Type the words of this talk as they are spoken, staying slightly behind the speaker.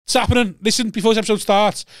It's happening. Listen, before this episode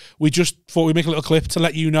starts, we just thought we'd make a little clip to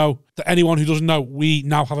let you know that anyone who doesn't know, we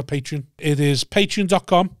now have a Patreon. It is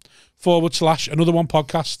patreon.com/another one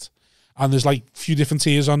podcast. And there's like a few different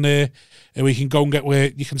tiers on there. And we can go and get where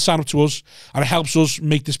you can sign up to us. And it helps us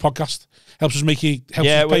make this podcast. Helps us make it, helps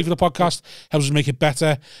us pay for the podcast. Helps us make it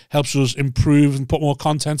better. Helps us improve and put more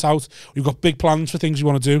content out. We've got big plans for things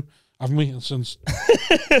we want to do. Haven't we? Since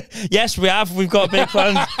Yes, we have. We've got big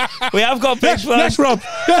plans. We have got big plans. Yes, Rob.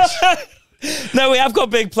 Yes. No, we have got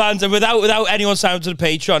big plans, and without anyone signing to the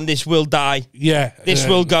Patreon, this will die. Yeah. This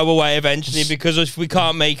will go away eventually, because if we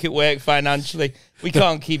can't make it work financially, we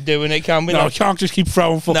can't keep doing it, can we? No, we can't just keep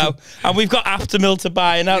throwing fucking... No, and we've got Aftermill to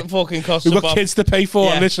buy, and that fucking costs We've got kids to pay for.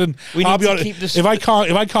 Yeah. Listen, we I'll need be to honest, keep this... if I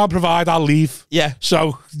can't provide, I'll leave. Yeah.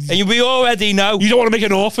 So... And we already know. You don't want to make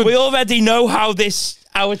an orphan. We already know how it's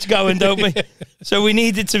going, don't we? So we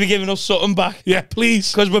needed to be giving us something back. Yeah,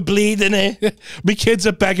 please. Because we're bleeding here. My kids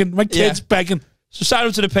are begging. My kids begging. So sign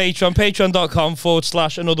up to the Patreon,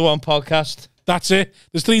 patreon.com/another one podcast. That's it.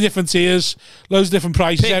 There's 3 different tiers, loads of different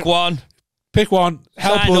prices. Pick one. Help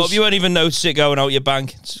Sign us. up. You won't even notice it going out your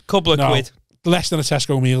bank. It's a couple of quid. Less than a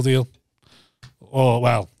Tesco meal deal. Or,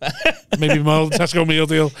 well, maybe more than a Tesco meal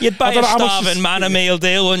deal. You'd buy a starving man a meal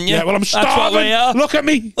deal, wouldn't you? Yeah, well, I'm starving. That's what we are. Look at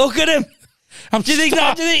me. Look at him. Do you think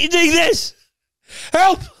that? Do you think this?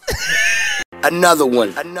 Help. Another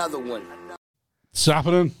one. It's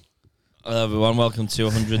happening. Hello, everyone. Welcome to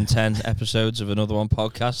 110 episodes of Another One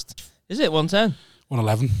podcast. Is it 110?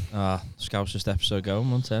 111. Scout's just episode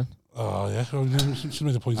going, 110. Oh, yeah.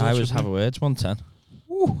 Somebody to point I always have a word, 110.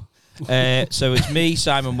 So it's me,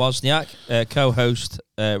 Simon Wozniak, co-host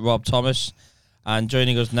Rob Thomas, and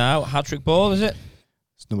joining us now, Hat-Trick Ball, is it?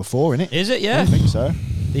 It's number 4, isn't it? Is it, yeah? I think so.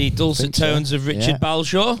 The dulcet tones of Richard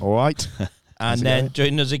Balshaw. All right. And then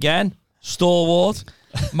joining us again, stalwart,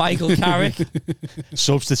 Michael Carrick.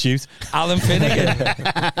 Substitute. Allan Finnegan.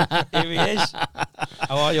 Here he is.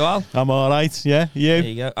 How are you, Al? I'm all right, yeah. You? There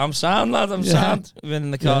you go. I'm sound, lad. I'm sound. We've been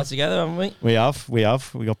in the car together, haven't we? We have. We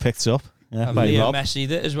got picked up. Yeah, I've by Leo Rob.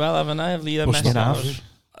 messied it as well, haven't I? I've Leo Must messied have. it.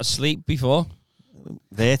 Asleep before.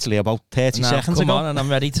 Virtually about 30 seconds come ago. on, and I'm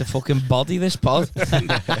ready to fucking body this pod.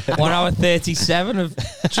 1 hour 37 of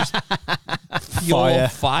just pure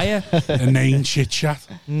fire. Inane chit chat.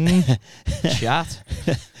 Chat.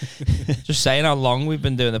 Just saying how long we've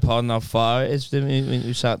been doing the pod and how far it is.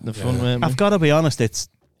 We sat in the front, weren't we? I've got to be honest, it's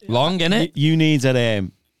long, innit? You need a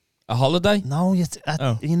holiday? No, you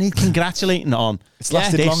need congratulating on. It's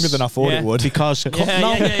lasted longer than I thought it would. Because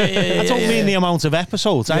I don't mean the amount of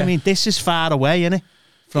episodes. I mean, this is far away, innit?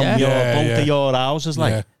 From both of your houses,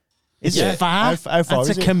 like. It's far. How far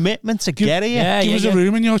it's is a it? commitment to get here. Give us a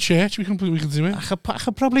room in your church. We can do it. I could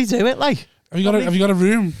probably do it, like. Have you got a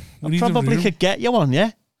room? I probably could get you one,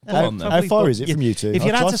 yeah. How far is it from you two? If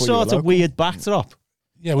you had a sort of weird backdrop,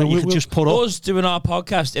 yeah, you could just put up. Us doing our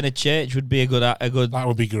podcast in a church would be a good. That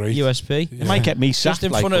would be great. USP. It might get me sacked.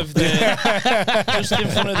 Just in front of the, just in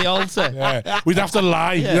front of the altar. Yeah. We'd have to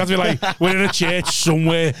lie. We'd have to be like, we're in a church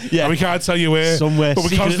somewhere. Yeah. And we can't tell you where. Somewhere. But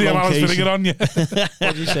we can't see Alan's Finnegan on you. What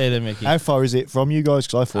did you say then, Mickey? How far is it from you guys?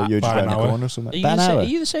 Because I thought you were just around the corner or something. Are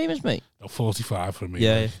you the same as me? 45 from me.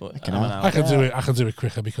 Yeah. I can do it. I can do it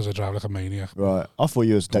quicker because I drive like a maniac. Right. I thought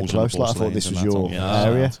you was dead close. Like I thought this was your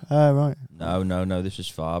area. Oh, right. No. This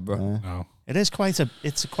is far, bro. No. It is quite a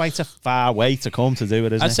far way to come to do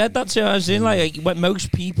it, isn't it? I said that to him. I was in like when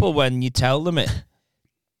most people, when you tell them it,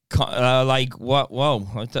 like what? Whoa,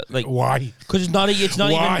 like why? Because it's not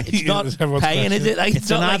paying, is it? Like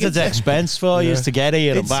it's an added expense for you to get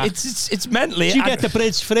here and back. It's mentally. Did you get the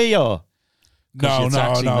bridge free or? No.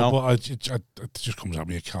 But it just comes out of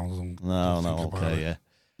my account. No. Okay, yeah.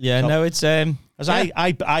 Yeah, no, it's I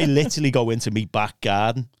literally go into me back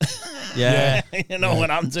garden. Yeah. You know what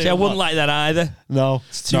I'm doing. See, I wouldn't like that either. No.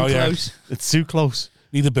 It's too close. It's too close.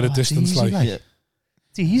 Need a bit of distance, like.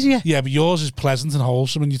 It's easier. Yeah, but yours is pleasant and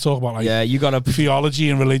wholesome, and you talk about you got to theology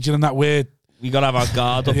and religion and that weird. We got to have our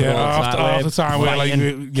guard up all the time. We're like,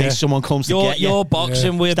 in case someone comes to get you. You're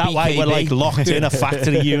boxing with that way we're like locked in a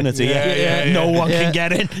factory unit here. No one can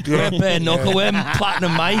get in. We're a bare knuckle, we're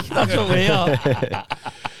platinum Mike. That's what we are.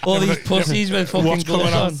 All these pussies with fucking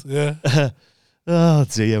gloves on. Yeah. Oh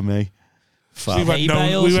dear me. So we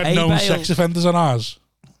had known sex offenders on ours.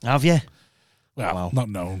 Have you? Well, not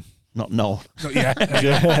known. Not known. Not yet.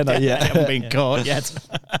 Not yet. Haven't been caught yet.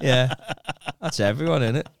 Yeah. That's everyone,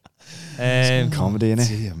 isn't it? Comedy,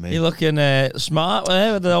 innit? You're looking smart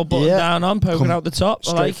there with the old button down on, poking out the top.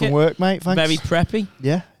 I like from it. work, mate. Thanks. Very preppy.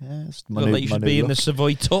 Yeah. It's Look like you should be in the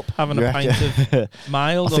Savoy Tup having a pint of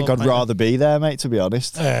mild. I think I'd rather be there, mate, to be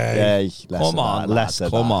honest. Come on. Less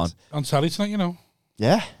of that. Come on. On telly tonight, you know.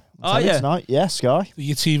 Yeah. Oh, yeah. Tonight. Yeah, Sky.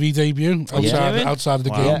 Your TV debut outside of the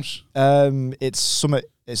games. It's something.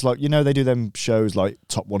 It's like, they do them shows like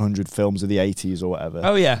top 100 films of the 80s or whatever.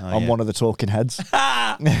 Oh, yeah. I'm one of the talking heads.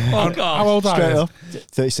 Oh, God. How old are Straight you? up.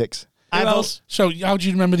 36. Who else? So, how do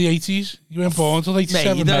you remember the 80s? You weren't born until 87.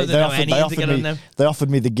 Mate, you don't know anything to get on them. They offered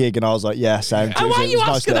me the gig, and I was like, yeah, sound good. And why are you It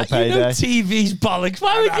was asking nice that? little You know payday. TV's bollocks.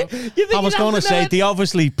 Why would you think I was going to say, they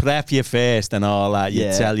obviously prep you first and all that.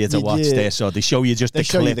 You tell you to watch this, or they show you just the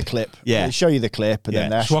clip. They show you the clip. Yeah. They show you the clip, and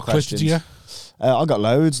then they ask So you what clips did you get? I got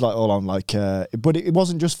loads, like all on like, but it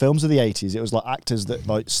wasn't just films of the 80s. It was like actors that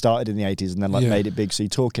like started in the 80s and then like made it big. So you're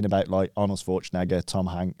talking about like Arnold Schwarzenegger, Tom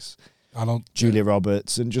Hanks, Julia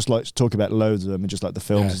Roberts, and just like talk about loads of them and just like the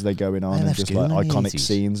films as they're going on and just like iconic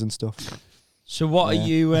scenes and stuff. So what are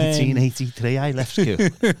you? 1883, I left school.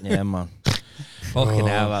 Yeah, man. Fucking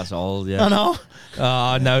hell, that's old. Yeah. I know.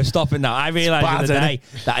 Oh no, stop it now. I realised the other day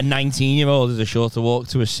that a 19-year-old is a shorter walk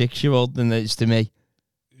to a 6-year-old than it is to me.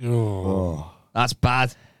 Oh. That's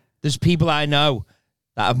bad. There's people I know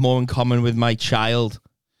that have more in common with my child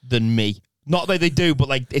than me. Not that they do, but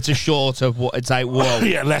like it's a shorter. It's like whoa.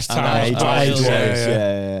 Yeah, less time.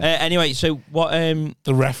 Anyway, so what?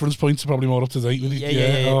 The reference points are probably more up to date with you.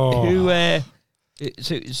 Yeah. Oh. Who?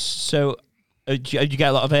 So, do you get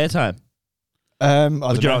a lot of airtime? I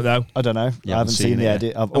don't know. I don't know. I haven't seen the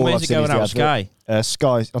edit. Where's it going out? Sky?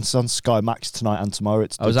 Sky on Sky Max tonight and tomorrow.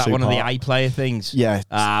 It's is that one of the iPlayer things? Yeah,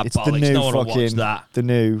 it's the new no one watched that. The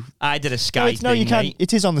new. I did a Sky. No, you can't.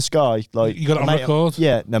 It is on the Sky. Like you got it on record.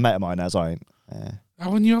 Yeah, no mate of mine has. I ain't.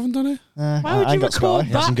 When you haven't done it? Why would you record that?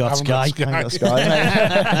 He hasn't got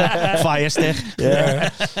Sky. Fire stick.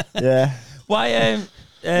 Yeah. Why?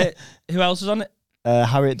 Who else is on it?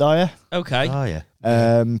 Harriet Dyer. Okay. Oh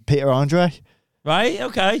yeah. Peter Andre. Right.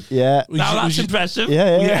 Okay. Yeah. Now that's impressive.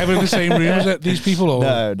 Yeah. Were you ever in the same room as these people? Or?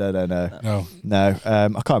 No. No. I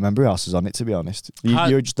can't remember who else is on it, to be honest.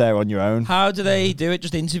 You're just there on your own. How do they do it?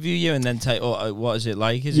 Just interview you and then take. What is it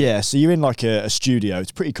like? So you're in like a studio.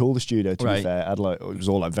 It's pretty cool. The studio, to be fair, it was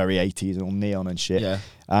all like very 80s and all neon and shit. Yeah.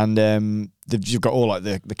 And you've got all like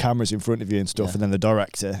the cameras in front of you and stuff, and then the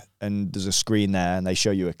director, and there's a screen there, and they show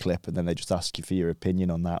you a clip, and then they just ask you for your opinion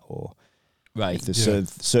on that, or if there's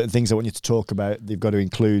certain things they want you to talk about, they've got to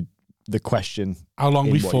include the question. How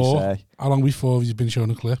long before have you been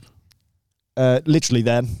shown a clip? Literally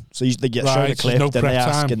then. So they get shown a clip, no then they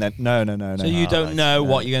ask, time. and then no. So you don't know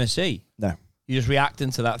what you're going to see? No. You're just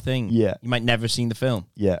reacting to that thing? Yeah. You might never have seen the film?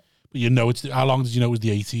 Yeah. But how long did you know it was the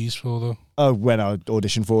 80s for, though? Oh, when I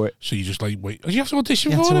auditioned for it. So you just like, wait. Did you have to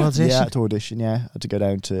audition for it? Yeah, I had to audition, yeah. I had to go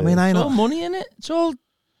down to... I mean, it's all money in it. It's all...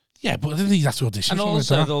 Yeah, but I didn't think you have to audition and for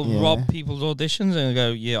also it. they'll rob people's auditions and go,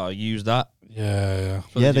 I'll use that. Yeah.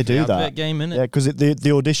 Yeah, they do that. Game, innit? Yeah, because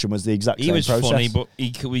the audition was the exact same process. He was funny, but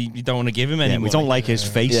we don't want to give him any money. We don't like his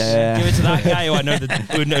face. Yeah. Give it to that guy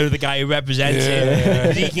who know the guy who represents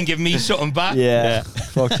him. He can give me something back. Yeah.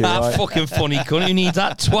 Fucking right. Fucking funny cunt who needs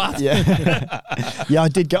that twat. Yeah. Yeah, I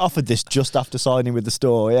did get offered this just after signing with the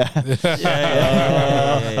store, yeah.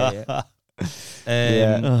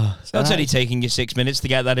 That's only taking you 6 minutes to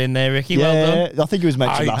get that in there, Ricky. Well done. I think it was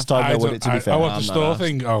mentioned last time. I wanted to be fair. I want the store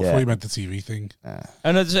thing. I thought you meant the TV thing.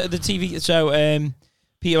 And the TV. So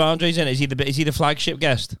Peter Andre's in it. Is he the flagship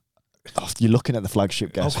guest? Oh, you're looking at the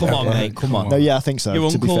flagship guest. Oh, come on, mate. Come on. No, yeah, I think so. Your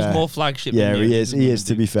to be uncle's fair. more flagship. Yeah, than you. he is. He is,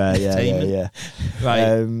 to be fair. Yeah.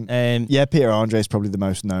 Right. Yeah, Peter Andre is probably the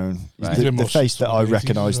most known. Right. The face that I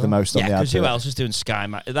recognise the most on the advert. Because who else is doing Sky?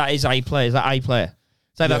 That is iPlayer. Is that iPlayer?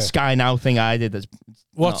 It's like that Sky Now thing I did. That's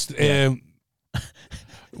what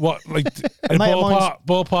like a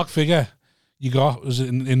ballpark figure you got? Was it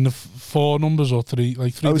in the 4 numbers or 3?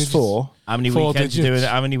 Like 3 digits? 4. How many weekends you doing?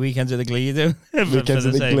 How many weekends of the Glee you do? Weekends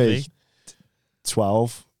of the Glee.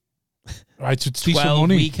 12. Right, so it's 12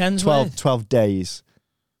 money. Weekends. 12 days.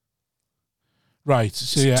 Right,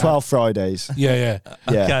 so 12 Fridays. Yeah.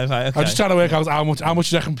 Okay, right, okay. I'm just trying to work out how much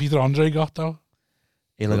do you reckon Peter Andre got though?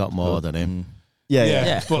 He'll have got more than him.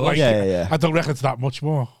 Yeah. But like, yeah. I don't reckon it's that much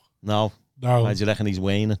more. No. Why do you reckon he's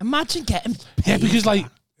waning? Imagine getting paid. Yeah, because like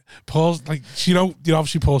Paul's like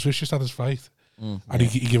obviously Paul Swish just had his fight, and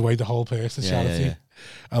he gave away the whole purse to charity. Yeah.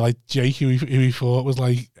 And like Jake, who he thought was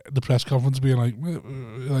like the press conference, being like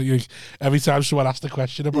every time someone asked a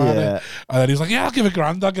question about it, and then he's like, "Yeah, I'll give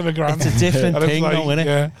 $1,000. It's a different thing, like, though, isn't it?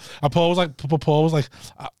 Yeah. And Paul was like,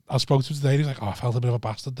 I spoke to him today. And he's like, "Oh, I felt a bit of a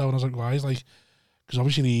bastard though," and I was like, "Why?" He's like, "Because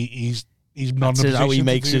obviously he's he's not That's in a position how he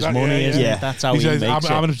makes to do his that. money, isn't yeah. it? That's how He he says, makes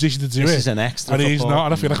it. I'm in a position to do This it. is an extra. And for he's Paul. not,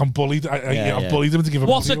 and I feel like I'm bullied. I bullied him to give him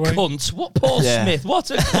What a money away. cunt. What Paul Yeah. Smith? What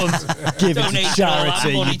a cunt. Give it to Donating all that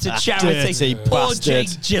charity, money to you charity. dirty Poor bastard. Jake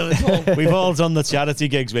Gyllenhaal. We've all done the charity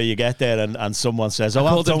gigs where you get there and someone says, "Oh,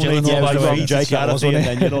 I'll called him donate Gyllenhaal, by the way. to Jake, that was, charity," wasn't and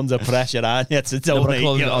it? then you're under pressure, aren't you, to No, but I donate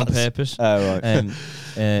called it on yours. purpose. Oh, right.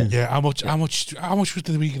 Yeah, how much was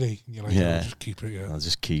the weekly? And you're like, Yeah. just keep it, I'll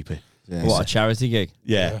just keep it. Yeah. What a charity gig.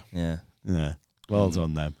 Yeah. Yeah. Well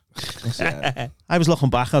done, them. I was looking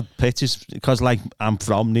back at pictures because, like, I'm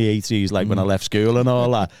from the 80s, like when I left school and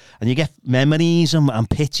all that, and you get memories and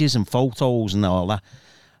pictures and photos and all that.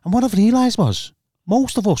 And what I've realised was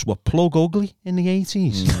most of us were plug ugly in the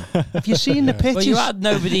 80s. Have you seen the pictures? Well, you had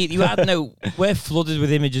nobody. We're flooded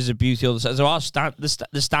with images of beauty all the time. So our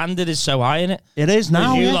the standard is so high in it. It is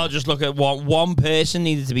now. You Yeah. lot just look at one person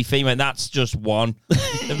needed to be female. That's just one.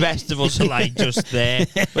 The rest of us are like just there.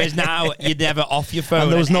 Whereas now you're never off your phone.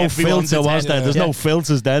 And there was no everyone's filter, a 10. was there? There's no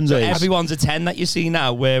filters then, So days. everyone's a 10 that you see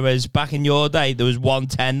now. Whereas back in your day, there was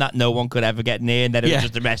 110 that no one could ever get near, and then it was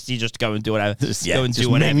just the rest. You just go and do whatever. Go and do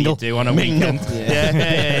whatever mingle. you do on a weekend.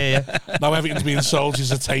 Yeah. Now everything's being sold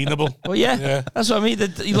is attainable. Well, yeah, that's what I mean.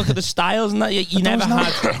 You look at the styles and that. You never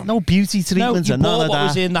had no beauty treatments you and none bought of what that.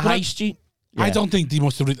 was in the high street. I don't think they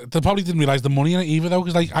must have. They probably didn't realise the money in it either, though.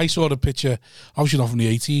 Because like I saw the picture, obviously not from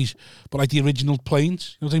the 80s, but like the original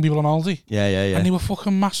planes. You know, taking people on holiday. Yeah. And they were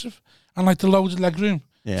fucking massive, and like the loads of leg room,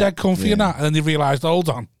 dead comfy and that. And then they realised, hold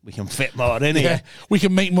on, We can fit more in here. we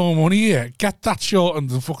can make more money here. Get that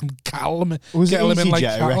shortened and fucking cattle them. Was get it them in like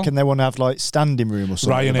EasyJet? I cattle. reckon they want to have like standing room or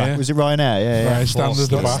something. at the Ryanair. back. Was it Ryanair? Yeah. Right, standard at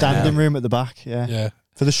the back. Standing room at the back. Yeah. Yeah.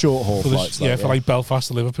 For the short haul For the, flights. for like Belfast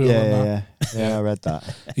to Liverpool. and that. Yeah, I read that.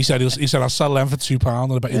 He said I'll sell them for £2.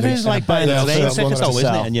 And I bet you It they is sell like it buying back. a they'll train sell ticket, ones though, to isn't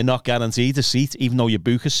sell. it? And you're not guaranteed a seat, even though you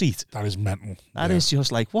book a seat. That is mental. That is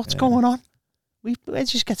just like, what's going on? We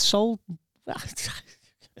just get sold. But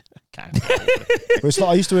it's like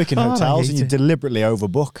I used to work in I hotels hate and you it. deliberately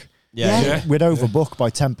overbook. Yeah. We'd overbook by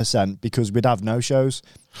 10% because we'd have no shows,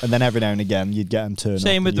 and then every now and again you'd get them turned up.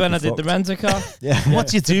 Same with and when you'd I be did the fucked. renter car. Yeah. What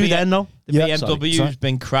do you do then, though? The Yeah, BMW's sorry.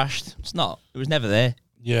 been crashed. It's not. It was never there.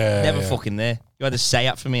 Yeah. Never fucking there. You had to say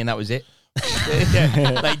it for me, and that was it.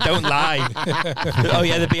 Like, don't lie. Oh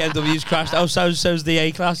yeah, the BMW's crashed. Oh, so's the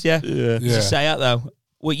A class. Yeah. Just say it though.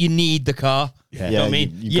 Well, you need the car. Yeah. You know what I mean?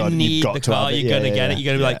 You've You got- need you've got the to have car. it. You're Yeah, gonna yeah, get it.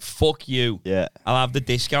 You're gonna be yeah. like, fuck you. Yeah. I'll have the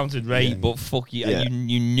discounted rate, but fuck you. Yeah.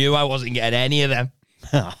 You knew I wasn't getting any of them.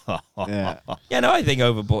 Yeah. Yeah, no, I think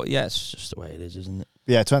overbought. Yeah, it's just the way it is, isn't it?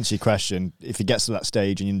 Yeah, to answer your question, if it gets to that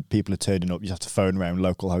stage and people are turning up, you have to phone around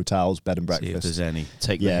local hotels, bed and See if breakfast. there's any.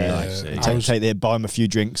 Take the Yeah, hit. take the buy them a few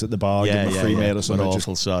drinks at the bar, give them a free meal or We're something.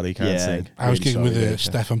 awful sorry, can't sing. I was really gigging with sorry, yeah.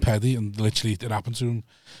 Stefan Peddy, and literally it happened to him.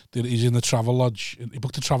 He's in the travel lodge. He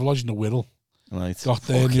booked a travel lodge in the Wirral. Right. Got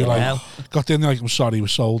there and you're like, I'm sorry, we're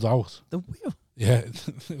sold out. The wheel. Yeah,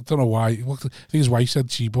 I don't know why. I think his wife said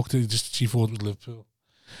she booked it. She thought it was Liverpool,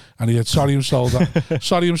 and he had sorry, I'm sold out.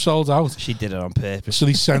 Sorry, I'm sold out. She did it on purpose. So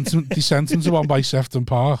they sent him to one by Sefton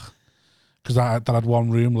Park because that had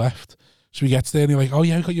one room left. So he gets there and you're like, oh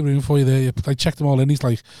yeah, we got your room for you there. I checked them all in. He's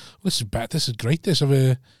like, well, this is better. This is great.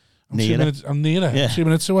 I'm Nearer. I'm nearer. Yeah. 2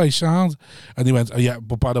 minutes away, sound. And he went, oh yeah,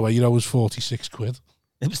 but by the way, it was 46 quid.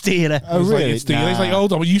 It was dearer. Oh, He's really? like, it's dear. He's like,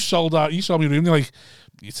 hold on, well, you sold out. You sold me room. They're like,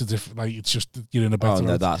 it's a different. Like, it's just you're in a better. Oh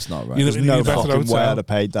no, hotel. that's not right. You're There's in no a better fucking way hotel. I'd have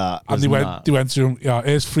paid that. And There's they not. went to him. Yeah,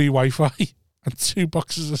 here's free Wi-Fi and 2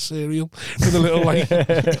 boxes of cereal with a little like,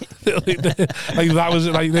 like that was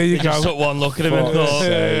it. Like there you Just go. took one look at him and thought,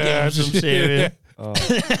 Yeah, give him some cereal.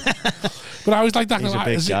 But I was like, that He's a like,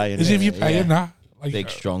 big guy, as isn't if he? you're paying that. Like, Big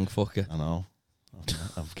strong fucker. I know.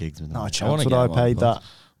 I've gigged with Not a them. chance wanna would get I one, paid but- that.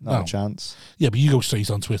 Not No. a chance. yeah, but you go straight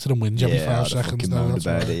on Twitter and whinge every 5 I'd have seconds. fucking Now, moaned that's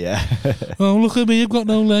about why. it, yeah. Oh, look at me! I've got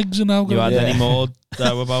no legs, and now You had Yeah. any more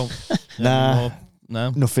though about? Nah. More? No.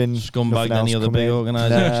 Nothing. Scumbag nothing any else other coming big in.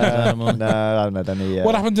 organisations? No, I haven't had any.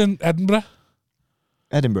 What happened in Edinburgh?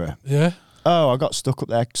 Edinburgh. Yeah, Oh, I got stuck up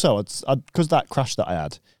there. So, because that crash that I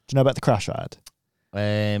had. Do you know about the crash I had?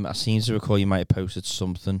 I seem to recall you might have posted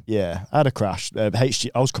something. Yeah, I had a crash. I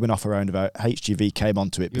was coming off a roundabout. HGV came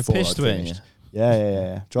onto it You were before pissed, I'd weren't finished. you?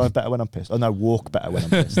 Yeah. Drive better when I'm pissed. Oh no, walk better when I'm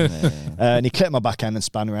pissed. And he clipped my back end and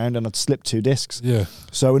span around, and I'd slipped 2 discs. yeah.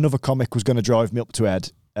 So another comic was going to drive me up to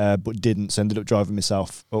Ed, but didn't. So ended up driving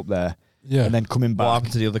myself up there, Yeah. and then coming What back.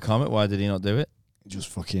 happened to the other comic? Why did he not do it? Just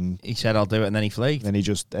fucking. He said, I'll do it, and then he flaked. Then he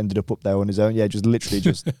just ended up there on his own. Yeah, just literally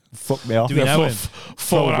just fucked me off. Do we know him? 4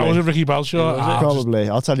 Probably. hours of Ricky Balshaw. Was it? Probably.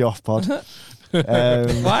 I'll tell you off pod.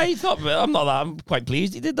 Why? He's not, I'm not that. I'm quite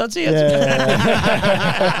pleased he did that to you.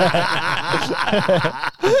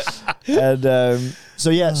 Yeah. And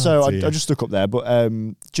I just stuck up there. But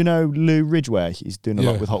do you know Lou Ridgway? He's doing a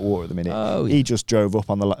lot with hot water at the minute. Oh, he just drove up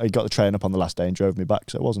he got the train up on the last day and drove me back.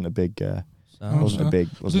 So it wasn't a big. Wasn't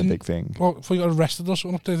a big thing. Well, before you got arrested or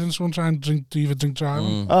something up there, didn't someone try and drink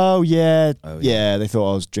driving? Oh yeah. They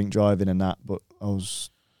thought I was drink driving and that, but I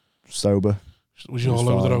was sober. Was you all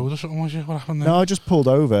over the road or something? Was you? What happened there? No, I just pulled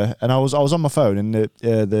over and I was on my phone and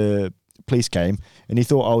the police came and he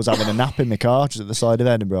thought I was having a nap in the car just at the side of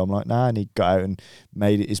Edinburgh. I'm like, nah, and he got out and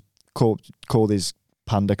called his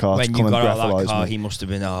panda car to come and breathalyse me. When you got out of that car, he must have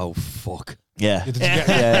been, oh fuck. Yeah. Did you get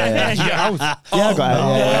out? I got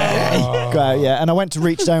out. Got out, yeah. And I went to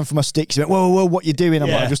reach down for my sticks. He went, whoa, what you doing?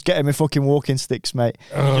 I'm like, just getting my fucking walking sticks, mate.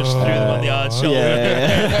 Just threw them on the hard shoulder.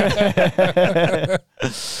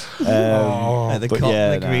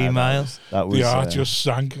 The Green Miles. That was, the art just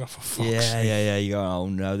sank. Oh, for fuck's sake. Yeah. You go, oh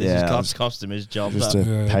no, this is costing his job. Just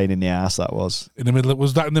a pain in the ass, that was.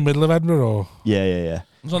 Was that in the middle of Edinburgh or? Yeah. It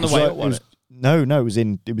was on the way up, wasn't it? No, it was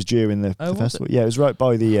during the festival. Yeah, it was right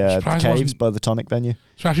by the caves, by the tonic venue.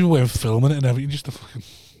 So people were filming it and everything, just to fucking...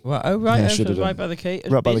 Well, oh, right, so it was right by the caves.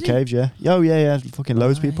 Right by the caves, yeah. Oh, yeah. Fucking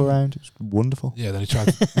loads of people around. It was wonderful. Yeah, then he tried...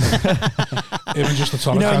 even just the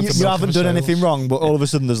tonic... You haven't done anything wrong, but all of a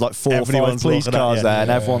sudden there's like 4 or 5 police cars there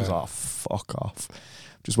and everyone's like, fuck off.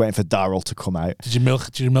 Just waiting for Daryl to come out. Did you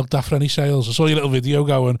milk that for any sales? I saw your little video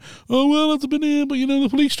going, oh, well, I've been here, but the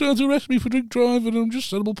police tried to arrest me for drink driving and I'm just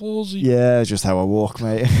cerebral palsy. Yeah, just how I walk,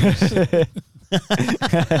 mate.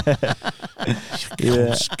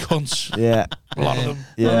 Cunts. Yeah. A lot of them.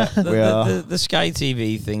 Yeah, we are. The Sky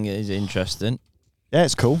TV thing is interesting. Yeah,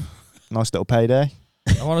 it's cool. Nice little payday.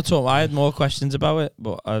 I want to talk. I had more questions about it,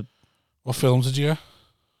 but what films did you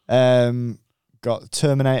get? Got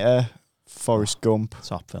Terminator, Forrest Gump.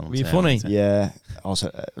 Top film. Were you funny? Yeah.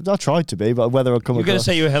 I tried to be, but whether I'd come You're going to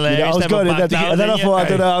say you were hilarious. I was going to, and then I thought, I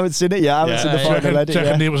don't know, I haven't seen it yet. I haven't seen the final edit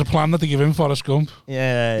yet. It was a plan that they give him Forrest Gump.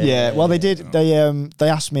 Yeah. Well, they did. They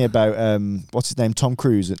asked me about what's his name, Tom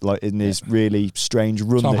Cruise, like in his really strange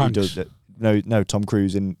run Tom that Hanks. he does. No, Tom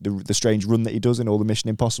Cruise in the strange run that he does in all the Mission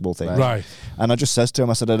Impossible things. Right. And I just says to him,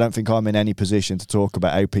 I said, I don't think I'm in any position to talk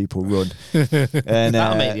about how people run. And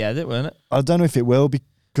that'll make the edit, won't it? I don't know if it will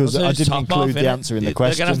because I didn't include the answer in the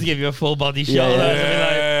question. They're going to have to give you a full body shot.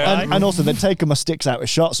 And also, they'd taken my sticks out of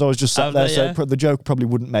shot, so I was just sat there. So the joke probably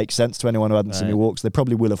wouldn't make sense to anyone who hadn't seen me walk. So they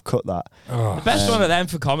probably will have cut that. The best one of them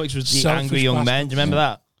for comics was the Angry Young Men. Do you remember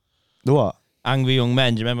that? The what? Angry Young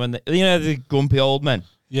Men. Do you remember when the grumpy old men?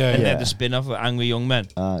 Yeah. And they had the spin-off of Angry Young Men.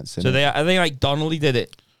 I think like Donnelly did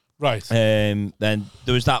it. Right. Then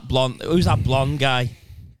there was that blonde. Who was that blonde guy?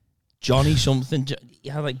 Johnny something. He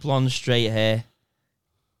had like blonde straight hair.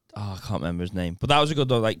 Oh, I can't remember his name. But that was a good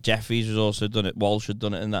one. Like Jeffries was also done it. Walsh had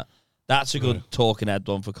done it, and that's a good talking head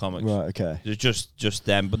one for comics. Right. Okay. It was just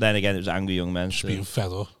them. But then again, it was Angry Young Men. Just being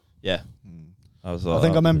fed up. Yeah. I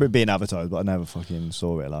think I remember it being advertised, but I never fucking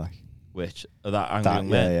saw it. Like which that Angry Young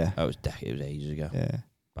Men. Yeah. Oh, it was ages ago. Yeah.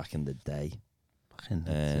 Back in the day. Back in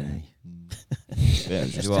the day.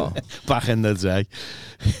 Back in the day.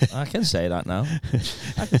 I can say that now.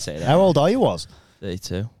 I can say that. How old are you?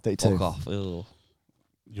 32. 32. Fuck off. Ugh.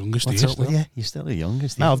 Youngest What's year up with you? You're still the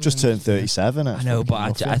youngest. No, I've just turned 37. I know,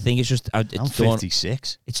 but I think it's just... I'm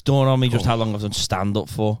 56. It's dawned on me just how long I've done stand-up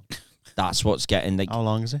for. That's what's getting... Like, how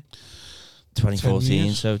long is it?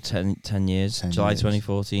 2014, so 10 years. July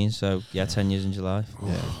 2014, so 10 years in July.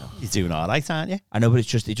 Yeah. You're doing all right, aren't you? I know, but it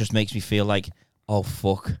just makes me feel like, oh,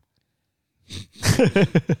 fuck.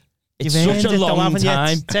 It's such a long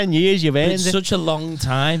time. 10 years, you've earned it. It's such a long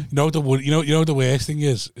time. You know the worst thing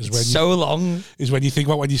is when so long. Is when you think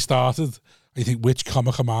about when you started. You think, which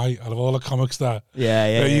comic am I out of all the comics that?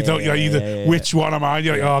 Which one am I?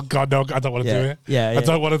 You're like, oh god, no, I don't want to do it. I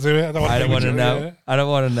don't want to do it. I don't want to know. I don't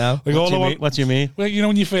want to know. Like what do you mean? Well,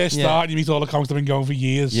 when you first start, you meet all the comics that have been going for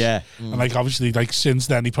years. Yeah. And like obviously, like since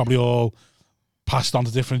then, they probably all passed on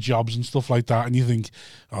to different jobs and stuff like that, and you think,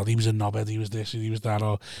 oh, he was a knobhead, he was this, he was that,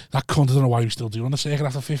 or that cunt, I don't know why he was still doing the circuit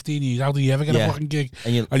after 15 years. How did he ever get a fucking gig?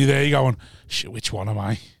 And you're there, you're going, shit, which one am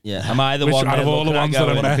I? Yeah, am I the one out of all the ones that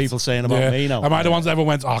I've met? People saying about me now? Am I the ones that ever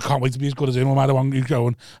went, oh, I can't wait to be as good as him? Or am I the one who's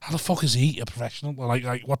going, how the fuck is he a professional?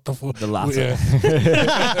 Like what the fuck? The latter.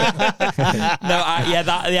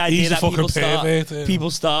 The idea that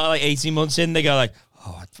people start like 18 months in, they go like,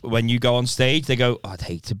 oh, when you go on stage, they go, oh, I'd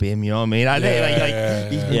hate to be him, you know what I mean?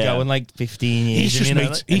 He's been going like 15 years.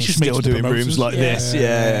 He's just still doing rooms like this.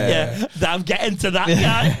 Yeah. I'm getting to that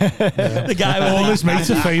guy. The guy with all his mates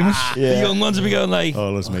are famous. The young ones will be going like,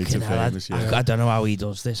 all his mates are famous. I don't know how he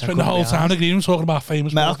does this. Spent the whole time agreeing talking about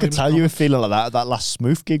famous. Mate, I could tell you a feeling like that last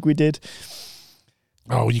Smooth gig we did.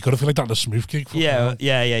 Oh, you got to feel like that at a Smooth gig. Yeah.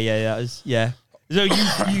 So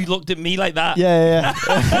you looked at me like that. Yeah.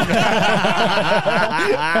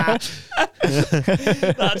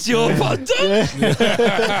 That's your punter.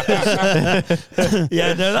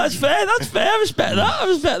 Yeah, no, that's fair. I respect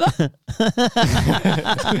that.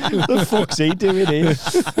 The fuck's he doing here?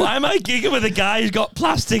 Why am I gigging with a guy who's got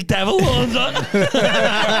plastic devil horns on?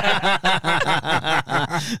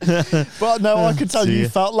 But no, I could tell you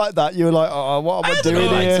felt like that. You were like, oh, what am I doing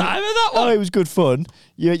here? Time of that one. Oh, it was good fun.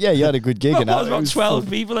 You had a good gig. There And that. was It about was 12 fun.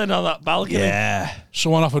 people in on that balcony. Yeah.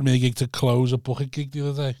 Someone offered me a gig to close a bucket gig the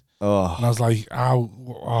other day. Oh. And I was like,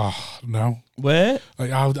 no. Where?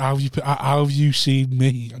 Like, how have you seen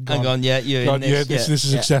me? Hang on, yeah, you're in this. This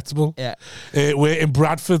is acceptable. Yeah. We're in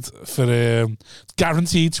Bradford for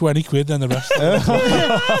guaranteed 20 quid, then the rest to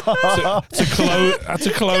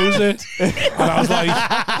close it. And I was like,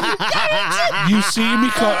 you see me?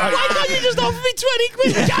 Why can't you just offer me 20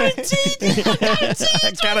 quid? Guaranteed.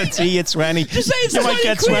 Guarantee you 20. Just say it's You 20 might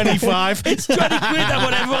get quid. 25. It's 20 quid and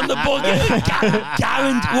whatever on the bucket.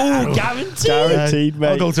 Guaranteed. Guaranteed, mate.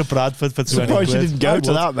 I'll go to Bradford for 20 Surprised you quid. didn't go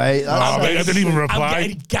to that, mate. Oh, mate, I didn't even I'm reply.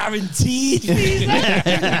 getting guaranteed.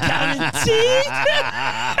 Guaranteed.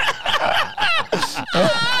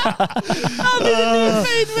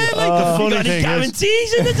 The funny thing is,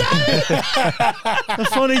 guarantees in the day. the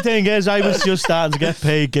funny thing is, I was just starting to get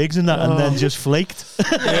paid gigs and that, and then just flaked.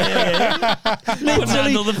 Literally,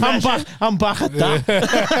 handle the pressure. I'm back at that.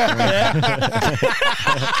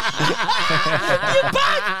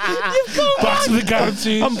 Back to the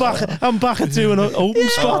guarantee. I'm back at doing open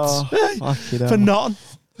spots for nothing.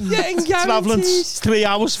 Getting Travelling guarantees. 3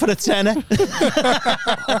 hours for a tenner.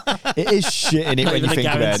 It is shit in it when you think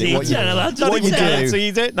about it. What you do,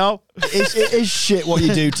 Guaranteed it, no. it is shit what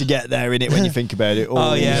you do to get there in it when you think about it.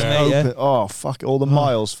 Oh, yeah, mate, yeah. Oh fuck! All the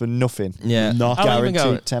miles for nothing. Yeah. Not How long you been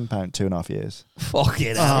Guaranteed £10, 2.5 years. Fuck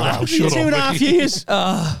it. Oh, shut up, 2.5 Ricky. years.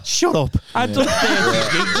 Shut up. I've done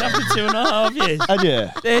 30 gigs after 2.5 years. And yeah,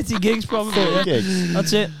 30 gigs probably. 30 Yeah. gigs.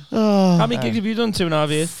 That's it. How many gigs have you done 2.5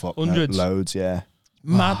 years? Fuck, no, Hundreds. loads. Yeah.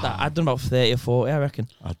 Mad that. I've done about 30 or 40, I reckon.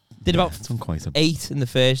 Did about Done quite a 8 in the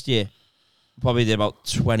first year. Probably did about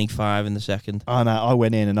 25 in the second. And I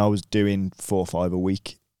went in and I was doing 4 or 5 a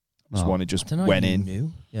week. Just Oh. just Dunno, went you in.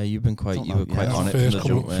 knew. Yeah, you were quite Yeah, on it from the jump.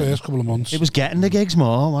 weren't you? first couple of months. It was getting the gigs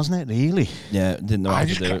more, wasn't it, really? Yeah, didn't know how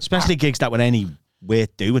to do it. Especially gigs that were any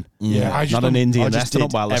worth doing. Yeah, I just Not an done- Indian I just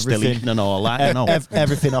restaurant did while they're still everything. eating and all that, you know.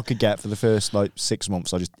 Everything I could get for the first 6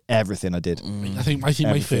 months. Everything I did. I think my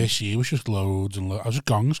Everything. first year was just loads and loads. I was just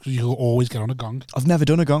gongs because you could always get on a gong. I've never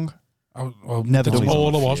done a gong. Never That's done all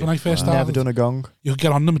one. there was when I first started. Never done a gong. You could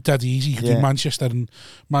get on them dead easy. You could Yeah. do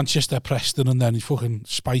Manchester, Preston, and then fucking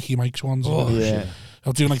spiky mics ones. Yeah. I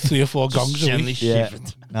was doing like 3 or 4 gongs a Generally week. Yeah.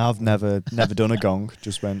 shivered. No, I've never done a gong.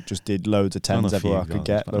 Just did loads of Done a tens everywhere I few could gongs,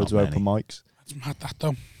 get. but Loads of not open mics. It's mad that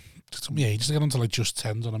though. It took me ages to get onto like just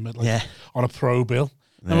 10s on a mid, like Yeah. on a pro bill.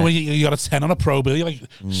 Remember when you got a 10 on a pro bill? You're like,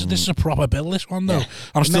 this is a proper bill. This one though.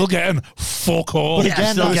 I'm still getting fuck all. But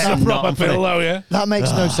again, still that's getting a proper nothing for bill it. though. Yeah. That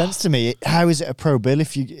makes no sense to me. How is it a pro bill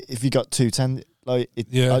if you got 210? Like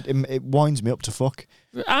it winds me up to fuck.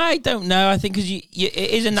 I don't know. I think because it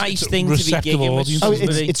is a nice it's a thing to be receptive gigging with audience. Oh,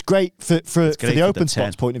 somebody. it's great for great the for open the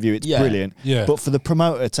spots 10. point of view. It's Yeah. brilliant. Yeah. But for the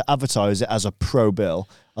promoter to advertise it as a pro bill,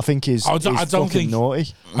 I think is I don't fucking think-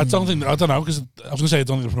 naughty. I don't know because I was gonna say I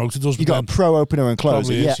don't think the promoter does. You got a but pro opener and closer.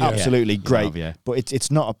 Probably Yeah, is, yeah. absolutely Yeah. great. Yeah. But it's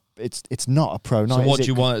not a pro night. So what is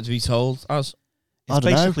do it? you want it to be told as? I It's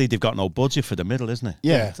don't know. basically they've got no budget for the middle, isn't it?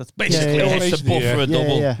 Yeah. That's Basically, Yeah, yeah, it's to basically, buffer a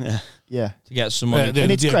double Yeah. to get some money. Yeah,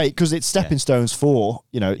 And it's yeah. great because it's stepping stones for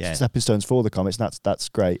Yeah. stepping stones for the comics. And that's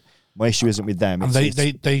great. My issue isn't with them. And It's,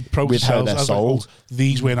 they promote with how themselves they're as sold. like, oh,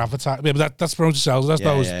 these weren't advertised. Yeah, but that's promote themselves. I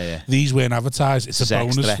suppose yeah. these weren't advertised. It's It's a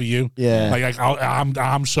bonus extra. for you. Yeah. Like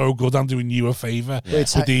I'm so good. I'm doing you a favor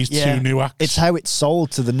It's with these yeah. 2 new acts. It's how it's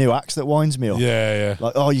sold to the new acts that winds me up. yeah.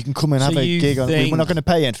 Like, oh, you can come and So have a you gig. We're think- not going to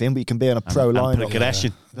pay anything, but you can be on a pro line.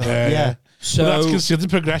 progression. Yeah. So But that's considered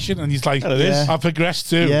progression, and he's like, Yeah, it is. I've progressed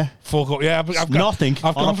too. Yeah. Fuck up. Yeah, I've got Nothing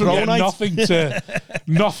I've on gone a from pro getting night. nothing to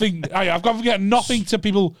nothing. I've gone from getting nothing to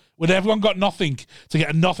people when everyone got nothing to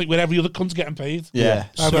getting nothing when every other cunt's getting paid. Yeah.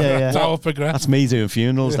 That's how I've progressed. That's me doing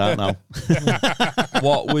funerals, that now.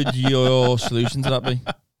 what would your solution to that be?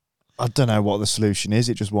 I don't know what the solution is.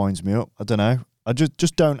 It just winds me up. I don't know. I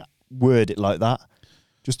just don't word it like that.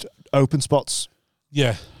 Just open spots.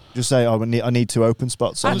 Yeah. Just say, I need 2 open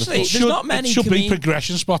spots. Actually, there's Should- not many It should be comedians.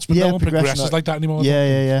 progression spots, but Yeah, no one progression, progresses like that anymore.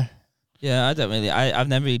 yeah. Yeah, I don't really. I've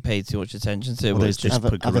never really paid too much attention to. Well, But there's it's just, just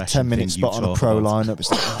Have a progression 10-minute thing you spot on a talk pro about. lineup.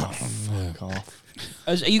 It's like, oh, fuck off.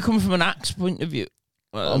 are you coming from an act's point of view?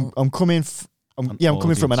 I'm coming I'm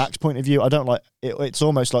coming from an act's point of view. I don't like it. It's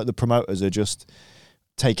almost like the promoters are just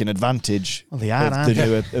taking advantage of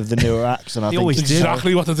the newer acts, and I think it's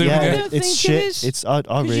exactly what they're doing. Yeah, it's shit.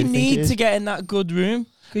 I really you think need it is. to get in that good room.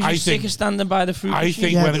 Because you're sick of standing by the fruit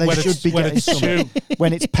machine.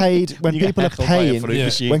 When it's paid, when people are paying,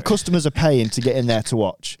 when customers are paying to get in there to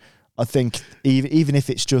watch, I think even if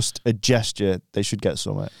it's just a gesture, they should get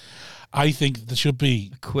something. I think there should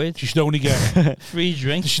be a quid. You should only get free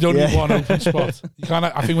drink. There should only be one open spot. You can't.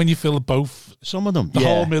 I think when you fill both, some of them, the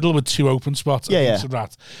whole middle with 2 open spots. It's a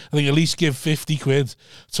rat. I think at least give 50 quid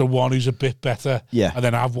to one who's a bit better. Yeah, and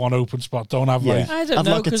then have one open spot. Don't have I don't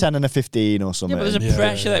know, like a 10 and a 15 or something. Yeah, but there's a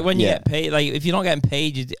pressure that when you get paid, like if you're not getting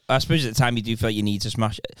paid, I suppose at the time you do feel like you need to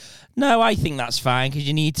smash it. No, I think that's fine because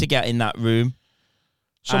you need to get in that room.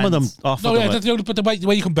 Some of them offer. But the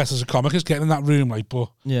way you come better as a comic is getting in that room, like.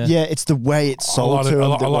 But it's the way it's sold to them.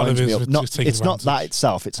 A lot of it is it's not that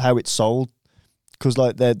itself; it's how it's sold. Because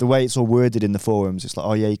like the way it's all worded in the forums, it's like,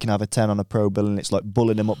 oh yeah, you can have a 10 on a pro bill, and it's like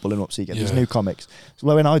bulling them up, so you get these new comics. So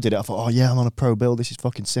when I did it, I thought, oh yeah, I'm on a pro bill. This is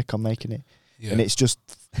fucking sick. I'm making it, and it's just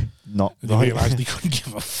not. They realised they couldn't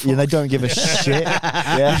give a fuck. Yeah, they don't give a shit.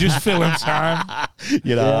 Yeah, you just fill in time.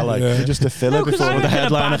 You're just a filler before the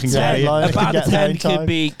headliner can get it. A bad 10 can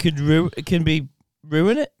be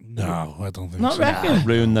ruin it. No, I don't think not so. Reckon.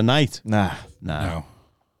 Ruin the night. No.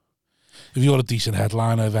 If you're a decent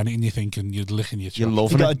headliner of anything, you're thinking you're licking your chops. You're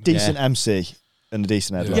loving it. You got a decent MC and a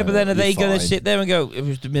decent headliner. Yeah, but then are they going to sit there and go, it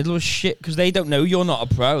was the middle of shit? Because they don't know you're not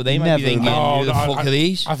a pro. They might be thinking, who the fuck are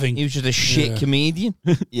these? I think he was just a shit comedian.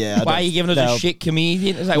 Yeah. Why are you giving us a shit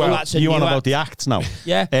comedian? It's like, well that's a you new on act. About the acts now?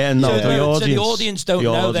 Yeah. No, so the audience don't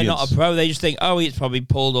know they're not a pro. They just think, oh, he's probably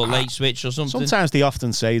pulled or late switch or something. Sometimes they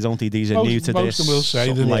often say, don't they, these are new to this. Most of them will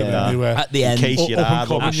say they're like that. At the end. In case you're at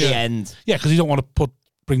the end. Yeah, because you don't want to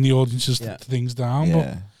bring the audience's things down.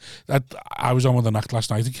 Yeah. But I was on with an act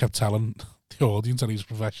last night and kept telling the audience that he's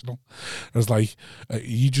professional. I was like,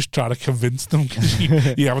 you just try to convince them because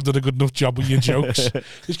you haven't done a good enough job with your jokes.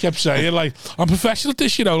 Just kept saying, like, I'm professional at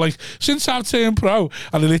this, like, since I've turned pro.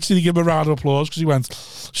 And they literally give him a round of applause because he went,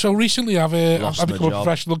 so recently I've become a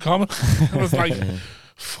professional comic. I was like,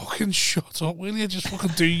 fucking shut up, will you? Just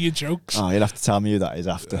fucking do your jokes. Oh, you'll have to tell me who that is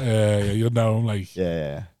after. You'll know, like.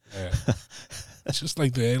 Yeah. It's just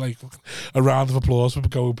like like a round of applause for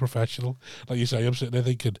going professional. Like you say, I'm sitting there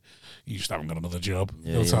thinking, you just haven't got another job.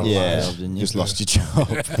 Just lost your job.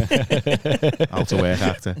 Out of work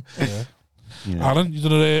actor. Allan, you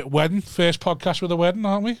done a wedding, first podcast with a wedding,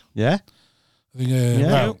 aren't we? Yeah. I think,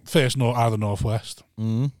 well, first out of the Northwest.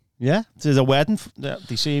 Yeah, there's a wedding.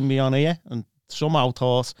 They see me on here and somehow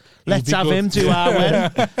thought, let's have him do our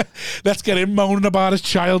wedding. Let's get him moaning about his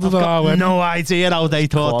child at our wedding. No idea how they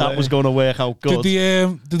thought that was going to work out good.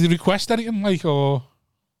 Did they request anything, like, or?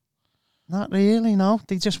 Not really, no.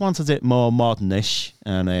 They just wanted it more modernish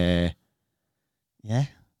and,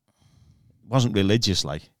 wasn't religious,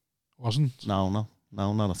 like. Wasn't? No, not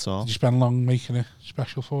at all. Did you spend long making it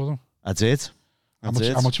special for them? I did. How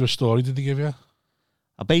much of a story did they give you?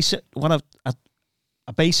 I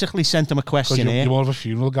basically sent them a questionnaire. You're more of a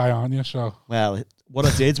funeral guy, aren't you? So well, what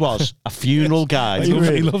I did was a funeral guide. He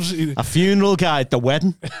loves it. A funeral guide, the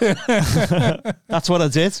wedding. That's what I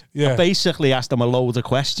did. Yeah. I basically asked them a load of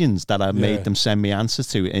questions that I made them send me answers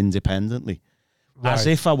to independently, as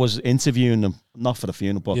if I was interviewing them, not for the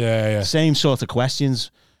funeral, but same sort of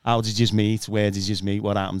questions. How did you meet? Where did you meet?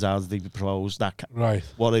 What happened? How did they propose?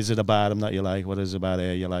 What is it about him that you like? What is it about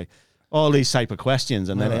her you like? All these type of questions,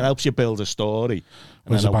 and then it helps you build a story.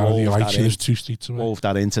 And then I wove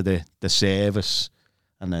that into the service,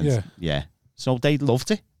 and then so they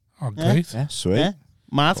loved it. Oh, great! Yeah, sweet,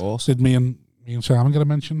 mad. Awesome. Did me and Simon get a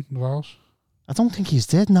mention in the vows? I don't think he's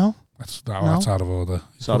dead. No, that's out of order.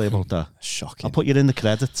 Sorry about that. Shocking. I'll put you in the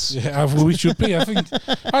credits. Yeah, we should be. I think.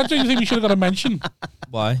 I don't think we should have got a mention.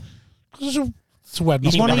 Why? Because it's a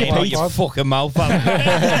wedding. You want to put your fucking mouth out.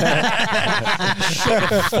 Shut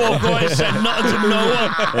the fuck up. I said nothing to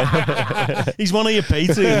no one. He's one of your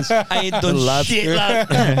patrons. I ain't done shit,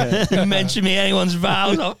 lad. You mention me anyone's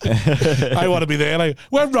vows. I want to be there. Like,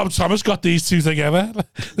 when Rob Thomas got these two together,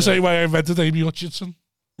 the same way I invented Amy Hutchinson.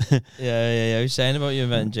 Yeah. I was saying about you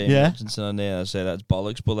inventing Jamie Hutchinson on there. I say that's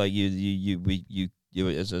bollocks, but like you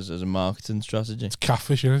as a marketing strategy. It's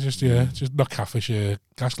catfish, just not catfish.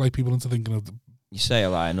 Gaslight people into thinking of. You say a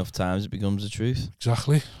lie enough times, it becomes the truth.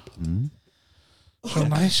 Exactly. So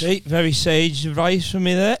nice. See, very sage advice from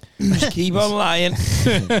me there. Just keep on lying.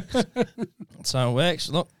 That's how it works.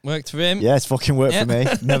 Look, worked for him. Yeah, it's fucking worked for me.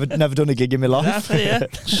 Never done a gig in my life. To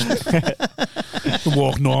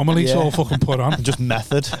walk normally, it's all fucking put on. Just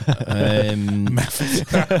method.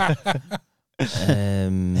 Method.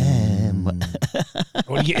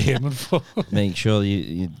 What are you aiming for? Make sure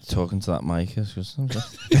you're talking to that mic.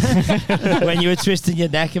 When you were twisting your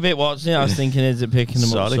neck a bit watching it, I was thinking, is it picking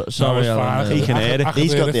them up? Sorry, Alan. He can hear it.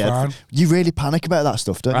 He's got the headphones. You really panic about that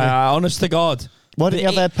stuff, don't you? Honest to God. Why didn't you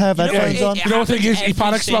have a pair of headphones on? You know the thing is, he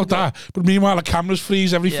panics about that, but meanwhile the cameras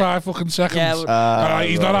freeze every 5 fucking seconds.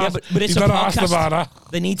 He's not asked about that.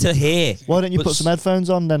 They need to hear. Why don't you put some headphones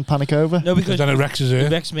on, then panic over? No, because then it wrecks his ear.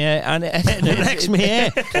 It wrecks me ear. And it wrecks me ear.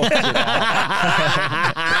 That's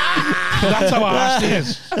how harsh he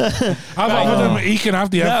is. I've offered him, he can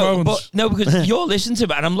have the headphones. Because you're listening to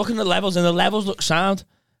it, and I'm looking at the levels, and the levels look sound.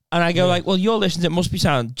 And I go like, well, you're listening to it, must be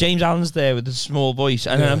sound. James Allen's there with a small voice.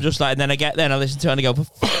 And then I'm just like, and then I get there and I listen to it and I go,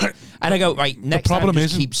 and I go, right, next time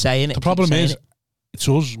just keep saying it. The problem is, it's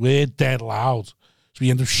us, we're dead loud. So we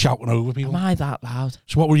end up shouting over people. Am I that loud?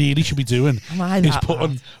 So what we really should be doing is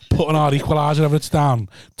putting our equaliser everything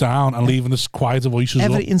down and leaving the quieter voices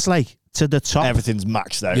up. Everything's like to the top. Everything's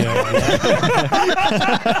maxed out. Yeah.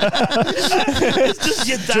 It's just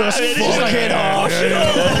your dad.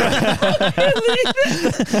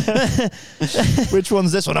 Which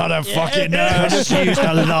one's this one? I don't fucking know. Just use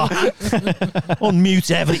a lot.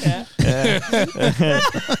 Unmute everything.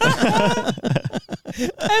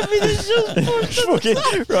 Everything's just fucking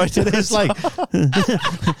right. It is like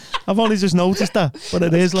I've only just noticed that, but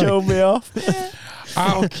it is like killed me off.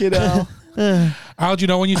 Fucking hell. How do you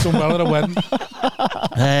know when you've done well at a wedding?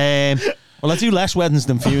 Well, I do less weddings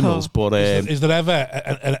than funerals, but is there ever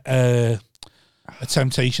a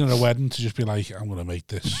temptation at a wedding to just be like, I'm going to make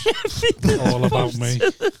this all about me?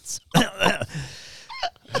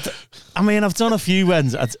 I mean, I've done a few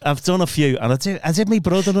weddings. I've done a few, and I did my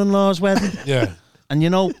brother-in-law's wedding. Yeah. And you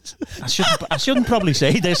know, I shouldn't probably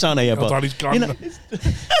say this on here, but he's gone. You know,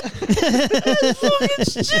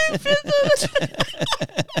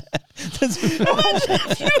 That's fucking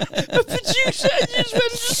stupid. A producer just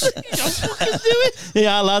went, just fucking do it.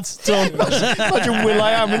 Yeah, lads, done. Imagine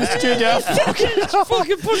Will.i.am in the studio.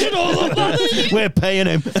 Fucking push it all up. We're paying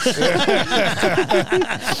him.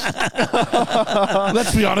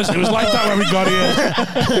 Let's be honest, it was like that when we got here.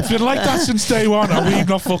 It's been like that since day one, and we've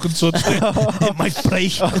not fucking touched it. It might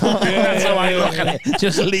break. That's how I look at it.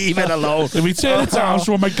 Just leave it alone. If we turn it down,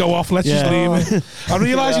 someone might go off. Let's just leave it. I'm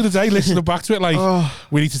realising today, listening back to it, like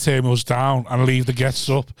we need to turn us down and leave the guests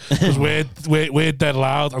up because we're dead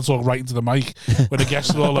loud and talk right into the mic when the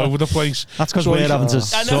guests are all over the place. That's because we're having to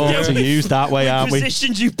sort to use that way, aren't we?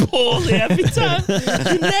 Positioned you poorly every time.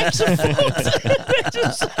 Your neck's a foot.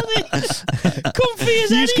 Comfy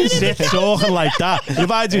as You can sit talking like that.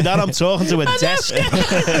 If I do that, I'm talking to a desk.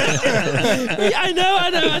 I know.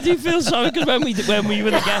 I do feel sorry because when we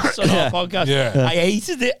were the guests on our podcast, I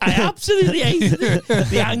hated it. I absolutely hated it.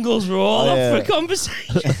 The angles were all up for a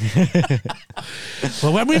conversation.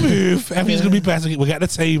 Well, when we move, everything's going to be better. We'll get a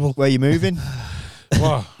table. Where you moving?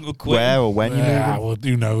 What? Where or when you moving? Well,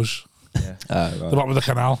 who knows? Right. The bottom of the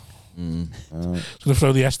canal. Just going to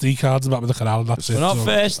throw the SD cards in the bottom of the canal and that's it. We're not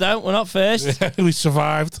first, though. We're not first. Yeah, we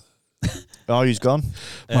survived. Oh, he's gone.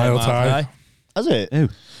 Mild high. Has it? Who?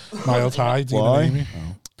 Mild high. Do you know Why? what I mean?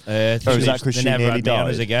 Is that because she nearly died?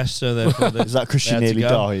 As a guest, so is that because she nearly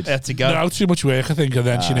died? They had to go. No, too much work, I think, and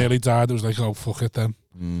then she nearly died. It was like, oh, fuck it then.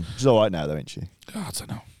 She's all right now, though, isn't she? Oh, I don't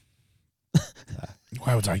know.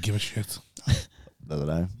 Why would I give a shit? I don't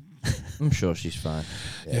know. I'm sure she's fine.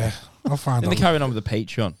 Yeah, I'll find out. They're carrying on with the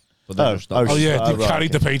Patreon. Yeah, they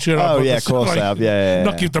carried the Patreon. Oh, yeah, of course they have. Yeah.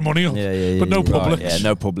 Not give the money up, but no public. Right,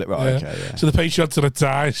 no public. Right, okay, yeah. So the Patreon till it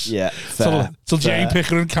dies. Yeah, till Jane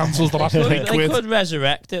Pickering cancels the last £3 They could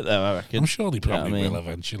resurrect it, though, I reckon. I'm sure they probably will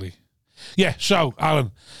eventually. Yeah, so,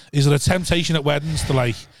 Alan, is there a temptation at weddings to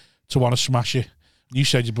want to smash it? You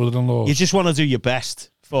said your brother-in-law. You just want to do your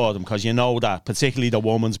best for them because you know that, particularly the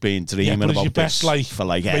woman's been dreaming about your best, this for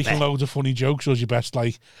making loads of funny jokes, or is your best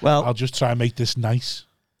I'll just try and make this nice?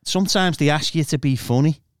 Sometimes they ask you to be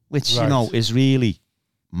funny, which you know is really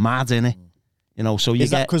mad, innit? You know, so you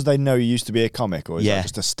is that because they know you used to be a comic, or is that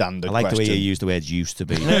just a standard? I like question? the way you use the word "used to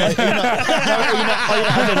be." I don't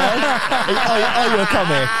know. Are you a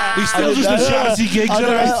comic? He's still just a charity gig.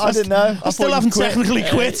 I didn't know. I still haven't technically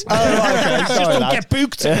quit. Oh, okay. Just don't get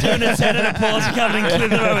booked. Doing a 10 and a pause, Calvin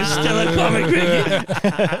Clitheroe is still a comic cricket.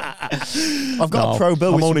 I've got a pro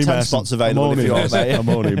bill with some 10 spots available if you want, mate. I'm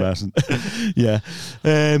only messing. Yeah.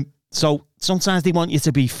 So sometimes they want you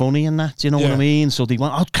to be funny and that, do you know what I mean? So they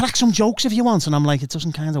want, I'll crack some jokes if you want. And I'm like, it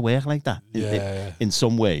doesn't kind of work like that in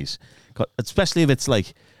some ways. Especially if it's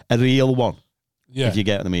like a real one. Yeah. If you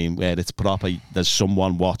get what I mean, where it's proper, there's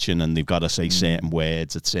someone watching and they've got to say certain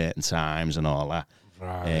words at certain times and all that.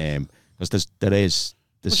 Right. Because there is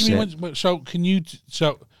What do you mean? So can you?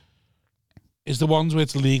 So is the ones where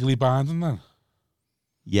it's legally binding then?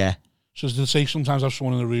 Yeah. So does it say sometimes have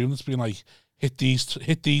someone in the room that's been like hit these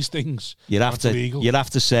things? You'd have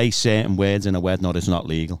to say certain words in a wedding, or it's not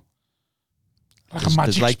legal. Like a magic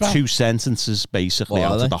there's like spell? 2 sentences basically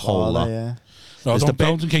out of the whole lot. Yeah. No,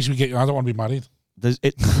 don't in case we get. I don't want to be married.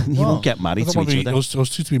 You won't get married to each other. Us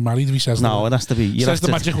two to be married if he says no, it has to be. He says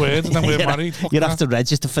the magic word and then we're married. You'd have to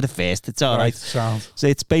register for the first. It's all right. Sound. So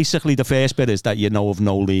it's basically the first bit is that you know of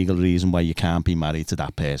no legal reason why you can't be married to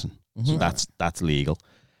that person. So that's legal.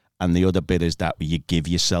 And the other bit is that you give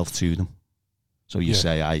yourself to them. So you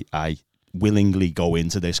say, I willingly go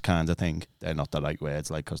into this kind of thing. They're not the right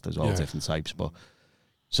words, like, because there's all different types. But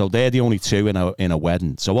so they're the only two in a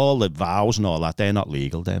wedding. So all the vows and all that, they're not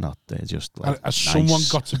legal. They're just like has someone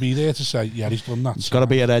got to be there to say, yeah, he's done that? It's got to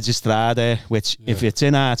be a registrar there, which if it's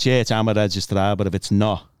in our church, I'm a registrar, but if it's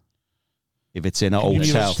not, if it's in a hotel,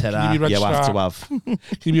 you have to have. Can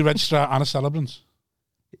you be a registrar and a celebrant?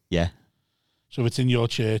 Yeah. So if it's in your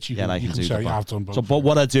church, you can say, I've done both. So, but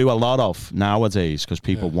what I do a lot of nowadays, because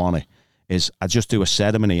people want it, is I just do a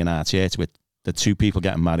ceremony in our church with the 2 people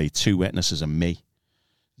getting married, 2 witnesses and me.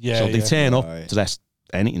 Yeah. So they turn up, dress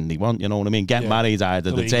anything they want, you know what I mean? Get married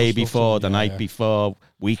either the day before, the night before,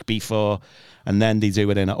 week before, and then they do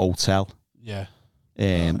it in a hotel. Yeah.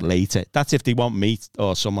 Later. That's if they want me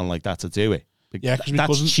or someone like that to do it. Yeah,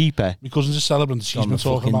 that's cheaper. My cousin's a celebrant. She's been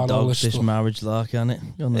talking about all this stuff. Marriage lark, isn't it?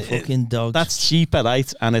 On the fucking dogs. That's cheaper,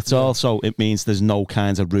 right? And it's also, it means there's no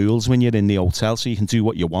kinds of rules when you're in the hotel, so you can do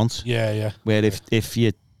what you want. Yeah, yeah. Where if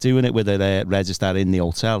you're doing it with a registrar in the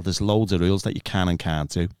hotel, there's loads of rules that you can and can't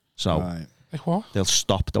do. So like what? They'll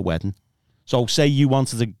stop the wedding. So say you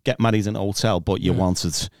wanted to get married in a hotel, but you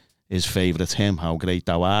wanted his favourite hymn, How Great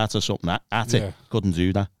Thou Art, or something at it. Couldn't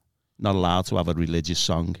do that. Not allowed to have a religious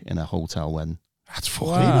song in a hotel wedding. That's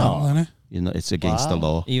fucking hell, isn't it? You know, it's against the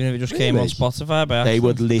law. Even if it just came on Spotify by accident. They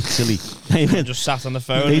would literally... just sat on the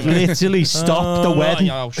phone. They'd literally stop the wedding.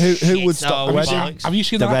 Who would stop the wedding? Have you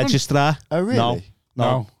seen the that registrar? Oh, really?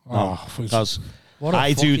 No. Because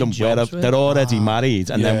I do them where they're already married,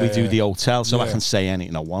 and then we do the hotel, so I can say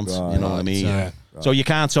anything I want. You know what I mean? Yeah. So you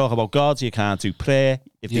can't talk about God, you can't do prayer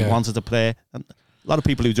if you wanted to pray. And a lot of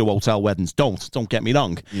people who do hotel weddings don't get me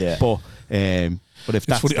wrong. Yeah. But if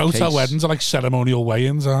that's the hotel case, weddings are like ceremonial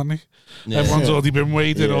weigh-ins, aren't they? Yeah. Everyone's already been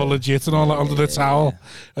weighed in, all legit and all that under the towel,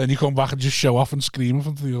 and you come back and just show off and scream in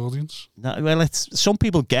front of the audience. No, well, some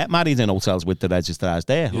people get married in hotels with the registrars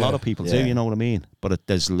there. A lot of people do, you know what I mean? But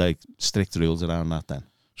there's like strict rules around that then.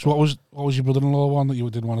 So what was your brother-in-law one that you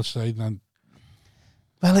didn't want to say then?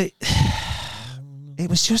 Well, it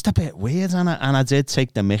was just a bit weird, and I did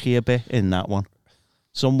take the mickey a bit in that one.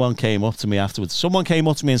 Someone came up to me afterwards. Someone came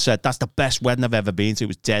up to me and said, that's the best wedding I've ever been to. It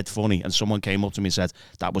was dead funny. And someone came up to me and said,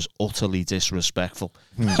 that was utterly disrespectful.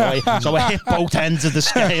 So I hit both ends of the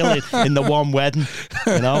scale in the one wedding,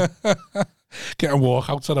 you know. Get a walk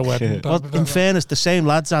out to the wedding. Well, in fairness, the same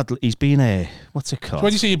lad's he's been what's it called? So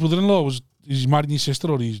when you say your brother-in-law, is he married your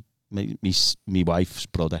sister or he's... Me wife's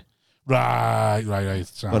brother. Right.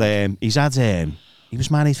 But he's had, he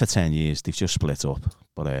was married for 10 years. They've just split up.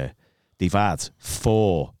 But they've had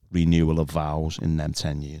 4 renewal of vows in them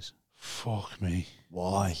 10 years. Fuck me.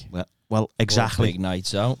 Why? Well, exactly. Big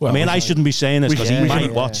nights out. Well, I mean, I shouldn't be saying this because he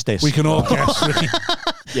might watch this. We can all guess.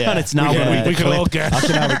 And it's now going to be we can all guess. I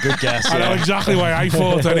can have a good guess. I know exactly why I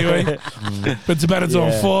thought anyway. Been to bed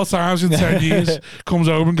done 4 times in 10 years. Comes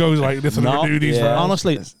home and goes like, listen, to do these vows.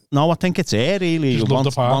 Honestly, no, I think it's her really who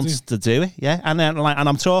wants to do it. Yeah, and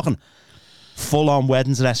I'm talking full-on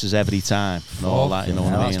wedding dresses every time and all that, you know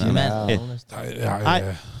what I mean?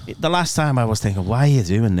 The last time I was thinking, why are you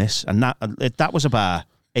doing this? And that was about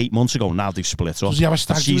 8 months ago. Now they've split up. Does he have a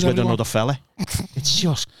stag She's with another fella. It's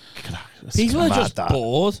just... People are just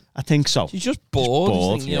bored. I think so. She's just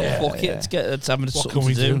bored. Fuck it. It's having something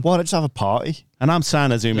to do. Why don't you have a party? And I'm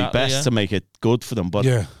trying to do my best to make it good for them, but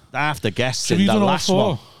after guests in the last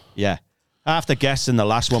one... Yeah. After guests in the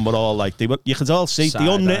last one were all like, you could all see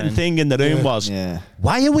the unwritten thing in the room was,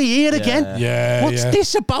 why are we here again? What's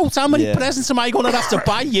this about? How many presents am I going to have to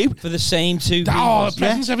buy you? For the same 2 people.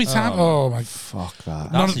 Presents every time. Oh my fuck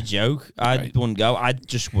that. That's a joke. I wouldn't go. I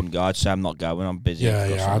just wouldn't go. I'd say I'm not going. I'm busy.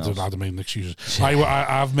 I'd have made excuses.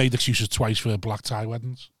 I've made excuses twice for black tie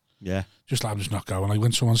weddings. Yeah. Just like I'm just not going. Like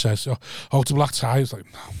when someone says, oh, to black tie, it's like,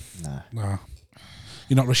 no.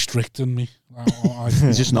 you're not restricting me.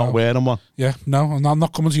 He's just not wearing one. Yeah, no, I'm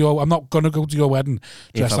not coming to your. I'm not gonna go to your wedding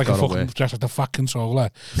dressed like the fat controller,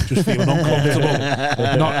 just feeling uncomfortable.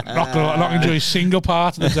 not gonna enjoy a single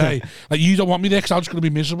part of the day. Like you don't want me there because I'm just gonna be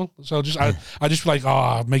miserable. So I just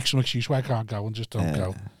like make some excuse why I can't go and just don't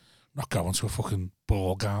go. Not going to a fucking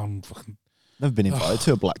ball gown. Fucking. Never been invited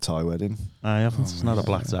to a black tie wedding. I haven't. It's not a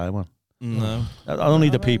black tie one. No. Only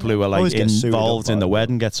the people who are like involved in the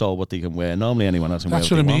wedding it. gets told what they can wear. Normally anyone else can wear.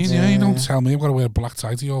 That's what I mean. Yeah, you don't tell me I've got to wear a black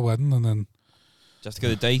tie to your wedding and then Just to go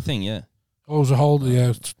to the day thing, yeah. Oh, it was a whole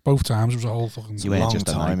both times it was a whole fucking long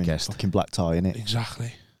time in fucking black tie, innit?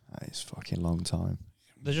 Exactly. That is fucking long time.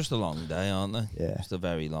 They're just a long day, aren't they? Yeah. Just a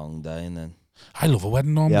very long day and then I love a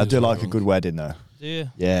wedding normally. Yeah, I do like a good wedding though. do you?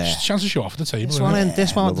 Yeah. Just a chance to show off at the table. This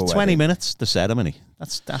one, love a 20 wedding. minutes, the ceremony.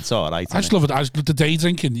 That's all right. I just love it. I just love the day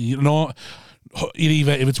drinking. You know, you're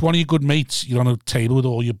either, if it's one of your good mates, you're on a table with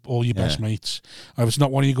all your best mates. Or if it's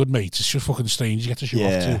not one of your good mates, it's just fucking strange. You get to show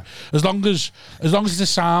off to. As long as it's a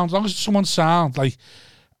sound, as long as it's someone's sound, like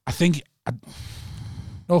I think.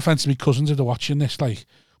 No offense to my cousins if they're watching this, like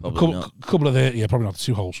couple of their probably not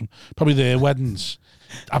too wholesome. Probably their weddings.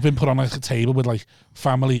 I've been put on like a table with like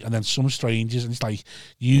family and then some strangers, and it's like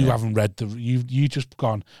you haven't read you just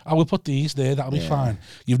gone. Oh, we'll put these there. That'll be fine.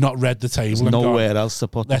 You've not read the table. There's nowhere else to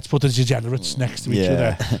put. Let's put the degenerates next to each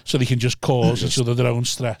other so they can just cause each other their own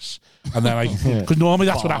stress. And then because normally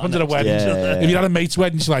that's what happens at a wedding. If you had a mate's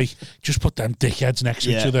wedding, it's like just put them dickheads next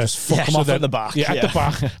to each other. Just fuck them off at the back. Yeah, at the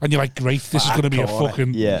back, and you're like, great, this is going to be a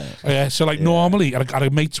fucking So like normally at a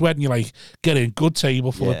mate's wedding, you're like, get in, good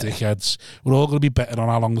table full of dickheads. We're all going to be betting on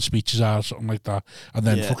how long the speeches are, or something like that, and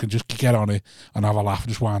then fucking just get on it and have a laugh and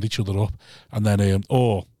just wind each other up, and then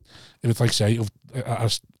or if it's like say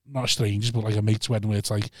not strangers but like a mate's wedding where it's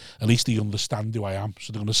like at least they understand who I am,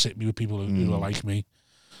 so they're going to sit me with people who are like me.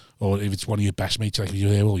 Or if it's one of your best mates, like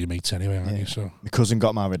you're there, all your mates anyway, aren't you? So my cousin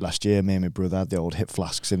got married last year. Me and my brother had the old hip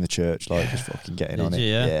flasks in the church, like just fucking getting on it.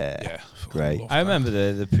 Yeah, great. I remember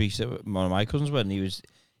the priest at one of my cousins' wedding. He was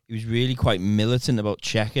really quite militant about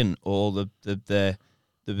checking all the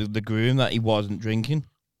groom that he wasn't drinking.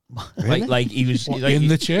 Really? Like he was like, in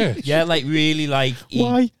the church. Yeah, like really like.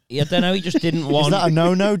 Why? I don't know. He just didn't want. Is that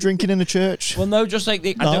a no drinking in the church? Well, no, just like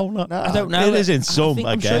I don't know. It is in some,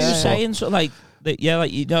 I guess. I'm sure you're saying so like. Like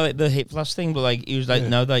you know, like the hip flash thing, but like he was like,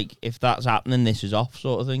 no, like if that's happening, this is off,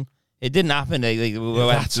 sort of thing. It didn't happen. We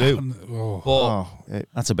went through.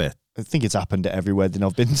 That's a bit. I think it's happened at every wedding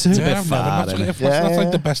I've been to. It's a bit far. That's like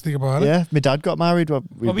the best thing about it. Yeah, my dad got married.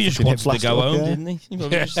 Probably just wanted to go home, didn't he? He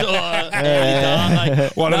probably just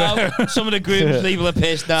some of the groups people are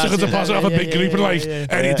pissed now. Took a deposit off a big group and like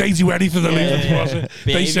they do anything to leave the deposit.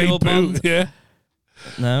 They say boo. Yeah.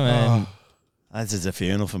 No, man. I did a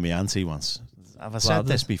funeral for my auntie once. Have I said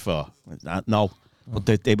this before? No. But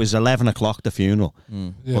it was 11 o'clock, the funeral.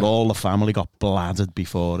 But all the family got bladdered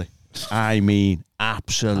before it. I mean,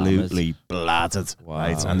 absolutely bladdered. Wow.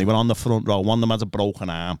 Right? And they were on the front row. One of them had a broken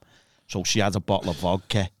arm. So she had a bottle of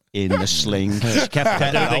vodka in the sling. She kept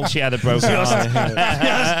I don't think she had a broken arm. She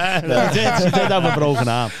did have a broken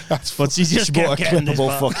arm. But she just bought a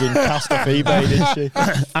clippable fucking cast off eBay, didn't she?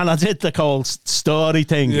 And I did the cold story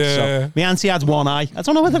thing. Yeah. So my auntie had one eye. I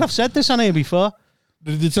don't know whether I've said this on here before.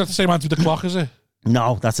 It's not the same auntie with the clock, is it?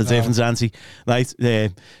 No, that's a different auntie. Right?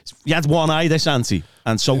 You had one eye, this auntie.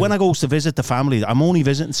 And so when I goes to visit the family, I'm only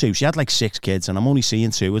visiting two. She had like 6 kids and I'm only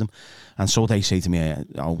seeing 2 of them. And so they say to me,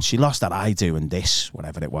 oh, she lost that eye doing this,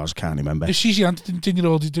 whatever it was, can't remember. If she's your auntie, didn't you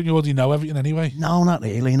already know everything anyway? No, not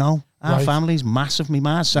really, no. Our family's massive. My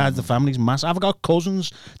ma's side of the family's massive. I've got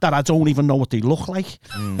cousins that I don't even know what they look like.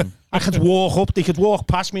 I could they could walk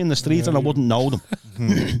past me in the street and I wouldn't know them.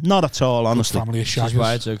 Not at all, honestly. Family of shaggers. That's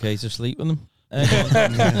why it's okay to sleep with them.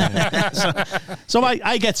 So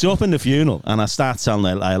I get up in the funeral and I start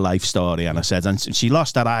telling her life story, and I said, and she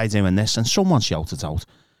lost that eye doing this, and someone shouted out,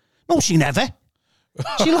 no, she never.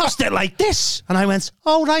 She lost it like this. And I went,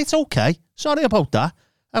 oh, right, okay. Sorry about that.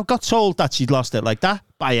 I got told that she'd lost it like that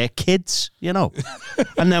by her kids, you know.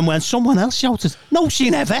 And then when someone else shouted, no, she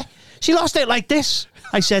never. She lost it like this.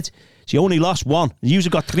 I said, she only lost one. You've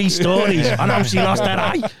got 3 stories on how she lost her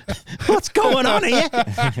eye. What's going on here?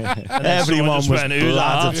 Everyone was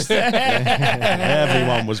bladdered.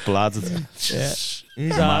 Everyone was bladdered. Yeah.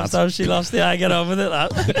 He's asked how she lost the eye. Get on with it,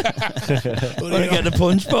 lad. Want to get the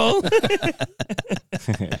punch bowl?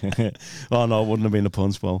 Oh, no, it wouldn't have been a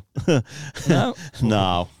punch bowl. No.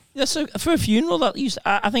 No. Yeah, so for a funeral,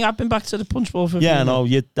 I think I've been back to the punch bowl for a funeral.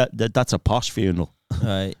 That's a posh funeral.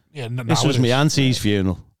 Right. Yeah, this was my auntie's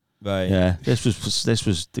funeral. Right. Yeah. This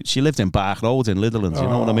was. She lived in Bark Road in Litherland. You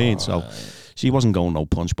know what I mean? So She wasn't going no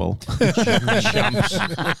punch bowl.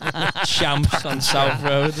 Champs on South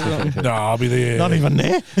Road. No, I'll be the Not even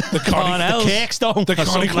there. the Kirkstone. the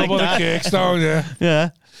Connie Club or the Kirkstone, yeah. Yeah.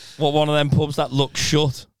 What, one of them pubs that look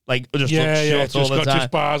shut? Like, just look shut all the time.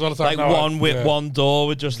 Just bars all the time. Like one with one door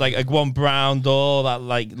with just like one brown door that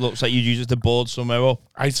like looks like you use it to board somewhere up.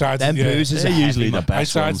 I tried Them boozes are usually heavy, the man.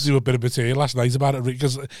 best I tried ones. to do a bit of material last night about it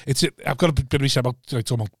because I've got a bit of research about like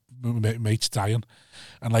talking about mates dying,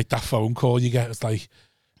 and like that phone call you get, it's like,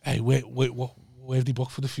 hey, where have they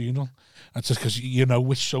booked for the funeral? And it's just because you know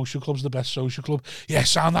which social club's the best social club. Yeah,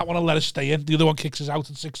 sound that one will let us stay in. The other one kicks us out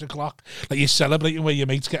at 6 o'clock. Like you're celebrating where your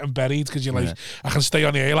mate's getting buried because you're like, I can stay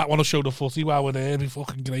on here. That one will show the footy while we're there. It'll be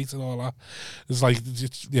fucking great and all that. It's like,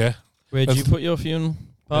 yeah. Where'd you put your funeral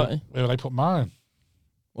party? Where would I put mine?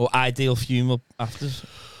 Or ideal funeral afters?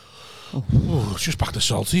 Oh, it's just back to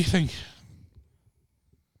Salty, I think.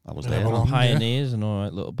 I was Yeah, there. well, Pioneers and all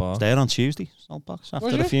right little bar. There on Tuesday, Saltbox, after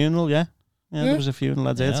Was the you? funeral, yeah. Yeah, Yeah. there was a funeral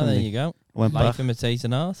I did. Yeah, and there they you go. went Life back.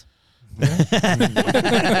 imitating art.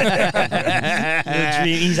 Yeah.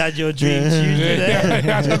 He's had your dreams.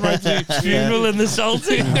 Funeral in the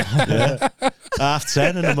Salty. Yeah.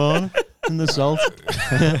 10:30 in the morning in the Salt.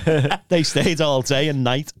 They stayed all day and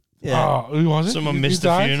night. Yeah. Oh, who was it? Someone Who missed the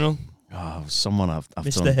died? funeral. Oh, someone I've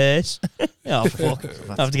Mr. done Hirsch. Yeah, fuck.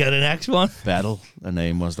 I have to get the next one. Beryl. Her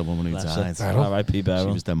name was the woman who died. Beryl? R.I.P. She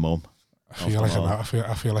Beryl. was their mum. I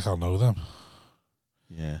feel like I'll know them.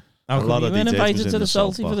 Yeah. How A come lot you of weren't they did invited was to in the the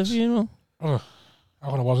Salty for the Saltbox. funeral? Oh,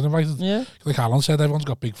 I wasn't invited. Yeah. Like Allan said, everyone's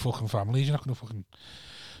got big fucking families. You're not going to fucking...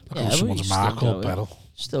 Not Yeah, yeah, but someone's you Mark still or go, Beryl.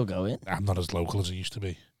 Still going. I'm not as local as I used to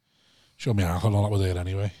be. Show me uncle and all that were there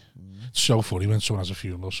anyway. It's so funny when someone has a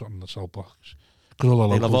funeral or something in the Saltbox. Because all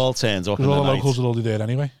the They'll have all locals... turned up in Because all the the night. locals are already there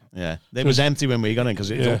anyway. Yeah. It was empty when we got in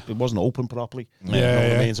because Yeah. it wasn't open properly. Yeah, You know what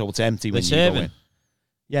yeah. I mean? So it's empty They when you go serving? in.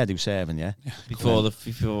 Yeah, they were serving, yeah. Before the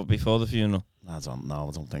funeral. I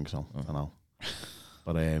don't think so. I don't know.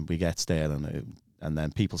 But we get there and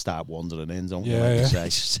then people start wandering in, don't they? Yeah, Like yeah.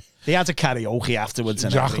 you say. They had a karaoke afterwards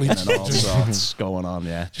Exactly. and everything and all sorts going on,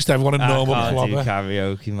 yeah. Just everyone in normal I can't do clobber.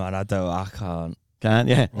 karaoke, man. I can't. Can't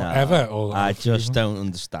you? No. Ever. Or I just don't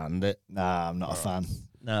understand it. Nah, I'm not a fan.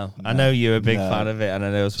 No. I know you're a big No. fan of it, and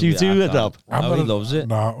I know Do you do it, Rob? Oh, he loves it.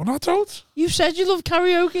 No, I don't. You said you love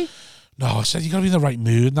karaoke. No, I said you got to be in the right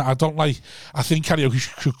mood. I don't like... I think karaoke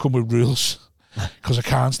should come with rules. Because I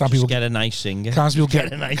can't stand Just people... get a nice singer. Can't stand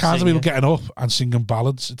Get a nice people singer. getting up and singing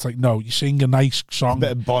ballads. It's like, no, you sing a nice song.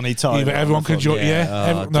 Bit of Bonnie Tyler. Either everyone can join...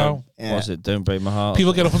 Yeah, Oh, no. Yeah. Was it Don't Break My Heart?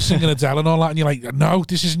 People get up and sing an Adele and all that, and you're like, no,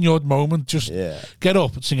 this isn't your moment. Just Yeah. get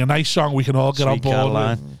up and sing a nice song we can all get on Sweet board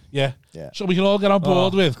Caroline. with. Yeah. Yeah. So we can all get on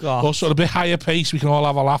board with. God. Or sort of a bit higher pace, we can all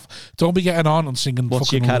have a laugh. Don't be getting on and singing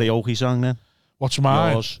What's your fucking... karaoke song then? What's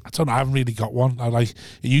mine? Yours? I don't know. I haven't really got one. I like.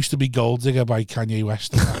 It used to be Gold Digger by Kanye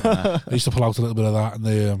West. And that. I used to pull out a little bit of that,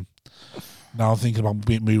 and now I'm thinking about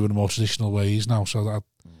moving in more traditional ways now. So that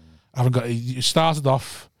I haven't got. It started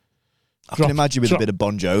off. I can imagine with a bit of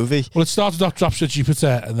Bon Jovi. Well, it started off Drops of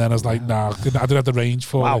Jupiter, and then I was like, nah, I didn't have the range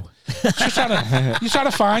for it. Just you're trying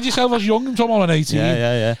to find yourself as young and someone on 18.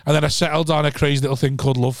 Yeah. And then I settled on a crazy little thing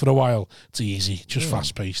called Love for a while. It's easy, just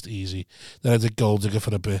fast paced, easy. Then I did Gold Digger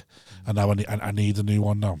for a bit, and now I need a new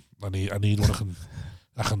one now. I need one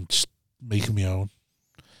I can just make my own.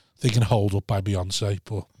 Thinking Hold Up by Beyonce,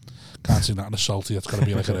 but can't sing that in a Salty. That's got to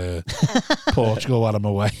be like a Portugal while I'm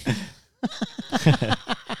away.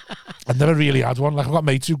 I've never really had one. Like I've got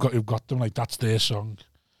mates who've got them. Like that's their song.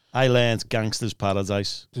 I learned Gangster's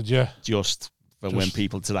Paradise Did you? just for when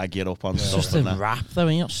people drag you up on It's stuff just a and that. rap, though,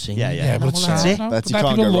 and you're not singing. Yeah. but it's that's sad it. now. But you then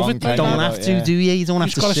can't people go love wrong, it. can You don't Yeah. have to, do you? You don't You have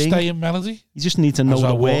just to got to sing. stay in melody. You just need to know As I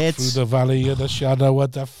the walk words. through the valley of the shadow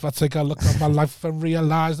of death, I take a look at my life and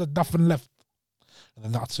realise there's nothing left. And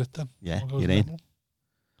then that's it. Then Yeah, What goes you're in. then?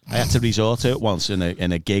 I had to resort to it once in a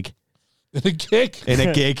gig. In a gig. In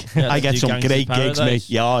a gig, Yeah, I to get do some Gangster's great gigs, mate. Paradise.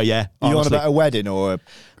 Yeah. You on honestly. about a wedding or a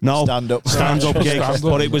No, stand-up? stand-up gig, Stand-up.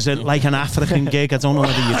 but it was like an African gig. I don't know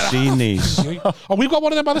whether you've seen these. Oh, we've got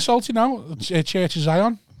one of them by the Salty now. Church of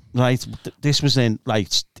Zion. Right, this was in like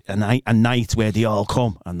a night where they all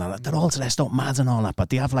come and they're all dressed up mad and all that, but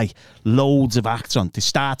they have like loads of acts on. They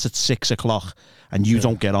start at 6 o'clock and you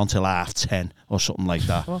don't get on till 10:30 or something like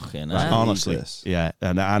that. Fucking Right, hell. honestly, Jesus. yeah,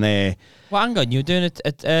 and Well, hang on, you're doing it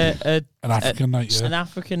at An African night, yeah. an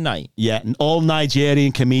African night. yeah, and all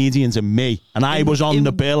Nigerian comedians and me, and I was on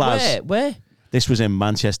the bill as Where? this was in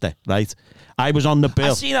Manchester, right? I was on the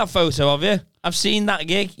bill. I've seen that photo of you. I've seen that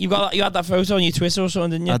gig. You had that photo on your Twitter or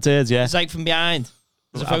something, didn't you? I did, yeah. It's like from behind.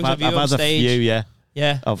 There's a photo I've of you on had stage. a few, yeah,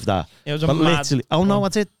 Yeah. of that. It was a But mad literally, oh no, I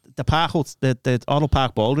did the Park Hut, the Oral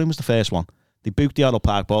Park Ballroom was the first one. They booked the Adult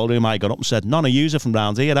Park Ballroom. I got up and said, none of yous are from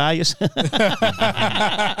round here, are you?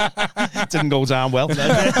 Didn't go down well.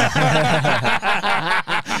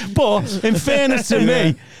 But in fairness to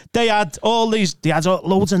me, they had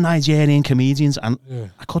loads of Nigerian comedians, and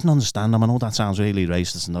I couldn't understand them. I know that sounds really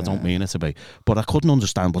racist, and I don't mean it to be, but I couldn't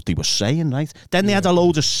understand what they were saying, right? Then they had a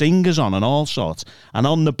load of singers on and all sorts, and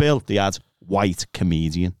on the bill they had white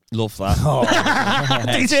comedian. Love that.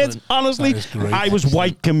 They did, honestly. I was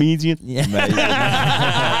white comedian.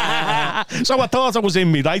 So I thought I was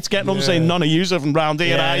in me, right? Getting up and saying, none of yous are from round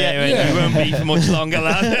here, are you? You won't be for much longer,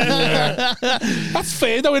 lad. That's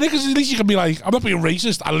fair, though, innit? Because at least you can be like, I'm not being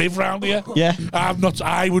racist. I live round here. Yeah. I'm not.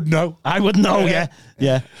 I would know. I would know, yeah.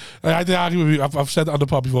 I had to argue with you. I've said it on the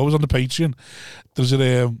pod before. It was on the Patreon. There's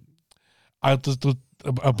a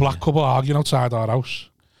black couple arguing outside our house.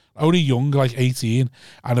 Only young, like 18,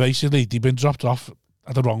 and basically they'd been dropped off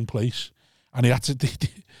at the wrong place, and he had to.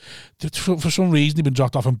 For some reason, they'd been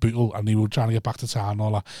dropped off in Bootle, and they were trying to get back to town and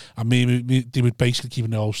all that. And they were basically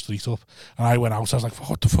keeping the whole street up. And I went out. I was like,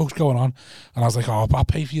 "What the fuck's going on?" And I was like, "Oh, I'll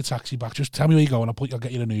pay for your taxi back. Just tell me where you're going. I'll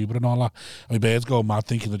get you an Uber and all that." And my birds going mad,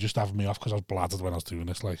 thinking they're just having me off because I was bladdered when I was doing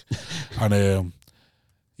this, like, and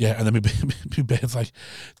yeah, and then my bird's like,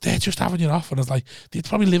 they're just having you off. And I was like, they'd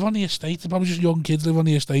probably live on the estate. They're probably just young kids live on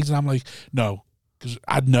the estate. And I'm like, no, because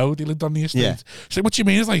I'd know they lived on the estate. Yeah. She's like, what do you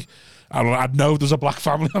mean? It's like, I'd know there's a black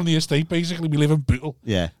family on the estate, basically. We live in Bootle.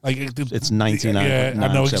 Yeah. Like, it's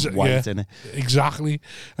 99% white, isn't it? Exactly.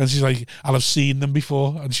 And she's like, I'll have seen them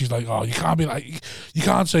before. And she's like, oh, you can't be like, you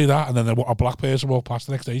can't say that. And then a black person walked past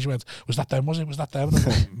the next day. She went, was that them? Was that them? And I'm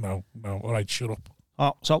like, no. All right, shut up.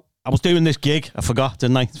 Oh, so I was doing this gig. I forgot,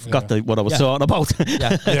 didn't I? What I was talking about.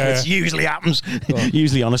 It usually happens.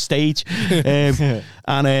 Usually on a stage.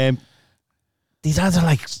 And these had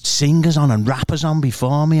like singers on and rappers on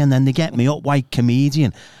before me, and then they get me up, white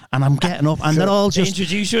comedian, and I'm getting up, and they're all just... They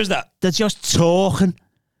introduce you as that? They're just talking.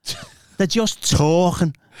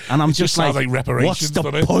 And I'm just like what's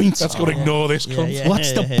the point? Let's go ignore this cunt.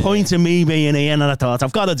 What's the point of me being here? And I thought,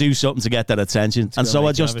 I've got to do something to get their attention. And so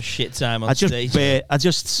I just... have a shit time on stage. I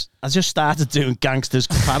just started doing Gangster's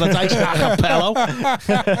Paradise a cappella.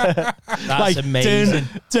 That's like, amazing.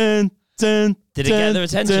 Did it get their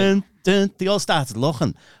attention? They all started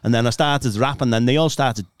looking, and then I started rapping, then they all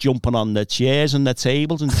started jumping on the chairs and the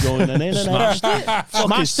tables and joining in.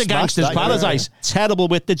 Smashed the Gangster's Paradise. Yeah. Terrible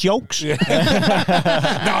with the jokes. Yeah.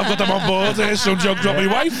 Now I've got them on board. Some joke dropped my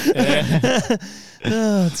wife. Yeah.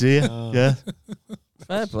 Oh dear. Yeah.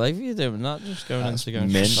 Fair play for you doing that. Just going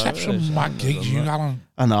into some mad gigs, you, Allan.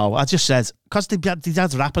 I know. I just said, because they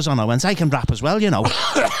had rappers on, I went, I can rap as well, you know.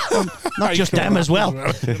 Not just them as well.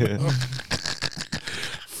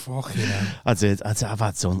 Fucking hell.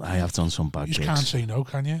 I have done some bad gigs. You can't say no,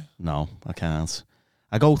 can you? No, I can't.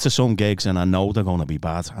 I go to some gigs and I know they're going to be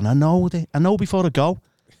bad, and I know before I go.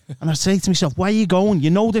 And I say to myself, why are you going? You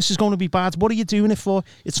know this is going to be bad. What are you doing it for?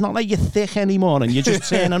 It's not like you're thick anymore and you're just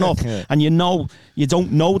turning up and you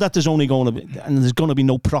don't know that there's only going to be, and there's going to be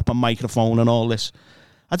no proper microphone and all this.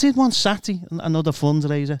 I did one Saturday, another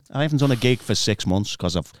fundraiser. I haven't done a gig for 6 months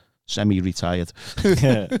because I've semi-retired.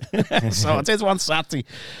 So I did one Saturday,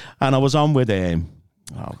 and I was on with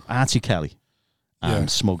Archie Kelly and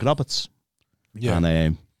Smug Roberts.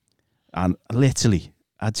 Yeah. And literally,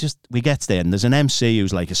 we get there, and there's an MC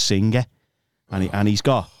who's like a singer, and he's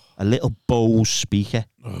got a little Bose speaker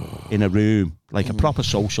in a room, like a proper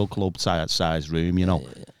social club size room, you know.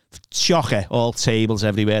 Shocker, all tables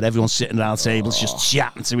everywhere, everyone's sitting around tables just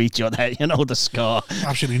chatting to each other, you know, the score.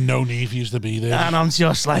 Absolutely no need for you to be there. And I'm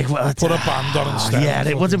just like, well, put a band on instead. Yeah,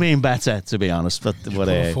 it would have been better, to be honest. But put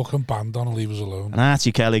a fucking band on and leave us alone. And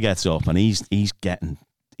Archie Kelly gets up and he's getting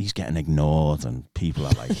ignored, and people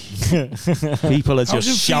are like, people are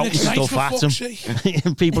just shouting stuff at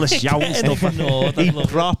him. People are shouting stuff at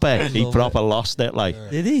him. He proper lost it. Like,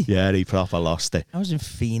 did he? Yeah, he proper lost it. I was in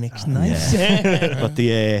Phoenix nights. Yeah. But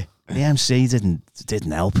the MC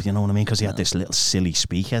didn't help. You know what I mean? Because he had this little silly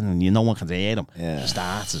speaker, and no one could hear him. Yeah.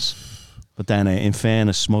 Starters. But then, in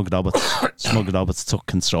fairness, Smug Roberts took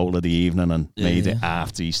control of the evening and made it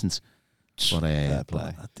half decent. But it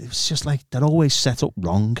was just like, they're always set up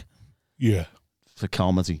wrong. Yeah. For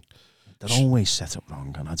comedy. They're always set up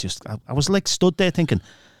wrong. And I was like stood there thinking,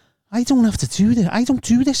 I don't have to do this. I don't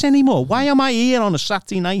do this anymore. Why am I here on a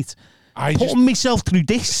Saturday night? Putting myself through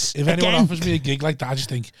this. If anyone offers me a gig like that, I just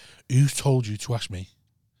think, who's told you to ask me?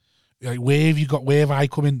 Like, where have I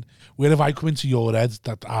come into your head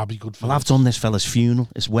that I'll be good for? Well, I've done this fella's funeral,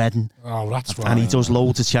 his wedding. Oh, that's right. And he does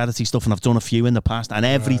loads of charity stuff, and I've done a few in the past. And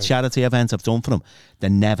every charity event I've done for him, they're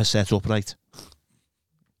never set up right.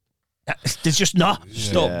 They're just not.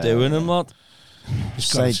 Stop doing them, lad.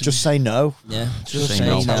 Just say no. Yeah, Just say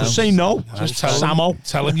no. Just say no. Just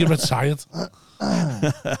tell him you're retired.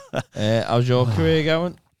 How's your career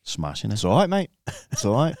going? Smashing it. It's all right, mate. It's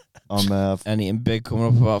all right. Anything big coming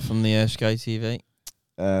up apart from the Sky TV?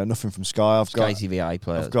 Nothing from Sky. Sky TV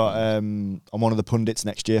iPlayer. I've got. I'm one of the pundits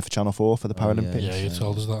next year for Channel 4 for the Paralympics. Yeah, you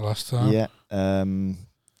told us that last time. Yeah.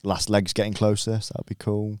 Last leg's getting closer, so that'll be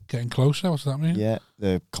cool. Getting closer. What's that mean? Yeah,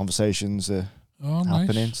 the conversations are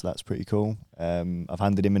happening, nice. so that's pretty cool. I've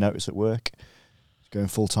handed in my notice at work. Going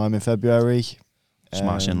full time in February.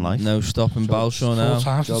 Smashing life. No stopping Balshaw now. Full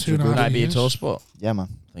time for Jobs 2.5 are good. Can I be a years. tour spot? Yeah, man.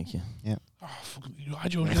 Thank you. Oh, fucking,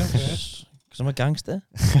 why'd you get out first? Because I'm a gangster.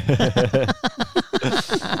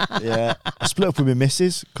 Yeah, I split up with my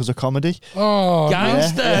missus because of comedy. Oh,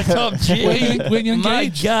 Gangster, top G. When you My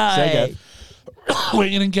engaged? guy.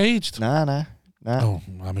 When you engaged? Nah. Oh,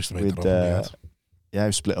 I must have made With, that up. yeah,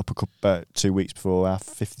 we split up about 2 weeks before our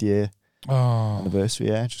 5th year Oh, anniversary.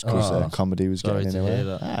 Yeah, just because comedy was Sorry getting in to the hear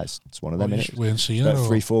way. that. It's one of them. you Minutes. weren't seeing it. About Or?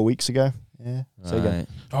 3-4 weeks ago. Yeah. So again. Right.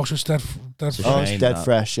 Oh, so it's dead. Oh, Shame it's dead that.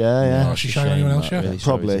 fresh. Yeah. Oh, she's showing anyone else yet? Really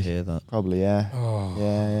Probably. sorry to hear that. Probably. Yeah. Oh,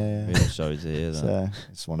 Yeah. Really sorry to hear that. So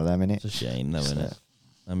it's one of them, innit? It's a shame, though, isn't it?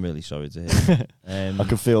 I'm really sorry to hear. I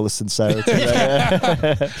can feel the sincerity there.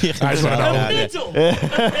 I just want to know.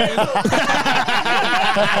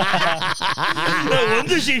 No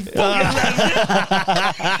wonder she fucking left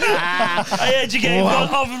it. I heard you getting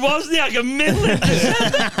offered, wasn't he? Like a middle in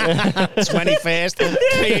December.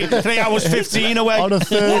 21st. 3 hours 15 away. On a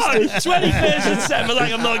Thursday. What? 21st and 7,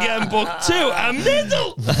 like I'm not getting booked too. A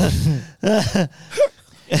middle.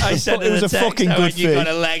 I said It was a fucking good you thing. got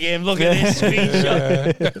to leg him. Look at this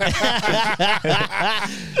screenshot.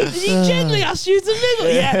 Did he gently ask you to middle?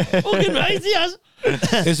 Yeah, fucking right, he has.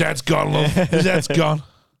 His head's gone, love. His head's gone.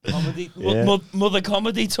 Comedy, Yeah. mother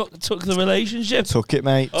comedy took the relationship. Took it,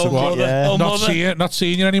 mate. Oh, Took mother. it, yeah. Oh, Not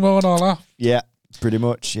seeing you anymore and all that. Yeah, pretty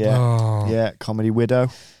much. Yeah. Oh. Yeah, comedy widow.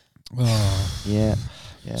 Oh. Yeah.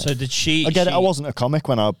 So did she? I get it. I wasn't a comic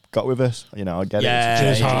when I got with her. You know, I get Yeah.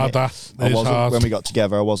 it. It's hard, that. I It's wasn't hard. when we got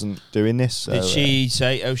together. I wasn't doing this. So, Did she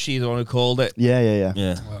say? Oh, she's the one who called it. Yeah.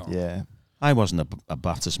 Yeah. Well, Yeah. I wasn't a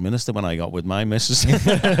Baptist minister when I got with my missus. No,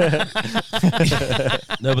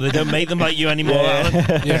 but they don't make them like you anymore, Alan.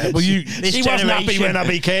 yeah, well, you. This She wasn't happy when I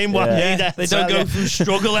became one. Yeah, they don't go through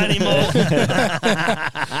struggle anymore.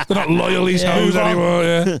 They're not loyal, these Yeah, hoes move on. anymore,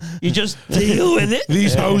 yeah. You just deal with it.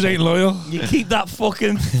 These hoes ain't loyal. You keep that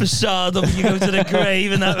fucking facade up. You go to the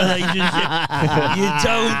grave in that relationship. You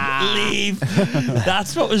don't leave.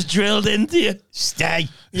 That's what was drilled into you. Stay.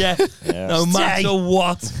 Yeah. No Stay. matter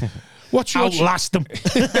what. What's your Outlast them.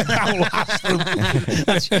 outlast them?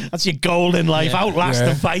 That's your goal in life. Outlast Yeah.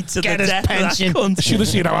 them. Fight to Get the his death. pension. Of that cunt. Should have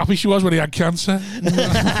seen how happy she was when he had cancer.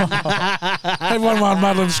 Everyone around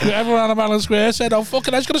Madeline Square, everyone around Madeline Square said, "Oh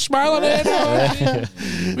fucking, I was gonna smile on her." No.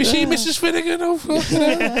 We see Mrs. Finnegan. Oh fucking.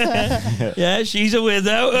 Hell. Yeah, she's a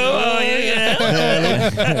widow. Oh, yeah.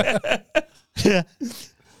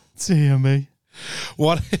 Dear me.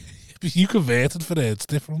 What? You converted for her. It's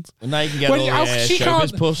different. Now you can get Well, all the she showbiz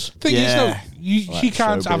can't- puss. Thing is, though, Yeah. she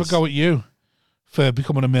can't have a showbiz. go at you for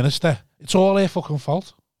becoming a minister. It's all her fucking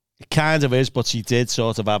fault. It kind of is, but she did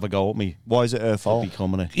sort of have a go at me Why is it her for fault?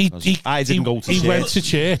 becoming it. 'Cause I didn't go to He church went to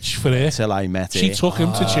church for her. until I met She her. took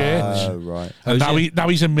him to church. Oh, right. And now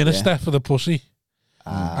he's a minister for the pussy.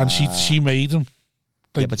 And she made him.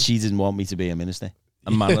 Yeah, but she didn't want me to be a minister.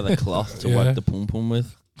 A man of the cloth to Yeah. wipe the pum pum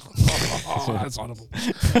with. Oh, that's horrible.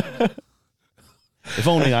 If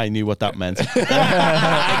only I knew what that meant.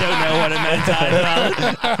 I don't know what it meant either, Alan.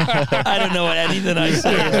 I don't know what anything I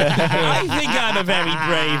say. I think I'm a very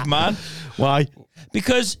brave man Why?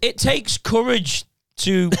 because it takes courage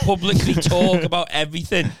to publicly talk about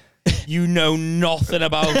everything you know nothing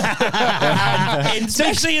about. And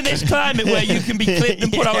especially in this climate where you can be clipped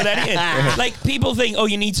and put out with anything. Like, people think, oh,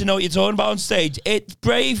 you need to know what you're talking about on stage. It's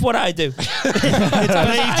brave what I do. It's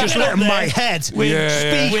brave just letting my head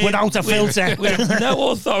speak without a filter. With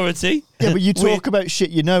no authority. Yeah, but you talk about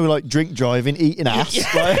shit you know, like drink driving, eating ass.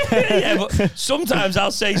 Like, Yeah, but sometimes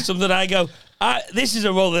I'll say something and I go, this is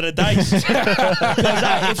a roll of the dice. Because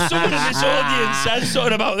if someone in this audience says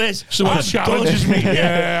something about this, Someone I'm challenges done. me.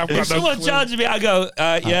 Yeah, I've got If someone challenges me, I go,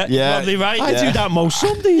 Yeah. probably right. I do that most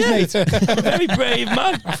Sundays, mate. I'm a very brave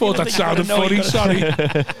man. I thought that sounded funny. Sorry.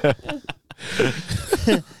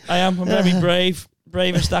 I am. I'm very brave.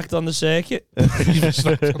 Bravest act on the circuit.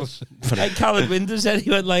 Like Callum Winder said, he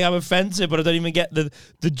went like, I'm offensive, but I don't even get the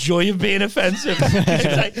joy of being offensive. He's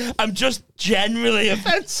like, I'm just generally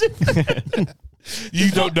offensive. You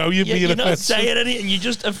don't know you're being You're not offensive. saying anything. You're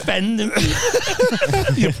just offending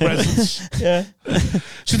Your presence. Yeah.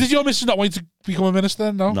 So did your missus not want you to become a minister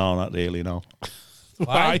then? No? No, not really, no.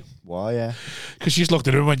 Why? Why? Yeah. Because she's looked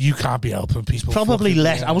at him and went, you can't be helping people. Probably fucking-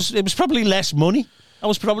 less. It was probably less money. I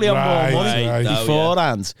was probably on Right, more money right.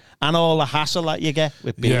 beforehand. And all the hassle that you get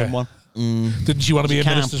with being Yeah. one. Didn't she want to be a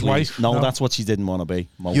Can't minister's please. wife? No, that's what she didn't want to be.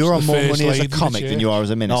 Most. You're on The more first money as lady a of the comic than church. you are as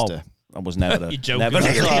a No, minister. I was never. You're joking. Never.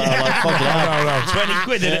 Like, Fuck that. No, 20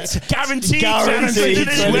 quid in it. Guaranteed. Guaranteed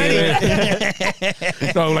 20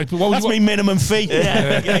 20 no. No, like, but what was That's my minimum fee.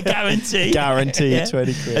 Yeah, guaranteed. Guaranteed Yeah.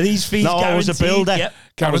 20 Are quid. these fees No, I was a guaranteed? builder. Yep.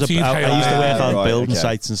 I used to Guaranteed work on Right, building okay.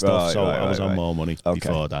 sites and stuff, Right, so right, I was right, on right. more money Okay.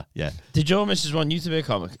 before that. Yeah. Did your missus want you to be a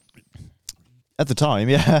comic? At the time,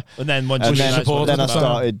 yeah. And then once And you then, realised support what then I it was about-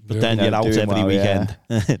 started. But then you know, you're out doing every well, weekend,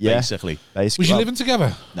 Yeah. basically. Basically. Was you well, living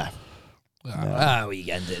together? No. Ah,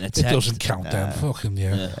 weekend in a It text. doesn't count then. Fucking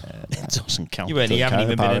yeah. It doesn't count. You haven't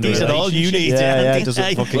even been in a These are all you relationship. need. Yeah, it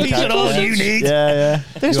doesn't fucking These count. are all you need. Yeah.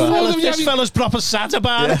 This fella's proper sad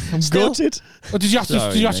about it. I'm Still. gutted. Or did you have to?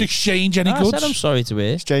 Sorry, Did you have to mate. exchange any I said I'm goods? sorry to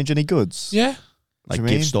hear. Exchange any goods? Yeah. What Like do you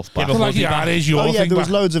give mean? stuff back. Give Well, like yeah, there's your Oh yeah, thing. there was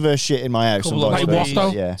back. loads of her shit in my house. Couple and of loads like of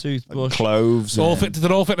what, though? yeah, Toothbrush. clothes. All and- fit. Did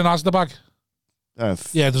it all fit in Asda bag?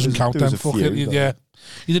 Yeah, it doesn't count there then. was a Fuck few, it. but- Yeah.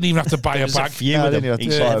 You didn't even have to buy a There's a bag. few No, I of didn't them. have to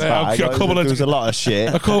Yeah, buy a yeah, bag. a couple There of- was a lot of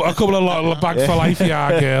shit. A couple of bag for life,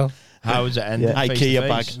 yeah, girl. How was it ending? Yeah. Face to IKEA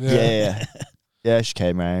face? bag. Yeah, she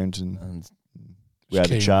came round and And we had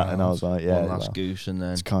She a came chat, and I round. was like, one yeah, last well, goose, and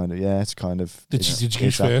then it's kind of, yeah, it's kind of. Did you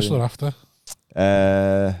goose first or after?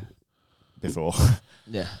 Before.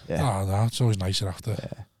 yeah. Yeah, Oh no, it's always nicer after.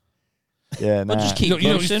 yeah. But Nah. just keep You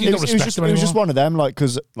don't- posting. you It don't was respect just, them it was just anymore. one of them, like,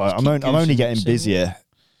 because like, Just I'm keep only goosing getting the busier,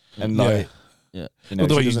 and like, Yeah. you know,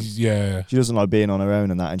 Although she you- doesn't. yeah. She doesn't like being on her own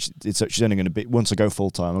and that, and she's only going to be, once I go full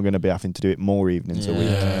time, I'm going to be having to do it more evenings a week.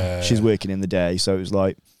 Yeah. She's working in the day, so it was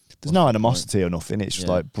like there's no animosity or nothing. It's just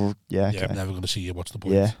Yeah. like, yeah, Yeah, I'm okay. never going to see you. What's the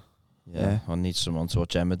point? Yeah, Yeah. I need someone to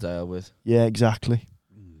watch Emmerdale with. yeah, exactly.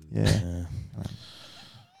 Yeah, Yeah.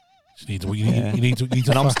 You need to.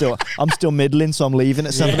 and I'm still middling, so I'm leaving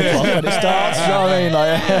at 7 o'clock when it starts. You know what I mean?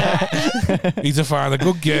 Like, need to find a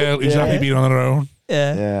good girl who's Yeah. happy being on her own.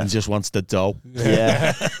 Yeah. yeah, He just wants the dough.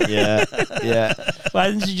 yeah, yeah. Why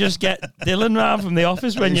didn't you just get Dylan round from the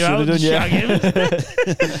office when You you're out should've and done, yeah. shag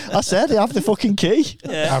him? I said I have the fucking key.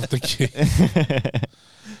 Yeah. Have the kid.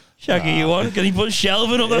 Shaggy, you want? Can he put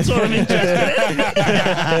shelving up? That's what I'm interested in.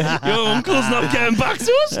 Your uncle's not getting back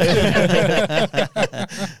to us.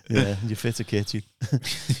 Yeah, you fit a kitchen.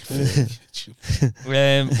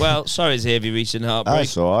 Well, sorry to hear of your recent heartbreak.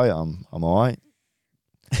 That's all right. I'm all right.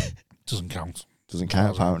 Doesn't count. Doesn't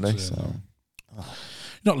count apparently. Yeah. So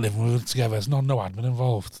You're not living with it together. There's no admin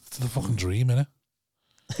involved. It's the fucking dream, innit?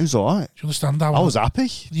 it was all right. Do you understand how? I was happy.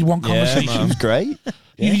 You want Yeah, conversations. It was great.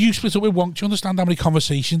 You split up with one. Do you understand how many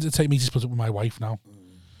conversations it take me to split up with my wife now?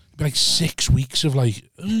 It'd be like 6 weeks of like,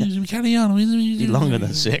 we carry on. Longer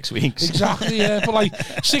than 6 weeks. Exactly, yeah. But like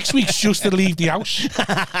 6 weeks just to leave the house.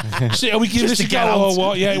 So, are we give Just this a to get go out. or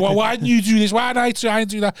what? Yeah. Well, why didn't you do this? Why did I try and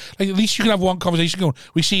do that? Like at least you can have one conversation going.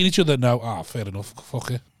 We seeing each other? No. Ah, fair enough.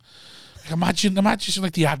 Fuck it. Like, imagine like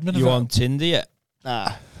the admin. You of on Tinder yet?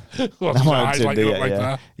 Nah. Well, I'm his on eyes Tinder, lighting up yeah, like yeah.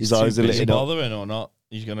 that. His eyes are Is he lit up. bothering or not?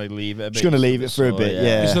 He's going to leave it a bit. He's going to leave it for a bit,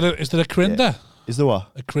 yeah. Is there a crinder? Is there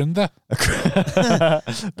what? A crinder?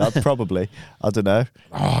 That probably. I don't know.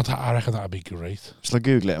 Oh, I reckon that'd be great. Shall I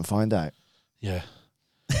Google it and find out? Yeah.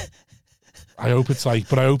 I hope it's not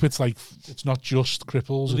just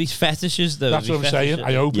cripples. There'll be fetishes though. That's what I'm saying.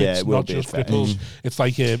 I hope Yeah, it's it will not be a just fetish. cripples. It's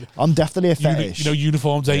like I'm definitely a fetish.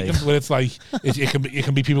 uniform dating where it's like it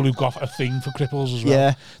can be people who've got a thing for cripples as well.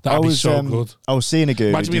 Yeah. That'd be so good. I was seeing a girl.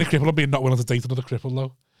 Imagine being a cripple and being not willing to date another cripple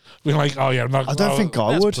though. Being like, oh yeah, I'm not. I don't think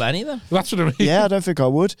I That's would. plenty then. That's what I mean. Yeah, I don't think I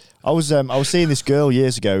would. I was seeing this girl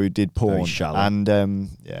years ago who did porn, shallow. and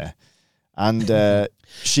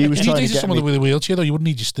she was If you trying to dated get someone me. with a wheelchair though, you wouldn't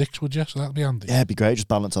need your sticks, would you? So that'd be handy. Yeah, it'd be great. Just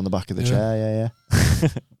balance on the back of the Yeah. chair. Yeah.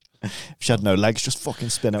 If she had no legs, just fucking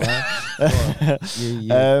spin around.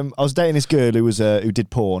 Yeah. I was dating this girl who was who did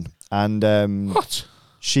porn, and What?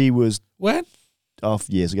 she was When? off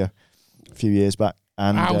years ago, a few years back.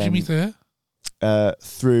 And How did you meet her?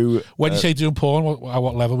 through When you say doing porn,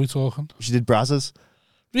 what level are we talking? she did brazzers.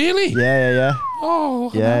 Really? Yeah. Oh,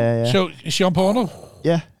 look at Yeah. that. So is she on porno?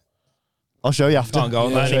 Yeah. I'll show you after. Can't go on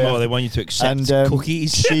Yeah, that I'll show you anymore. after. They want you to accept And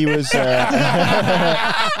cookies. she was. I've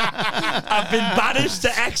been banished to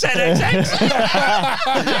XNXX.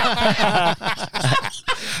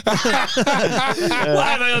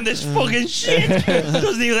 Why am I on this fucking shit?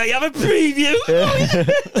 Doesn't even let you have a preview.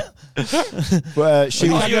 But she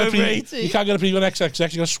You was. can't get a preview. You can't get a preview on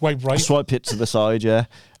XXX. You got to swipe right. Swipe it to the side, yeah.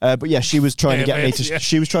 But yeah, she was trying to get me to. Yeah.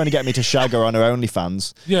 She was trying to get me to shag her on her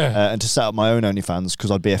OnlyFans. Yeah. And to set up my own OnlyFans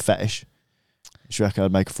because I'd be a fetish. She reckon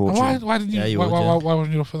I'd make a fortune. Why didn't you? Yeah, you why would,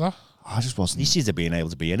 wasn't you up for that? I just wasn't. This is being able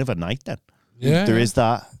to be in of a night then. Yeah. There is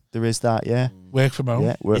that. Yeah. Work from home.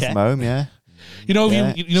 Yeah. Work from home. Yeah. You know,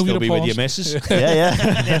 Yeah. you know, Still you're be a with porn your missus.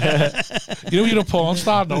 Yeah. You know, you're a porn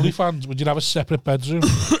star and OnlyFans. Would you have a separate bedroom?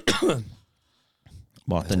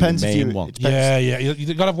 What, the Depends if main you- one? it depends. Yeah.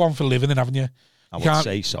 You got to have one for living, haven't you? I You would can't-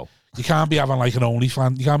 say so. You can't be having like an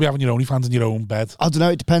OnlyFans. You can't be having your OnlyFans in your own bed. I don't know.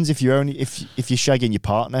 It depends if you're if you're shagging your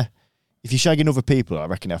partner. If you're shagging other people, I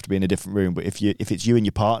reckon you have to be in a different room. But if it's you and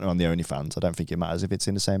your partner on the OnlyFans, I don't think it matters if it's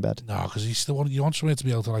in the same bed. No, because you want somewhere to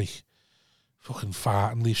be able to like fucking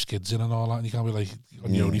fart and leave skids in and all that, and you can't be like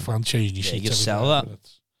on your OnlyFans changing your Yeah, you sheets. can every sell 5 that.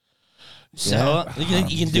 minutes. So you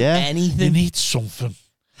can do Yeah. You anything. need something.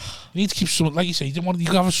 You need to keep some, like you say, you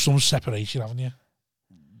can have some separation, haven't you?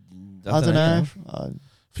 I don't know.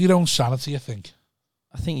 For your own sanity, I think.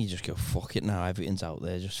 I think you just go, fuck it now. Everything's out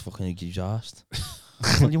there. Just fucking exhaust.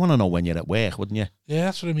 Well, you want to know when you're at work, wouldn't you? Yeah,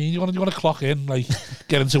 that's what I mean. You want to clock in, like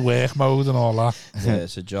get into work mode and all that. Yeah,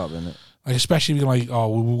 it's a job, isn't it? Like especially if you're like, oh,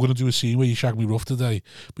 we're going to do a scene where you shag me rough today,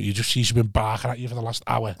 but you just see she's been barking at you for the last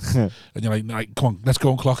hour, and you're like, come on, let's go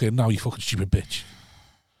and clock in now, you fucking stupid bitch.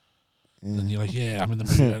 And you're like, yeah, I'm in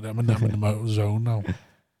the motor zone now.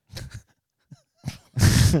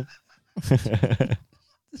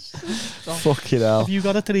 Fucking hell. Have you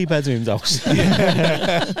got a 3-bedroom house?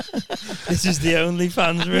 This is the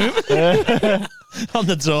OnlyFans room. On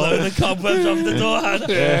the door. Blow the cobwebs off the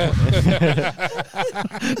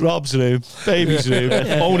door. Rob's room. Baby's room.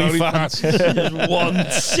 OnlyFans. There's one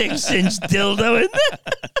 6-inch dildo in there.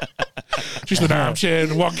 Just an armchair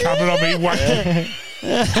and one camera on me wanking.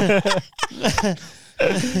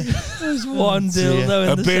 There's one dildo in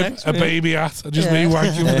A the bib, sex a room. baby hat, and just me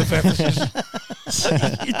wanking with the fetishes.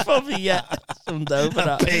 You'd probably get some dough for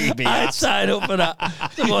that. baby I'd hat. sign up for that.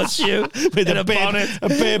 To watch you With in a bib, bonnet. a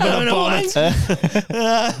bib and a bonnet.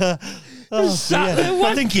 Oh, Sat there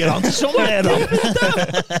I think you're onto something there, Rob.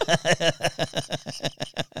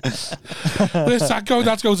 Where's Dad going?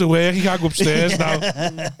 Dad's going to work. He can't go upstairs now.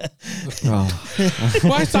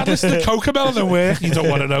 Why is Dad listening to Cocomelon at work? You don't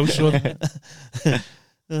want to know, son.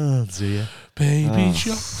 Oh, dear. Baby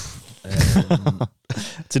shop.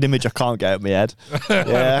 It's an image I can't get out of my head.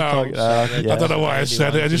 Yeah, I don't know why I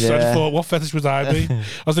said it. I just thought, what fetish would I be? I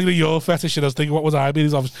was thinking of your fetish, and I was thinking, what would I be?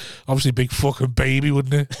 It's obviously big fucking baby,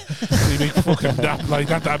 wouldn't it? Big fucking nap like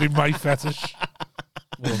that. That'd be my fetish.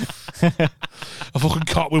 A fucking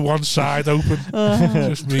cot with one side open.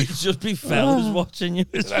 Just me. Just be fellas watching you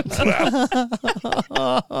as well.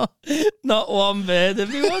 Not one bird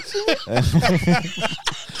would be watching you.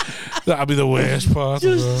 That'd be the worst part.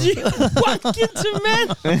 Just you whacking to men.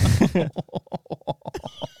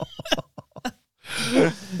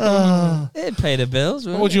 It'd pay the bills,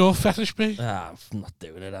 What wouldn't would it? your fetish be? I'm not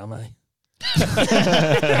doing it, am I?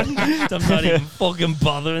 I'm not even fucking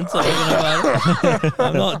bothering talking about it.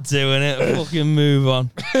 I'm not doing it. Fucking move on.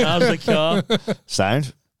 How's the car?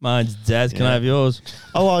 Sound. Mine's dead. Can I have yours?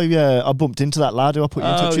 Oh, I bumped into that lad who I put you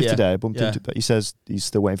in touch with yeah. today. I bumped Yeah. into, but he says he's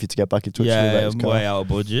still waiting for you to get back in touch with Yeah, his I'm car. way out of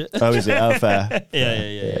budget. Oh, is it? Oh, fair.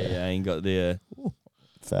 Yeah. I ain't got the.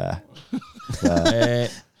 Fair.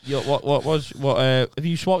 What have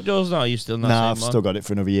you swapped yours now? Are you still in that Nah, I've same one? still got it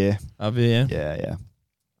for another year. Have you? Yeah. Yeah.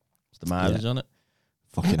 What's the mileage on it?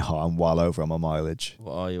 Fucking hot. I'm well over on my mileage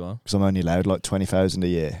What are you on? because I'm only allowed like 20,000 a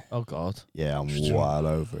year. Oh God. Yeah, I'm Just well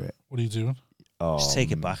over it. What are you doing? Oh, Just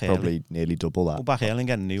take it back Probably nearly double that. Go back early and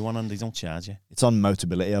get a new one and they don't charge you. It's on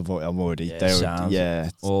Motability. I'm already. Yeah, They're sounds already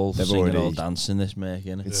All They've singing, all already- dancing. This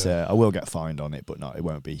making it. It's. I will get fined on it, but no, it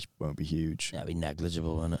won't be huge. Yeah, be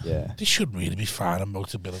negligible, won't it? Yeah. They should really be fine on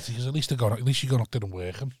Motability because at least you got up there and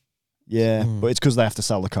working. Yeah, Mm. but it's because they have to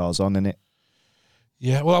sell the cars on, innit?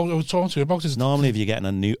 Yeah, well, I was talking to you about this. Normally, if you're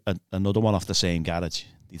getting another one off the same garage,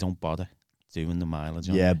 they don't bother doing the mileage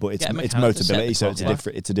on Yeah, it. but it's Get a it's mechanic to set Motability, the so it's a clock.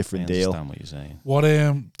 different. It's a I different deal. understand what you're saying. What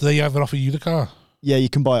do they ever offer you the car? Yeah, you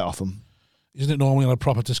can buy it off them. Isn't it normally on a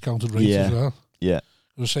proper discounted rate Yeah. as well? Yeah,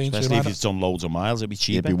 I was saying to Especially him, if it's done loads of miles, it'd be it'd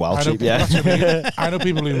cheaper. be well I know, cheap. Yeah, that's what I mean. I know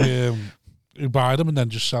people who buy them and then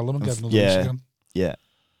just sell them and get another Yeah. lease again.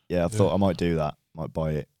 yeah. I thought I might do that. Might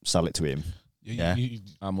buy it, sell it to him. Yeah. You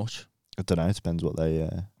How much? I don't know. It depends what they.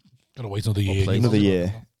 gotta wait another year. plate? Another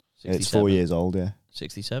year. It's 67? 4 years old. Yeah,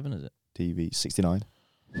 67, is it? TV 69.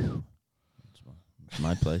 It's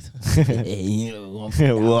my plate.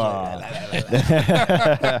 Wow.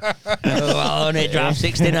 Oh, and it dropped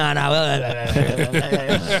 69 now.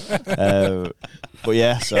 But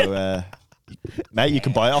yeah, so mate, you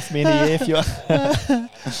can buy it off me in a year if you are.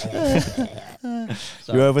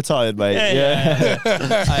 You're overtired, mate. Yeah.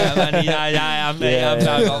 I am, mate.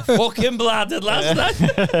 I got fucking bladdered last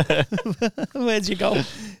night. Where'd you go?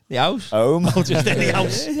 The house. Home. Just in the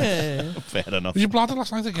house. Yeah. Fair enough. Was you bladdered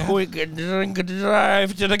last night again? Quick drink and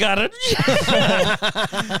drive to the garage.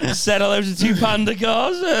 Settle out the 2 Panda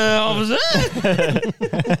cars. Opposite.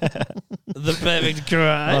 The perfect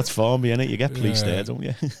crime. That's farmy, innit? You get police there, don't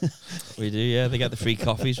you? We do, yeah. They get the free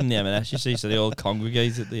coffees from the M&S, you see, so they all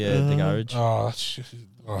congregate at the garage. Oh,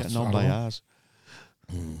 that's Not by ours.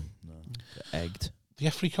 Egged. Do you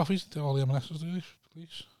get free coffees? Do all the M&Ss do this,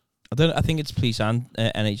 please? I think it's police and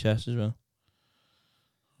NHS as well.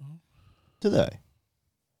 Do they?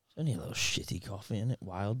 It's only a little shitty coffee, isn't it?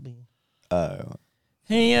 Wild bean. Oh.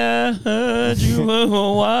 Hey, I heard you were a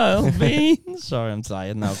wild bean. Sorry, I'm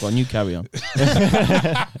tired now. Go on, you carry on.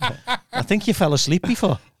 I think you fell asleep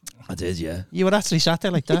before. I did, yeah. You were actually sat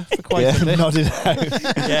there like that for quite a bit. Nodded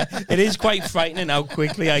out. Yeah, it is quite frightening how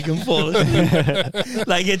quickly I can fall asleep.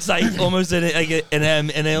 Like, it's like almost an illness.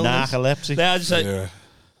 Narcolepsy. Yeah, I just like,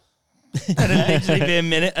 and it'd literally be a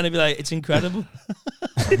minute, and I'd be like, it's incredible.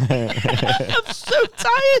 I'm so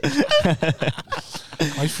tired.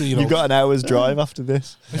 You got an hour's drive after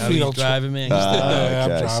this. He's driving me. I'm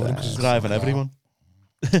driving. Driving everyone.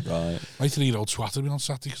 Right. My 3-year-old twatted me on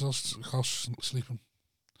Saturday because I was sleeping.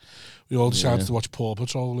 We all decided to watch Paw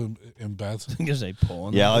Patrol in bed. I'm going to say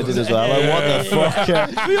porn. Yeah, I did as well. Like, what the fuck?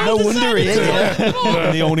 No wonder he is.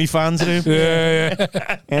 The only fans do. Yeah.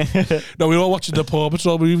 No, we were all watching the Paw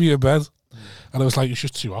Patrol movie in bed. And I was like, it's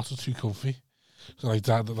just too hot, it's too comfy. So like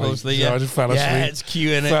that, I just fell asleep. Yeah, it's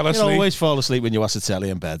cute, innit? Fell You asleep. always fall asleep when you watch the telly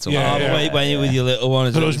in bed. So When you're with your little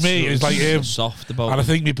one. But it was me. It was like him. Soft about And I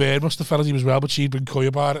think my bird must have fell asleep as well, but she'd been coy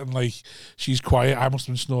about it. And like, she's quiet. I must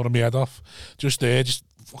have been snoring my head off. Just there, just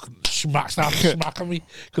fucking smacking me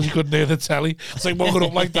because he couldn't hear the telly. It's like woken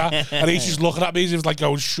up like that. And he's just looking at me as if like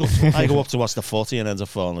going, shut up. I go up to watch the footy and ends up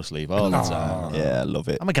falling asleep all the time. Yeah, I love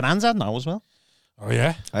it. I'm a granddad now as well. Oh,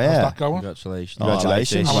 yeah? Oh, yeah. How's that going? Congratulations.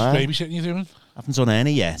 Congratulations, How much man. babysitting you doing? I haven't done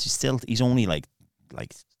any yet. He's only like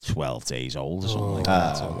 12 days old or something like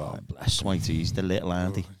that. So bless him. He's the little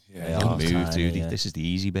Andy. Yeah, He can move, tiny, dude. yeah. This is the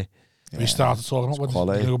easy bit. We started talking about when you're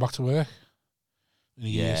quality. going to go back to work. In a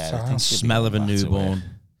year's I time. think she'll be Smell of a going back to newborn. work.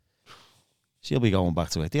 She'll be going back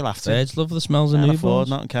to it. They'll have to. Birds love the smells of Can't afford newborns.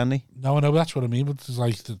 nothing, can they? No, I know, that's what I mean, but there's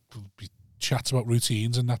like the chats about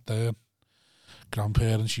routines and that there.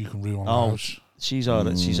 Grandparents, you can ruin the house. She's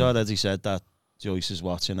already said that Joyce is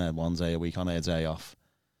watching her 1 day a week on her day off.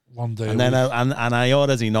 1 day And then I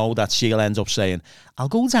already know that she'll end up saying, I'll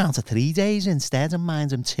go down to 3 days instead and mind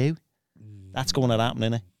them 2. That's going to happen,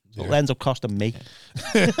 innit? So it ends up costing me.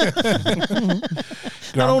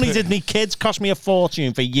 Not only did me kids cost me a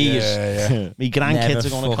fortune for years, me grandkids Never are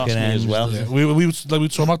going to cost fucking me as ends, well. does Yeah, we were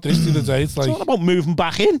talking about this the other day. It's It's all like about moving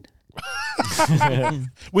back in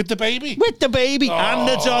with the baby. with the baby and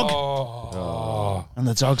the dog. Oh. And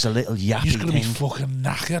the dog's a little yappy You're going to be thing. fucking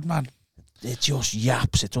knackered, man. It just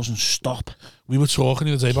yaps. It doesn't stop. We were talking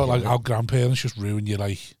the other day about like how grandparents just ruin your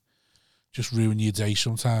day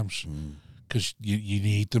sometimes because you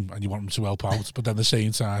need them and you want them to help out, but then at the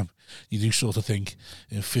same time you do sort of think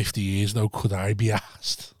in 50 years though could I be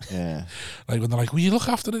asked? Yeah. Like when they're like, will you look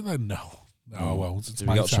after it? Like, no, I won't. It's We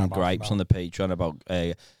my got some time off gripes now. on the Patreon about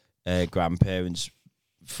grandparents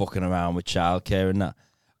fucking around with childcare and that.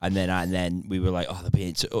 And then we were like, oh, they're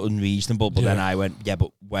being unreasonable. But then I went, yeah, but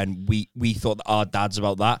when we thought that our dads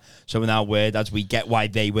about that, so now we're dads, we get why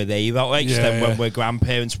they were there that way. So then when we're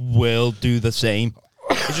grandparents, we'll do the same.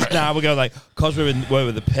 It's just now we go like, because we're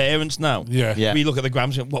with the parents now. Yeah. We look at the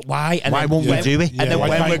grandparents and what? Why? And Why won't we do it? And then Why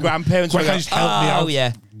when can't- we're grandparents, why we can't go, you just help me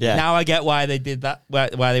out? yeah. Now I get why they did that. Why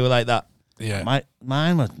they were like that. Yeah. My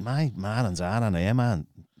and Zara and her man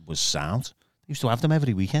was sound. Used to have them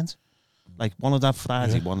every weekend. Like one would have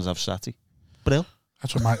Friday, one would have Saturday. Brill.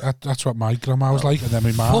 That's what my grandma was like, and then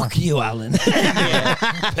my mum. Fuck you, Allan.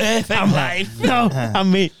 Perfect life. No,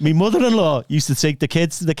 and me mother-in-law used to take the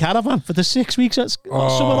kids to the caravan for the 6 weeks at summer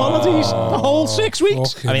holidays. The whole 6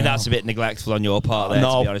 weeks. I mean, that's a bit neglectful on your part there, to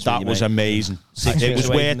be No, honest that with you, was mate. amazing. 6 It weeks was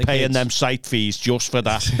away worth from the paying kids. them site fees just for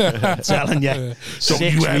that. I'm telling you. Don't 6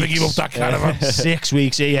 you ever weeks. give up that caravan. 6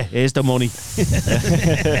 weeks here. Here's the money.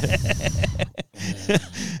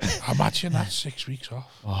 Imagine that 6 weeks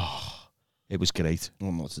off. It was great. I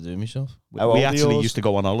don't know what to do with myself. How old We are actually yours? used to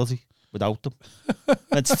go on holiday without them.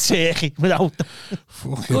 Went to Turkey without them.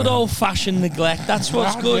 Good old-fashioned neglect. That's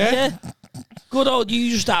what's good, Yeah. yeah. Good old,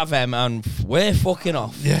 you just have them and we're fucking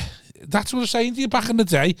off. Yeah. that's what I'm saying to you. Back in the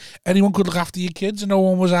day, anyone could look after your kids and no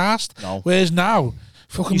one was asked. No. Whereas now,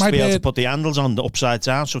 fucking Used my to be able to bird. put the handles on the upside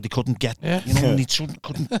down so they couldn't get, you know, they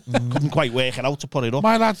couldn't quite work it out to put it up.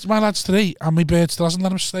 My lad's 3, and my bird still hasn't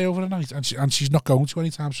let him stay over the night, and she's not going to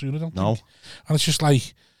anytime soon, I don't think. And it's just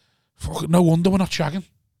like, fuck, no wonder we're not shagging.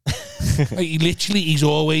 Like, he's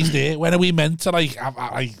always there. When are we meant to, like,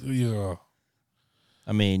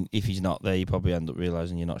 I mean, if he's not there, you probably end up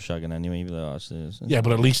realising you're not shagging anyway. Yeah,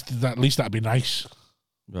 but at least that'd be nice.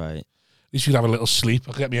 Right. At least you'd have a little sleep.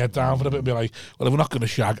 I could get my head down for a bit and be like, well, if we're not going to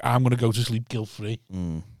shag, I'm going to go to sleep guilt-free.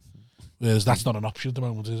 Whereas that's not an option at the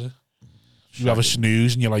moment, is it? You have a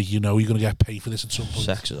snooze and you're like, you're going to get paid for this at some point.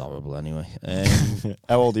 Sex is horrible anyway.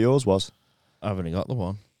 How old yours was? I've only got the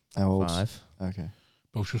one. How old? 5. Okay.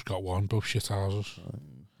 Both just got one. Both shit houses.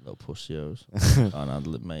 Little pussios. Can't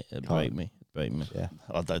handle it, mate. It'd break me. Yeah.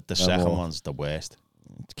 Oh, the second one's the worst.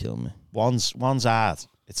 It'd kill me. One's hard.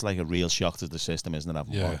 It's like a real shock to the system, isn't it?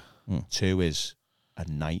 Having Yeah. one. 2 is a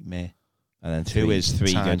nightmare. And then 2 is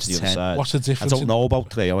 3 going times to the other 10. side. What's the I difference? don't know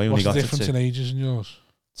about 3. I only What's got the to difference 2. in ages in yours?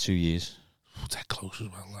 2 years. Oh, they're close as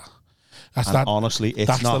well. That's And that. honestly, it's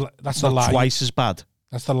that's not, that's not the lie. twice as bad.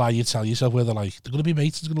 That's the lie you tell yourself, where they're like, they're going to be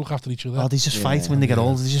mates, they're going to look after each other. Oh, they just fight when they get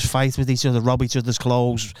older. They just fight with each other, rob each other's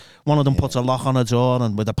clothes. One of them puts a lock on a door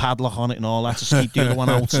and with a padlock on it and all that to keep the other one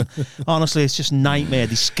out. And honestly, it's just nightmare.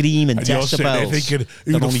 They scream in and you're sitting there decibels. thinking,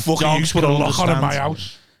 who the fuck are you to put a lock on in my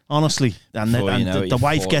house? Honestly, and Before you know it, the you're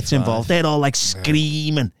wife gets 45. involved. They're all like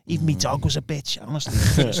screaming. Even my dog was a bitch.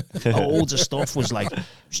 Honestly, just loads of stuff was like,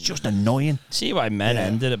 it's just annoying. See why men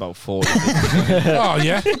ended about 40. Oh,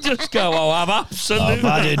 yeah. Just go, I'm absolutely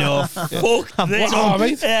I've had enough. fuck this. Oh,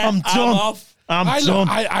 mate. I'm done. off. I'm done.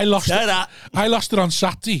 I lost Say it. that. I lost it on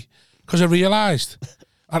Saturday because I realised.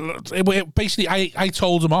 Basically, I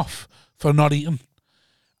told him off for not eating.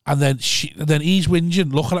 And then he's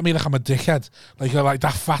whinging, looking at me like I'm a dickhead. Like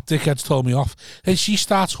that fat dickhead's told me off. Then she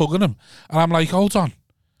starts hugging him. And I'm like, hold on.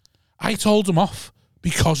 I told him off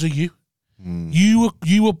because of you. You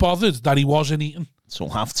were bothered that he wasn't eating. So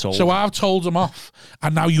I've told him off.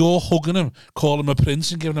 And now you're hugging him, calling him a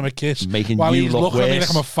prince and giving him a kiss. Making while you he's look looking at me worse.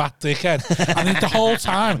 like I'm a fat dickhead. And the whole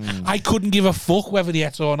time, I couldn't give a fuck whether he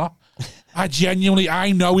ate or not. I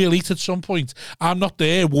know he'll eat at some point. I'm not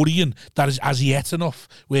there worrying that has he ate enough.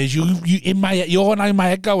 Whereas you're in my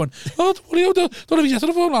head going, oh, don't know if he's ate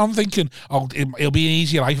enough. I'm thinking, oh, it'll be an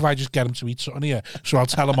easy life if I just get him to eat something here. So I'll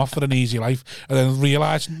tell him off for an easy life, and then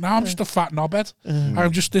realise, no, I'm just a fat knobhead.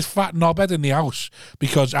 I'm just this fat knobhead in the house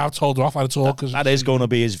because I've told her off and it's all because that is going to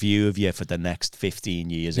be his view of you for the next 15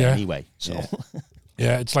 years anyway. So.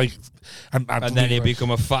 Yeah, it's like, and then he'll become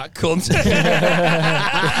a fat cunt.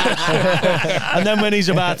 And then when he's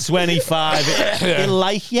about 25, he'll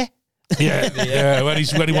like you. Yeah. When he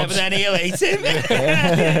wants, but then he'll hate him.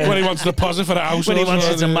 when he wants the deposit for the house, When he wants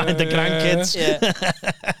you to mind the grandkids.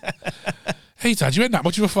 Hey, Dad, you ain't that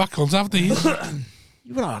much of a fat cunt, have you?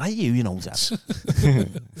 You were all right, you know that.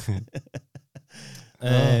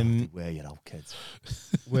 Where you out, kids?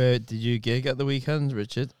 Where did you gig at the weekend,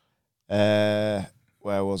 Richard?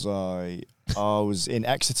 Where was I? I was in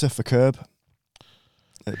Exeter for Curb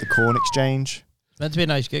at the Corn Exchange. Meant to be a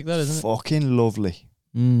nice gig, that isn't it? Fucking lovely.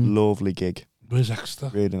 Lovely gig. Where's Exeter?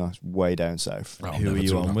 Really nice. Way down south. Oh, Who are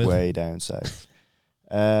you on with? Way down south.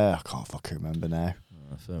 I can't fucking remember now.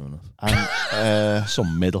 Oh, fair enough. And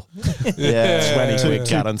Some middle. yeah, 20 two- quid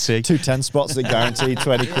guarantee. 2 10 spots that guaranteed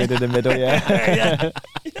 20 quid in the middle. Yeah.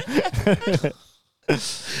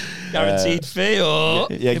 Guaranteed fee or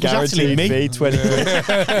Yeah, It was actually guaranteed me. fee, 20 quid.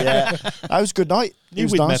 Yeah. That was a good night. It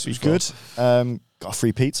was we'd nice. met It was before. good. Got a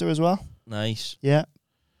free pizza as well. nice. Yeah.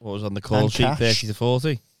 What was on the call And sheet? cash. 30 to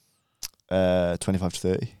 40. 25 to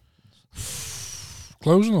 30.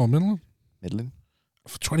 Closing or middle? Middling.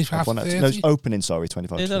 For 25 to No, 30? it's opening, sorry,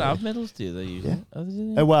 25 They to don't 30. have middles, do they? Usually? Yeah. Oh, they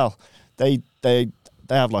do? Oh, well, they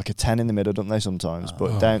have like a 10 in the middle, don't they, sometimes?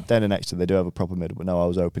 But down and next to they do have a proper middle. But no, I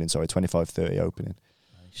was opening, sorry, 25 30 opening.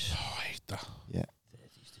 Nice. Oh, I hate that. Yeah.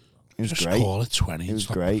 It was Just great. call it 20. It was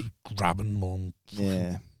Stop great. Grabbing mum.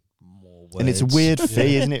 Yeah. More And it's a words. weird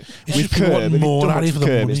fee, isn't it? It's With just people want Curb, if you've more done out much of with the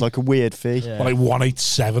Curb, money. it's like a weird fee. Yeah. Or like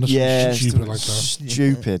 187 or something Yeah, stupid like that.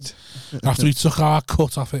 stupid. After we took our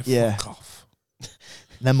cut off it, Yeah. fuck off.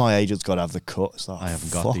 Then my agent's got to have the cut. It's like, I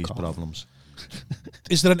haven't got fuck these off. problems.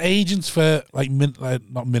 Is there an agent for like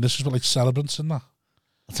not ministers but like celebrants and that?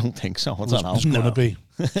 I don't think so. I don't know. There's going to be.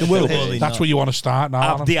 There will be. That's what you want to start now.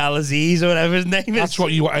 Alan. Abdi Al-Aziz or whatever his name is. That's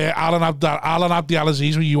what you want. Allan Abdi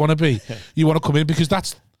Al-Aziz, where you want to be. You want to come in because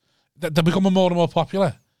they're becoming more and more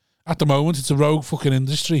popular. At the moment, it's a rogue fucking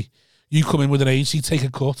industry. You come in with an agency, take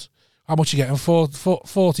a cut. How much you getting?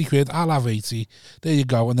 40 quid. I'll have 80. There you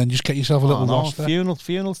go. And then just get yourself a little roster.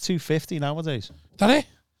 Funeral's $250 nowadays. That it?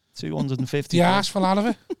 250. The arse fell out of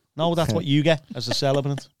it? No, that's what you get as a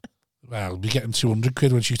celebrant. Well, be getting 200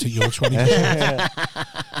 quid once you take your 20. Well,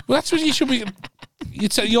 that's what you should be.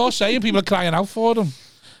 You're saying people are crying out for them.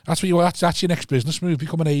 That's what you. That's your next business move.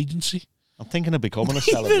 Become an agency. I'm thinking of becoming a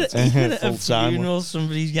celebrant. Even at a funeral,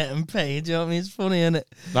 somebody's getting paid. You know what I mean? It's funny, isn't it?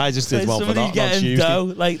 I just did one for that. Somebody's getting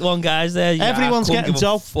dough. Like one guy's there. Everyone's getting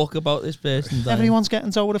dough. Fuck about this person. Dying. Everyone's getting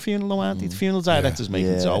dough at a funeral, aren't they? The funeral directors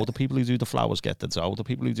making dough. The people who do the flowers get the dough. The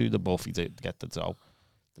people who do the buffet get the dough.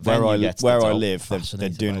 Where I live, they're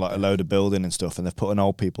doing like a load of building and stuff, and they've put an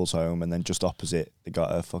old people's home, and then just opposite they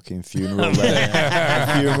got a fucking funeral there.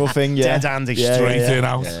 A funeral thing, yeah. Dead Andy straight in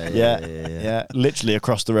out. Yeah, literally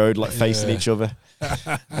across the road, like facing each other.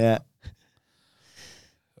 Yeah.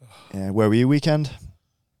 Where were you weekend?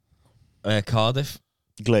 Cardiff.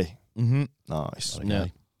 Glee. Mm-hmm. Nice. Okay. Yeah,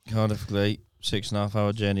 Cardiff Glee. 6.5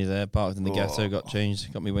 hour journey there. Parked in the ghetto. Got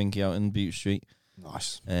changed. Got me winky out in Butte Street.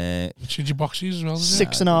 Nice. Did you boxies as well?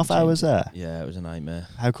 6.5 hours there? Yeah, it was a nightmare.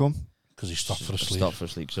 How come? Because he stopped for a sleep. Stopped for a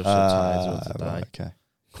sleep, so I was so tired, so I had to die. Okay.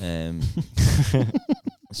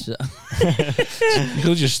 So you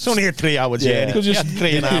could just... It's only a 3 hour journey. You could just...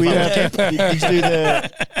 3.5 hours.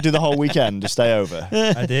 You do the whole weekend, just stay over?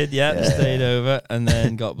 I did, yeah. Stayed over and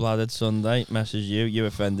then got bladdered Sunday. Messaged you. You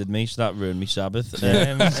offended me, so that ruined me Sabbath.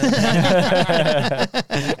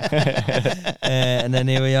 And then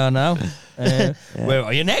here we are now. Where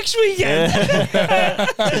are you next weekend?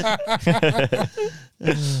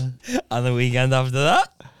 And the weekend after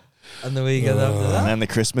that. And the weekend after that. And then the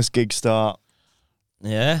Christmas gigs start.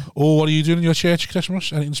 Yeah. Oh, what are you doing in your church at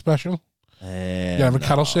Christmas? Anything special? You have a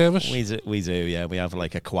carol service? We do, yeah. We have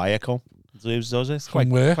like a choir come. Does it? It's From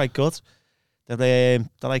where? quite good. They're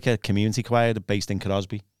like a community choir. They're based in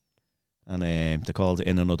Crosby. And they're called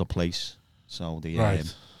In Another Place. So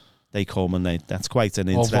they come and that's quite an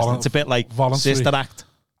interesting... It's a bit like voluntary. Sister Act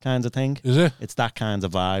kind of thing. Is it? It's that kind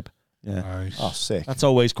of vibe. Yeah. Nice. Oh, sick. That's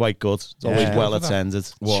always quite good. It's always well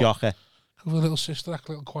attended. Shocker. Have a little Sister Act,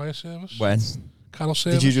 little choir service. When? Carol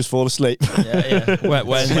service. Did you just fall asleep? Yeah. When?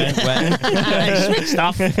 Switched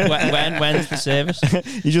off. When's the service?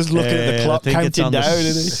 You're just looking at the clock, counting down. I'm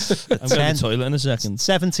going to the toilet in a second.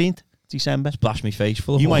 17th December. Splash me face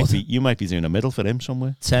full of You water. might be doing a middle for him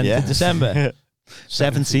somewhere. 10th of December.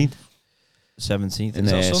 17th. 17th. And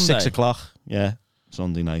Is that Sunday? 6 o'clock. Yeah.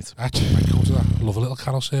 Sunday night. Actually, I might go to that. I love a little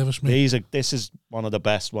carol service, mate. This is one of the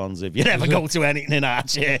best ones if you ever go to anything in our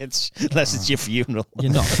church, unless it's your funeral.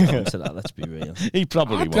 You're not going to that, let's be real. He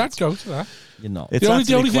probably I'd won't. go to that. You're not. It's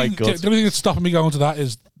the only quite good. the only thing that's stopping me going to that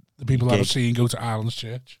is the people that I've seen go to Allan's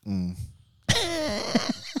church.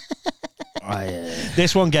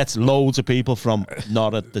 This one gets loads of people from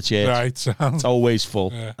not at the church. Right. It's always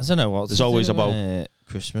full. Yeah. I don't know what. There's always about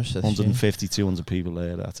Christmas. 150, 200 people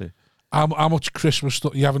there. That's it. How much Christmas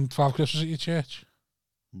stuff? You having Father Christmas at your church?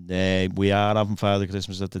 We are having Father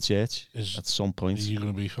Christmas at the church at some Are point. you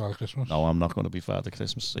going to be Father Christmas? No, I'm not going to be Father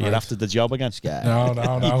Christmas. So Right. you're after the job again.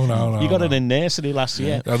 No. You got it in nursery last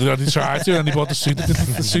year. I tried to, and he bought the suit.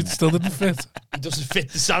 The suit still didn't fit. It doesn't fit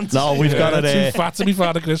the Santa. No, we've got it. Too fat to be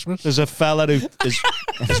Father Christmas. There's a fella who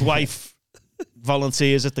his wife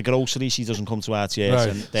volunteers at the grocery. She doesn't come to our church, Right.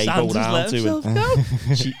 and they Santa's go round let to himself him. go.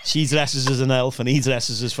 She dresses as an elf, and he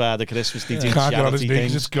dresses as Father Christmas. They do Can't get on his charity knees.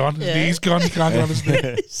 things. It's gone. His Yeah. knee's gone. You can't get on his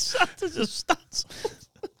knees. Santa just stands.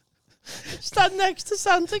 Stand next to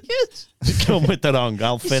Santa kids. Come with the wrong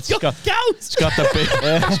outfit. He's got gout. It's got the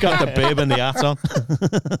bib and the hat on.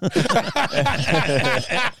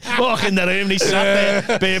 Walk in the room, he sat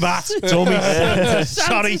there, bib hat, tummy.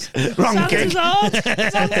 Sorry, wrong gig.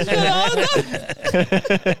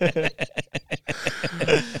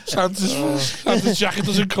 Santa's hard. Santa's jacket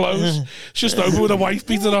doesn't close. It's just over with a wife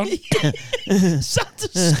beater on.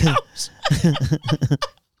 Santa's scouts.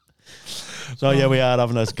 So yeah, we are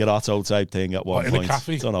having a grotto type thing at one What, in a point.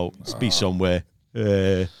 cafe? Don't know, it's be somewhere.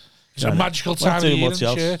 It's a magical time of too year in much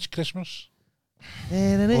else. church, Christmas. Or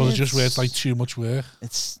It is it just where it's like too much work?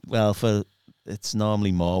 It's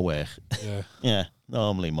normally more work. Yeah. Yeah,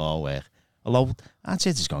 normally more work. Although our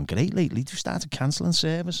church has gone great lately. They've started cancelling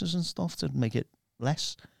services and stuff to make it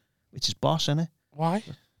less, which is boss, isn't it? Why?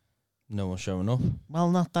 No one's showing up.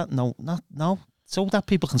 Well, not that. No. So that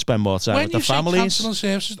people can spend more time When with you their say families. cancelling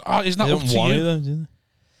services, isn't that They up don't to want you? it, though, do they?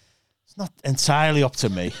 It's not entirely up to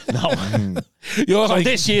me. No. You're So like,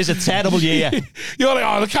 this year's a terrible year. you're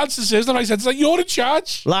like, the cancer system. I said, it's like, you're in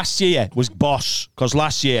charge. Last year was boss, because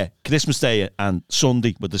last year Christmas Day and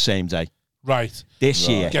Sunday were the same day. Right. This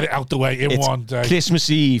year Get it out the way in it's one day. Christmas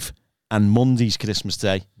Eve and Monday's Christmas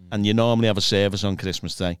Day. and you normally have a service on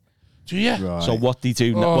Christmas Day. Do you? Right. So what they're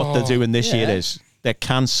doing this year is they're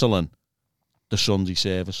cancelling the Sunday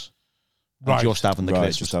service. And just having the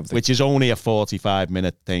Christmas, which is only a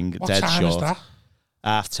 45-minute thing. What dead time short. is that?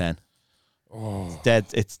 10:30. Oh.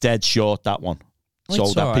 It's dead short, that one. Well,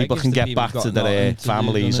 so that people can get back to their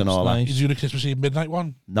families and all that. You doing a Christmas Eve midnight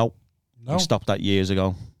one? No. No. We stopped that years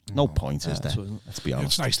ago. No point, is there? Let's be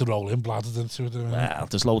honest. It's nice to roll in bladdered into it. Well,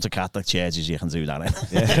 there's loads of Catholic churches you can do that in.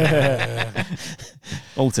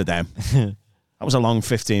 Go to them. That was a long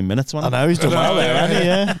 15 minutes, wasn't it? I know, he's done well there, hasn't he?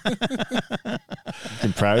 Yeah.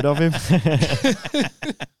 Been proud of him.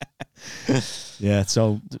 Yeah,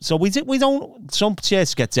 so we don't. Some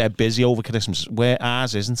churches get dead busy over Christmas, where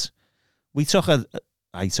ours isn't. I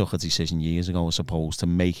took a decision years ago, I suppose, to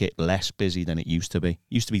make it less busy than it used to be. It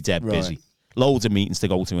used to be dead busy. Loads of meetings to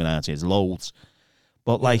go to in our church, loads.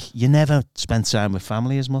 But you never spend time with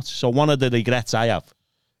family as much. So one of the regrets I have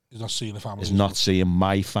is not seeing the family. Is not seeing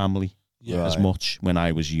my family as much when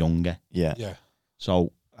I was younger. Yeah.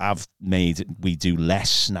 So we do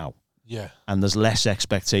less now. Yeah. And there's less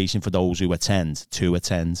expectation for those who attend to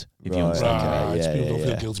attend, if you understand. People don't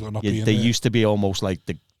feel guilty about not being they there. used to be almost like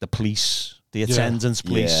the police, the attendance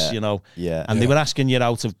police, you know. Yeah. And they were asking you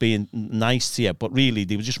out of being nice to you, but really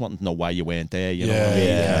they were just wanting to know why you weren't there, you know.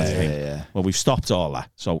 Yeah. Well, we've stopped all that.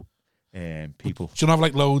 So people Do you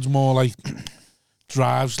have loads more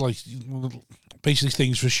drives, basically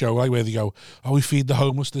things for show, where they go, we feed the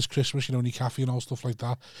homeless this Christmas, in your cafe and all stuff like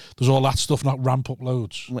that. Does all that stuff not ramp up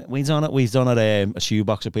loads? We've done it a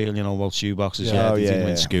shoebox appeal, about shoeboxes.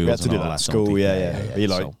 In schools. We had to do that at school,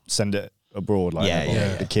 You send it abroad,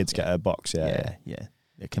 the kids get a box, yeah.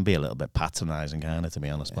 It can be a little bit patronising, kind of, to be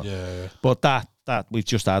honest. But that we've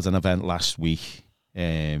just had an event last week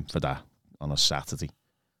for that on a Saturday.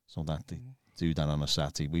 So that they do that on a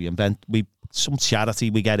Saturday. Some charity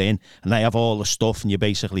we get in, and they have all the stuff, and you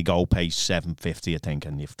basically go pay $7.50, I think,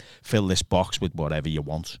 and you fill this box with whatever you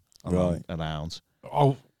want around.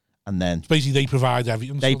 Oh, and then basically they provide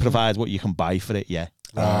everything. They provide what you can buy for it,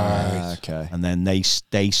 Right. Okay. And then they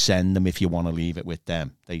send them, if you want to leave it with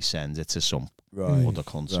them, they send it to some other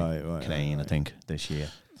country, Ukraine, I think, this year.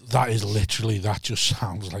 That just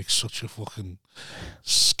sounds like such a fucking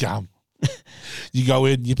scam. You go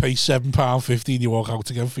in, you pay £7.50, and you walk out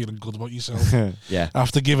again feeling good about yourself.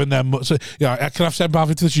 After giving them, can I have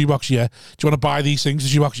 £7.50 to the shoebox? Yeah. Do you want to buy these things? The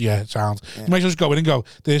shoebox? Yeah. Sounds. You might as well just go in and go,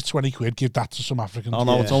 there's £20, give that to some Africans. Oh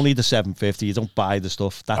no, it's only the $7.50. You don't buy the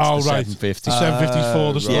stuff. That's the $7.50. The $7.50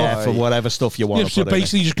 for the stuff. Yeah, for whatever stuff you want. So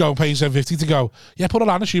basically, just go and pay £7.50 to go. Yeah, put it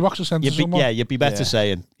on a shoebox and send it to someone. Yeah, you'd be better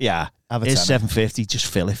saying, here's $7.50. Just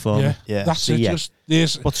fill it for me. Yeah, that's it.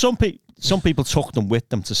 But some people took them with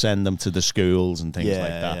them to send them to the schools and things like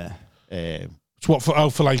that. It's what for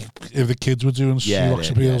if the kids were doing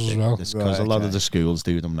shoebox appeals as well. Because a lot of the schools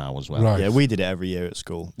do them now as well. Right. Yeah, we did it every year at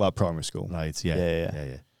school, primary school. Right.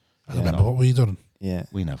 Yeah. I remember what we done. Yeah,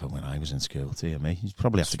 we never when I was in school. Dear me, you'd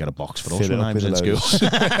probably have to get a box for us Fill when I was in school. So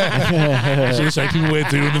it's like people were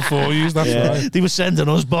doing them for you. That's right. They were sending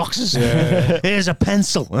us boxes. Yeah. Here's a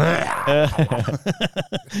pencil. That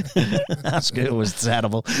school was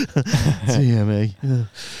terrible. Dear me.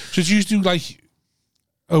 So do you do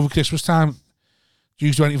over Christmas time? Do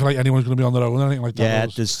you do anything for anyone's going to be on their own or anything like that? Yeah,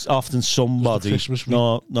 there's often somebody.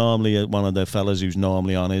 Normally one of the fellas who's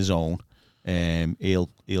normally on his own.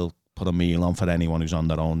 He'll put a meal on for anyone who's on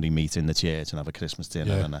their own. They meet in the church and have a Christmas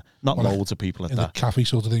dinner, and not loads of people at that. The cafe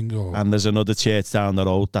sort of thing. And there's another church down the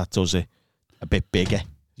road that does it a bit bigger.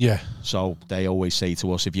 Yeah. So they always say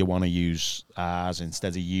to us, if you want to use ours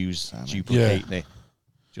instead of duplicating it,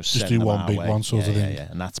 just do one big one sort of thing. Yeah,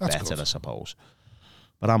 and that's better, good. I suppose.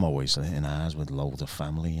 But I'm always in ours with loads of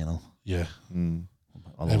family, Yeah.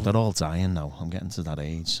 Although they're all dying now. I'm getting to that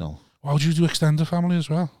age, so. Why would you do extended family as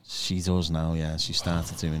well? She does now, yeah. She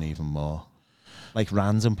started doing even more.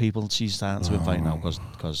 Random people she's starting to invite now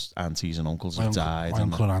because aunties and uncles have died. My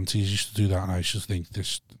uncle and aunties used to do that, and I used to think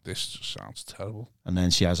this just sounds terrible. And then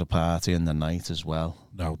she has a party in the night as well.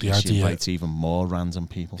 No, she invites even more random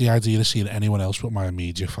people. The idea of seeing anyone else but my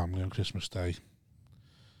immediate family on Christmas Day.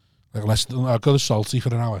 I'll go to Salty for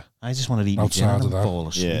an hour. I just want to eat my dinner and fall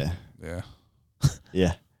asleep.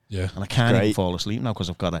 Yeah. Yeah. And I can't even fall asleep now because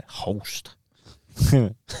I've got a host.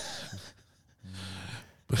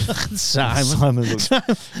 Simon looks...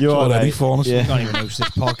 You're already falling asleep. I can't even host this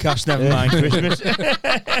podcast, never mind Christmas.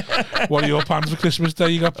 What are your plans for Christmas Day?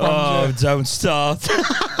 You got plans? Don't start.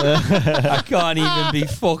 I can't even be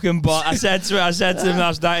fucking I said to him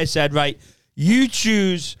last night, I said, right, you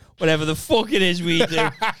choose whatever the fuck it is we do.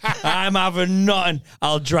 I'm having nothing.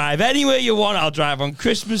 I'll drive anywhere you want. I'll drive on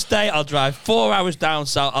Christmas Day. I'll drive 4 hours down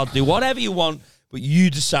south. I'll do whatever you want, but you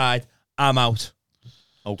decide. I'm out.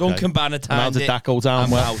 Okay. Duncan Banner timed how did that go down?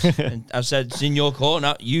 I'm well? out. And I said, it's in your court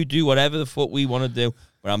now. You do whatever the fuck we want to do,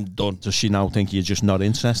 but I'm done. Does she now think you're just not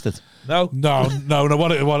interested? No.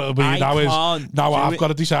 What it'll be now is I've got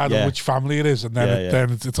to decide on which family it is, and then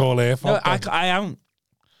then it's all her fault. No, I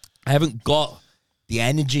haven't got the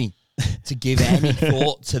energy to give any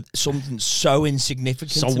thought to something so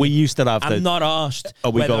insignificant. So we used to have. I'm not asked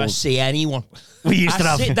whether I see anyone. We used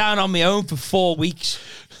to sit down on my own for 4 weeks.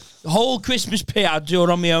 The whole Christmas period, I'd do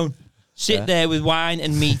it on my own. Sit there with wine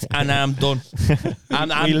and meat, and I'm done. I'm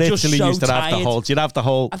we literally just so used to have tired. the whole. You'd have the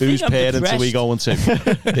whole. Whose parents are we going to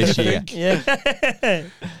this year? Yeah.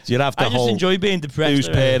 You'd have the I whole. just enjoy being depressed. Whose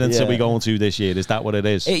parents are we going to this year? Is that what it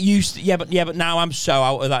is? It used to, but now I'm so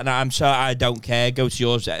out of that. Now I don't care. Go to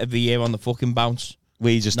yours every year on the fucking bounce.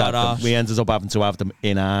 We just had them. We ended up having to have them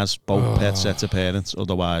in ours, both pet sets of parents.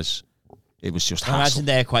 Otherwise, it was just hassle. I imagine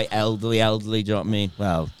they're quite elderly. Do you know what I mean?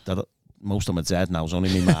 Well, most of them are dead now. There's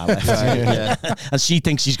only me ma left. And she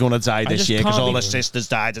thinks she's going to die this year because all her sisters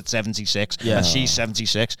died at 76 and she's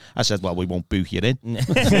 76. I said, well, we won't boot you in. We'll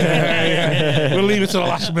leave it to the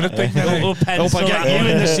last minute thing. Hope I get you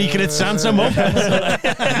in the Secret Santa, mum.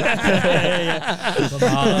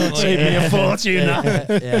 Save me a fortune now.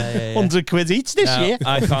 100 quid each this year.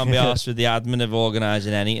 I can't be arsed with the admin of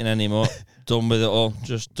organising anything anymore. Done with it all.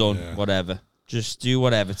 Just done. Whatever. Just do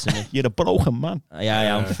whatever to me. You're a broken man. I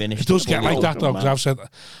am finished. It does get like that though, because I've said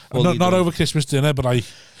not over Christmas dinner, but I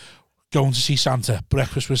going to see Santa,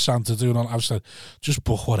 breakfast with Santa, doing all. I've said just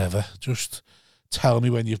book whatever. Just tell me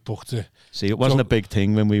when you've booked it. See, it wasn't a big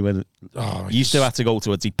thing when we were. You used to have to go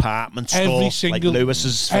to a department store like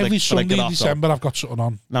Lewis's. Every Sunday in December, I've got something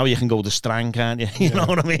on. Now you can go to Strang, can't you? You know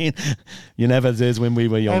what I mean? You never did when we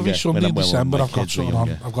were younger. Every Sunday in December, I've got something on.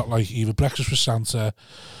 I've got like either breakfast with Santa,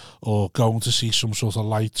 or going to see some sort of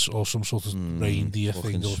lights or some sort of reindeer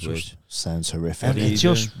thing. Sounds horrific. They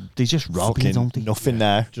just rob you, don't they? Nothing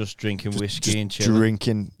there. Just drinking whiskey and chilling.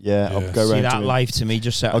 Drinking, I'll go see around that life to me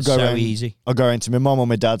just sounds so easy. I'll go into my mum or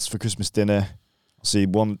my dad's for Christmas dinner. I'll see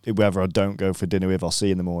whoever I don't go for dinner with, I'll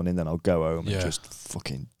see in the morning. Then I'll go home and just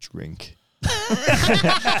fucking drink.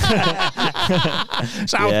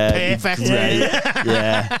 Sounds perfect.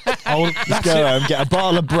 Yeah. Just go home, get a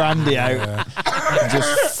bottle of brandy out, and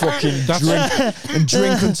just fucking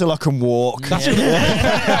drink until I can walk. That's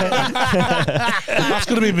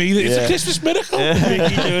going to be me. It's a Christmas miracle.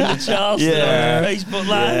 Ricky doing the Charles Facebook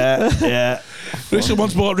Live. Yeah.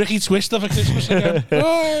 Someone's bought Ricky Twister for Christmas again.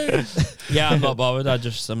 I'm not bothered.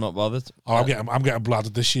 I'm not bothered. Oh, I'm getting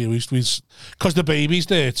bladdered this year. Because the baby's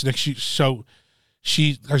there. It's next year, so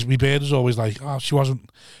she, as my bird was always like, she wasn't.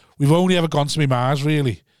 We've only ever gone to my ma's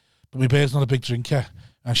really, but my bird's not a big drinker,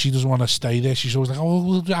 and she doesn't want to stay there. She's always like,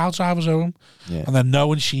 I'll drive us home, and then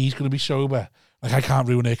knowing she's going to be sober. Like, I can't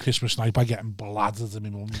ruin her Christmas night by getting bladdered at my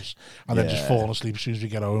mum's and then just falling asleep as soon as we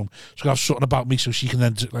get home. So I have something about me so she can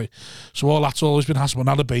then, so all that's always been hassle. But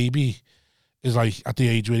now the baby is like at the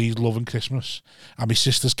age where he's loving Christmas, and my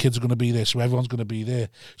sister's kids are going to be there, so everyone's going to be there.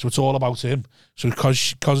 So it's all about him. So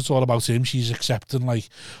because it's all about him, she's accepting like,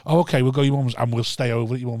 okay, we'll go to your mum's and we'll stay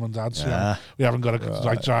over at your mum and dad's. We haven't got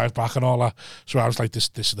to drive back and all that. So I was like, this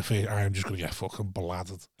is the fear. I'm just going to get fucking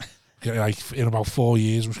bladdered. Like in about 4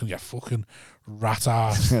 years, I'm just going to get fucking rat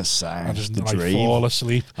ass and just fall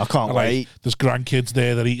asleep. I can't wait. There's grandkids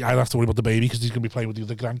there that I don't have to worry about the baby because he's going to be playing with the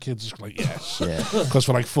other grandkids. It's like, yes. Because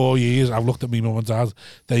for like 4 years, I've looked at me mum and dad.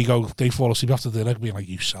 They fall asleep after dinner being like,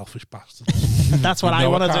 you selfish bastards. That's what I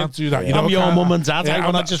want to do. That. I'm your mum and dad. I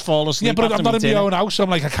want to just fall asleep. Yeah, but I'm not in my own house. So I'm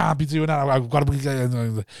like, I can't be doing that. I've got to be.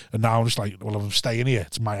 And now I'm just like, well, I'm staying here.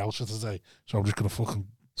 It's my house for today. So I'm just going to fucking.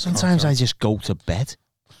 Sometimes I just go to bed.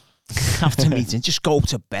 After meeting, just go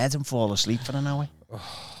to bed and fall asleep for an hour.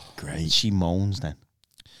 Great. She moans then.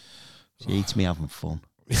 She hates me having fun.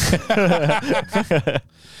 So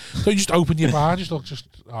you just open your bar, the amount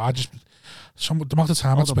of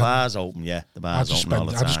time the bar's open, the bar's open all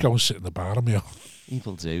the time. I just go and sit in the bar on my own.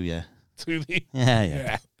 People do, yeah. Do they?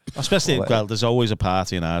 Yeah. Especially, there's always a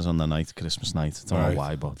party in ours on the night, Christmas night. I don't know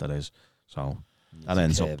why, but there is. So that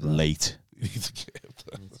ends up late.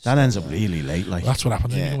 That ends up really late. Like that's what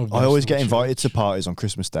happens. I always get invited to parties on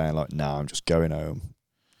Christmas Day, and like, I'm just going home.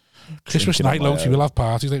 Christmas night, loads we'll have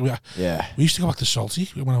parties. Like we used to go back to Salty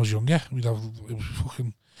when I was younger. We'd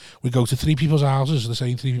go to three people's houses, the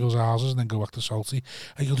same three people's houses, and then go back to Salty.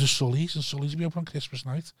 I go to Sully's, and Sully's would be open on Christmas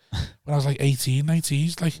night. When I was like 18, 19,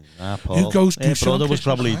 it's like, who goes to brother was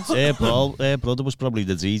probably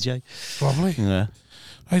the DJ. Probably. Yeah.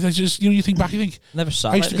 I just, you think back, you think, Never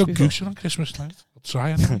sat I used like to this go before. goosing on Christmas night. I'll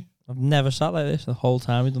try anyway. I've never sat like this the whole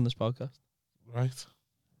time we've done this podcast. Right.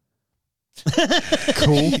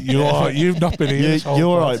 Cool. You've not been here. You're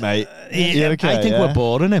all right, mate. You okay? I think we're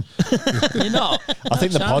boring him. You're not. I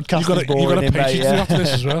think the podcast You've is boring got a him, mate. Patreon after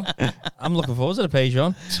this as well. I'm looking forward to the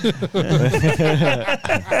Patreon.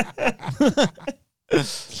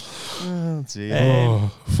 Oh, dear.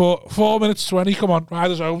 4 minutes 20. Come on, ride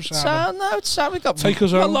us home, Simon. It's time we got Take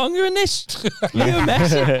us got home. longer in this. You're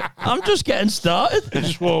messy. I'm just getting started.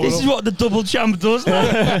 Just warming This up. is what the double champ does now.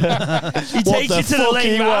 He takes the you to the fuck late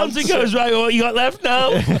he rounds and wants. goes, right, what you got left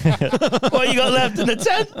now? What you got left in the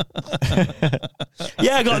tent?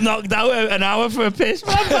 Yeah, I got knocked out an hour for a piss.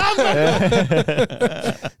 Bam,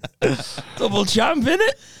 bam. Double champ,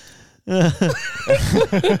 innit?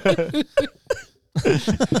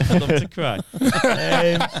 I'd love to cry.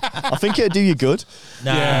 I think it'd do you good.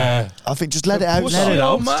 Nah. Yeah. I think just let it out. Pussy Let it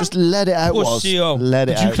on, out. man. Just let it out. Pussy on. Let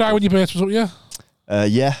it Did you out. cry when your birthday was up, yeah?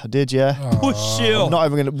 Yeah, I did. Yeah. Push you. I'm not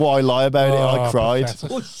even gonna. Why lie about it? I cried.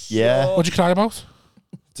 Pathetic. Yeah. What'd you cry about?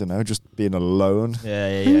 Don't know. Just being alone.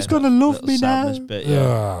 Yeah. Who's gonna love Little me now? sadness bit,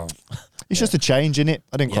 yeah. It's just a change in it.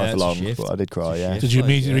 I didn't cry Yeah, for it's a long, shift. but I did cry. It's a Yeah. shift. Did you Like,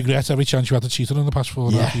 immediately yeah. regret every chance you had to cheat on in the past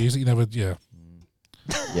 4.5 Yeah. years that you never? Yeah.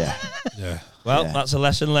 Yeah. Yeah. Well, Yeah. that's a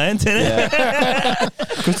lesson learned, isn't it? Yeah.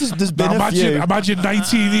 Because there's been Now a few. imagine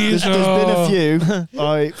 19 years. There's been a few.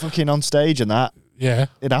 Like fucking on stage and that. Yeah.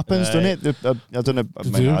 It happens, Right. doesn't it? I don't know.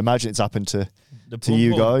 I imagine it's happened to The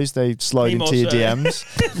you bumble. guys. They slide Me into more your so. DMs.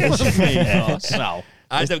 No.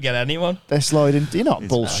 I don't get anyone. They're sliding. You're not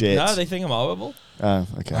bullshit. No, they think I'm horrible. Oh,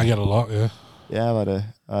 okay. I get a lot. Yeah. Yeah,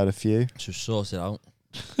 I had a few, Just sort it out.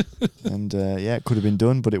 and yeah, it could have been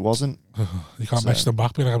done, but it wasn't. You can't So- mess them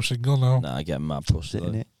back being like I'm single now. Nah, I get mad pussy.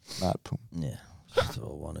 Sitting though. it. Mad pum. Yeah. That's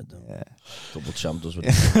all I wanted. Though. Yeah. Double champ does with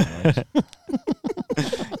it.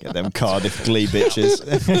 Get them Cardiff Glee bitches.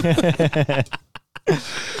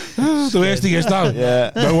 The worst thing is now,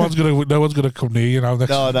 Yeah. no one's gonna come near you now. Next,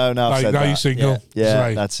 No. I've Like, said now that. you're single. Yeah, It's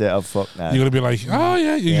like, that's it. I've fucked now. you're gonna be like, oh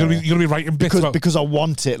yeah, you're gonna be writing bits about. Because I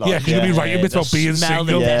want it. Like, Yeah, 'cause you're gonna be writing bits about being smell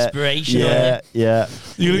single. the Yeah. desperation. Yeah, yeah,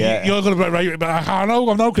 You're gonna be right, but I know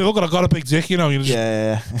I'm no girl, but I got a big dick, you know. You just,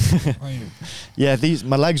 yeah. Yeah,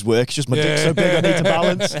 my legs work. It's just my dick's so big I need to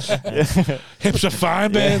balance. hips are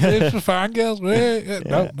fine, babe. Hips are fine, girls. Yeah.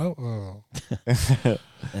 No. Oh.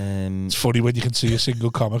 It's funny when you can see a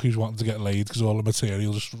single comic who's wanting to get laid because all the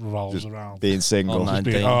material just revolves around. Being single. All night.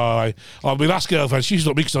 Being, my last girlfriend, she's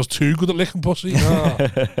not me because I was too good at licking pussy. Oh.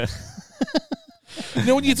 You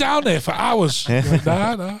know when you're down there for hours, you're like,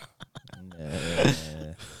 nah.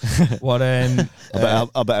 What? I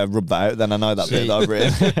better rub that out then. I know that bit that I've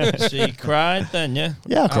written. So you cried then, yeah?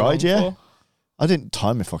 Yeah, I How long cried, yeah. for? I didn't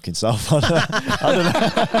time my fucking self. I don't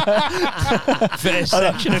know. First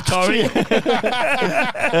section of Corey. I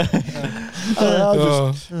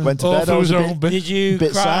just went to all bed. through I was his a own bit, bit. Did you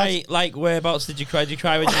Bit cry? Like whereabouts did you cry? Did you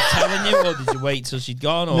cry when she was telling you, or did you wait till she'd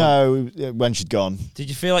gone? Or no, when she'd gone. did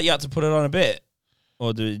you feel like you had to put it on a bit,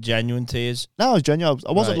 or do genuine tears? No, I was genuine.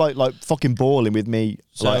 I wasn't Right. like fucking bawling with me,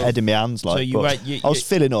 So- like head in my hands. Like, so you but went- you- I was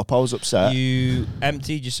filling up. I was upset. You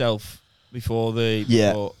emptied yourself before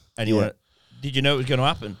Yeah. anyone. Yeah. Did you know it was going to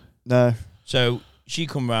happen? No. So she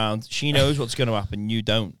come round. She knows what's going to happen. You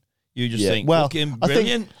don't. You just Yeah. think, Well, fucking I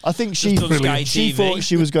brilliant. think she Just done Sky she TV. thought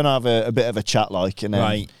she was going to have a bit of a chat, like, and then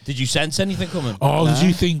Right. Did you sense anything coming? Oh, did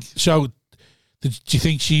you think so? Do you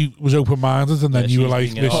think she was open-minded, and then Yeah, you she were was like,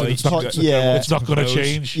 thinking, "Listen, oh, it's not, it's yeah. it's not going to Propose.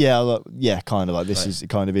 change." yeah, like, yeah, kind of like this Right. is it.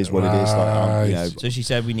 Kind of is what it is. Like, you know, So she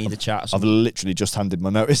said we need a chat. Or I've something. literally just handed my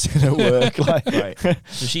notice in at work. Like, Right.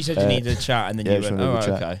 So she said you needed a chat, and then yeah, you just went, wanted "Oh,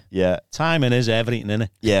 to right, chat. okay." Yeah, Timing is everything, innit?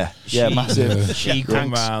 yeah, yeah, She- massive. She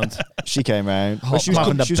come round. She came round. Hot Well, she was I'm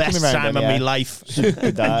having com- the she was best coming round time then, of my yeah. life. With that,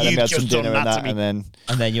 and then You've we had some just done dinner and that that, to and me. then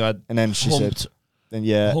And then she said, humped, then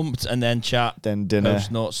yeah, humped, and then chat. then dinner.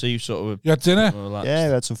 Post not. So you sort of You had dinner. relaxed. Yeah,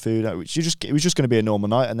 we had some food. It was just going to be a normal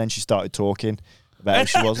night, and then she started talking about how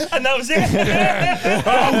she was. And that was it.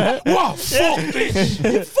 Oh, what? Fuck this!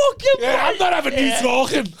 Fucking Yeah, I'm not having you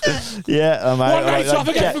talking. Yeah, I'm out. One night off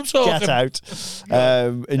again from talking. Get out.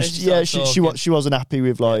 And And she, she yeah, started she wasn't happy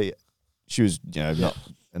with like she was, you know, not.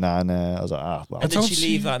 And then I was like, well, And did don't she see-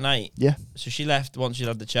 leave that night? yeah, So she left once she'd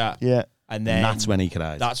had the chat, yeah, and then And that's when he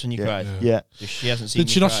cried. that's when you Yeah. cried. yeah. So she hasn't seen.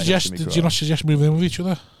 Did you you not cry. suggest? me Did cry. you not suggest moving in with each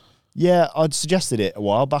other? Yeah, I'd suggested it a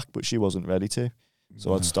while back, but she wasn't ready to.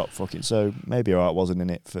 So I'd stop fucking. So maybe her heart wasn't in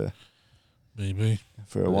it for Maybe.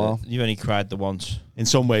 a while. You only cried the once. In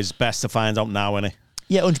some ways, best to find out now, innit?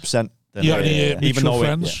 Yeah, 100%. Than, You got any even mutual though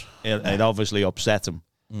friends? it obviously upset him.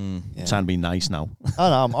 Trying to be nice now. Oh,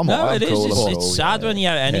 no, I'm No, alright, it I'm is. cool, It's sad when you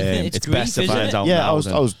have anything. It's grief, best to isn't find it? out Yeah, now I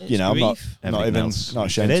was, than you know, I'm not everything even else. not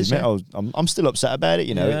ashamed It to is, admit. yeah. I'm still upset about it.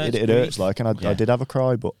 You know, Yeah, it it's hurts, grief. like, and I did have a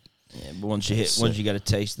cry, but Yeah, but once you get a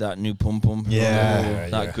taste of that new pum pum,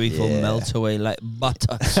 that grief will melt away like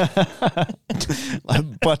butter.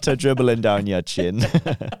 like butter dribbling down your chin.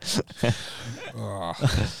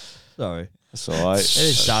 Sorry, That's all right. it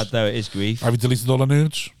is sad though. It is grief. Have you deleted all the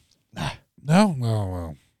nudes? No? Oh,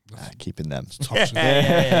 well. Keeping them. Toxic.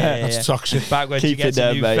 Yeah. That's toxic. Back when you Keeping get a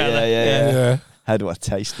them, new mate. fella. Yeah. How do I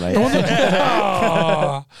taste, mate? I wonder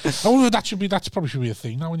if that probably should be a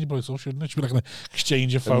thing now when you both up, shouldn't it? Should be like an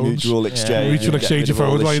exchange of A phones. mutual exchange. Mutual Get exchange rid of all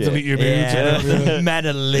phones the while you shit. delete your nudes. Yeah. Men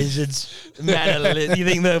are lizards. You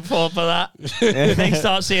think they'll fall for that? If they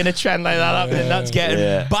start seeing a trend like that happening, that's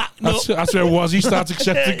getting backed up. That's where Wazzy starts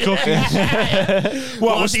accepting cookies.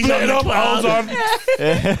 What, we're Wazzy's splitting on the up? cloud. Hold on.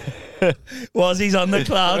 Wazzy's on the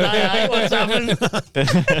cloud. Aye, what's happened?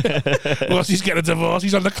 Wazzy's getting a divorce.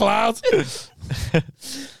 He's on the cloud.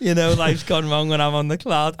 You know, life's gone wrong when I'm on the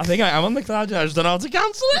cloud. I think I am on the cloud. I just don't know how to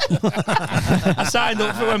cancel it. I signed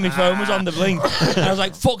up for it when my phone was on the blink. And I was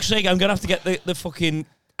like, fuck's sake, I'm going to have to get the fucking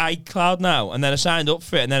iCloud now. And then I signed up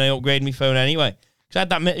for it and then I upgraded my phone anyway. Because I had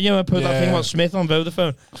that, I put that thing about Smith on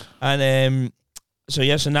Vodafone. And so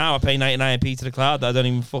now I pay 99p to the cloud that I don't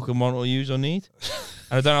even fucking want or use or need.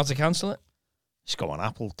 And I don't know how to cancel it. Just go on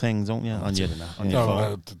Apple things, don't you? On your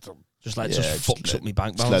phone. Just fucks just up my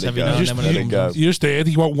bank just balance let it every go. now and Just then when let it it comes go. up. You just heard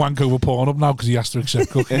he won't wank over porn up now because he has to accept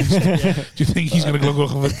cookies. Do you think he's going to go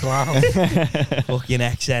over the cloud? Fucking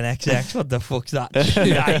XNXX, what the fuck's that?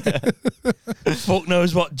 Fuck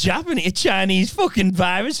knows what Japanese, Chinese fucking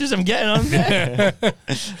viruses I'm getting on there.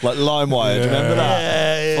 Like LimeWire, do you remember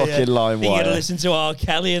that? Fucking LimeWire. You gotta listen to R.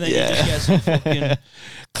 Kelly and then you just get some fucking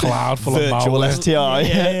Cloud full of virtual malware. STI.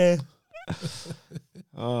 yeah.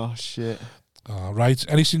 Oh, shit. Right.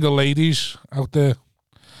 Any single ladies out there?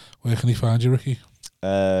 Where can he find you, Ricky?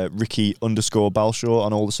 Ricky_Balshaw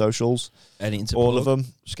on all the socials. Anything to All plug? of them.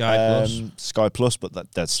 Sky Plus. Sky Plus, but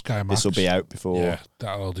that's Sky this will Max. be out before. Yeah,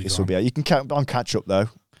 that'll be This will be out. You can on catch up though.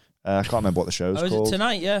 I can't remember what the show's Oh, is called. it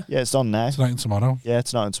tonight? Yeah. Yeah, it's on now. tonight and tomorrow. Yeah,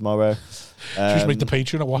 tonight and tomorrow. Should we just make the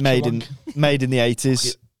Patreon a watch made along? in the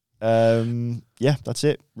 80s. Yeah, that's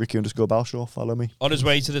it. Ricky_Balshaw. Follow me. On his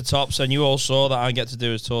way to the top, so you all saw that I get to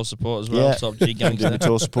do his tour support as well. Yeah. Top G Can do the gangster.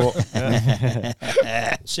 tour support.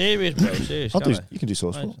 Serious, bro. Serious. You can do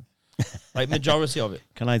tour support. Like majority of it.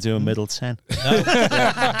 Can I do a middle 10?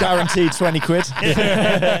 Guaranteed 20 quid.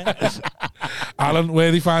 Alan, where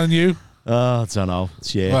are they finding you? Oh, I don't know.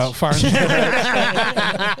 Cheers. Well, find you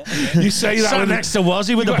say that Sat with next to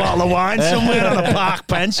Wazzy with a bottle of wine somewhere on a park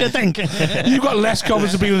bench, I think. You've got less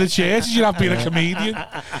comments to be with the church as you have been a comedian.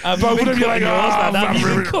 Both of them, you're like, Have you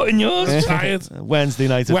been cutting yours? tired. Wednesday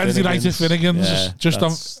night at Finnegan's. Yeah, just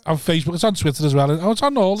on Facebook. It's on Twitter as well. Oh, it's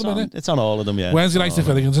on all of them, isn't it? It's on all of them, yeah. Wednesday nights at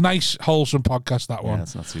Finnegan's. A nice, wholesome podcast, that Yeah, one.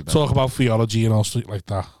 it's not too bad. Talk about theology and all stuff like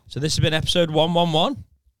that. So this has been episode 111.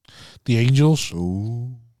 The angels.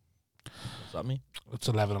 Ooh. What's that mean? It's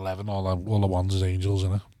 11:11. All the ones is angels,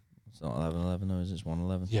 isn't it? It's not 11:11, no, is it? It's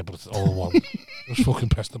 1:11. Yeah, but it's all one. Just fucking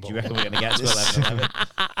press the Do you button. reckon we're going to get to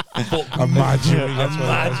 11:11? Imagine.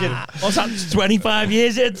 What's that, 25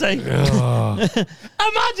 years it'd take? Oh.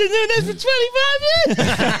 Imagine doing this for 25 years!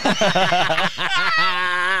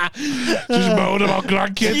 Just moaning about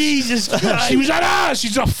grandkids. Jesus Christ. She was at ours.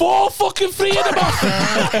 She's got 4 fucking 3 in them off.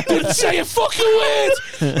 Didn't say a fucking word.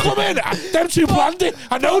 Come in. Them two planned it.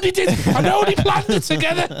 I know they did. I know they planned it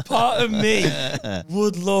together. Part of me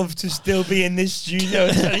would love to still be in this studio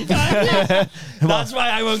in 25 years. That's why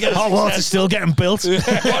I won't get Hot water's successful. still getting built. One of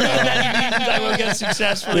the many reasons I won't get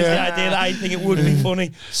successful is the idea that I think it would be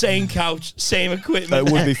funny. Same couch, same equipment. That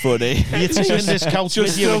would be funny. You're taking this couch Just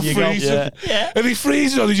with you still when you go. freezing. Yeah. Yeah. And he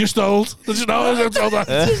freezes or he just old. Just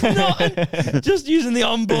Just using the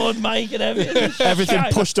onboard mic and everything. Everything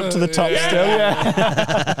Shite. pushed up to the top still,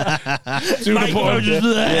 yeah. doing the Microphone button. just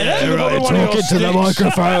there. Talking to the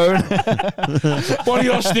microphone. One of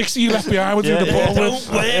your sticks that you left behind with doing the button with.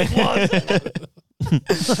 Don't work one.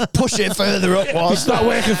 Push it further up, It's was. not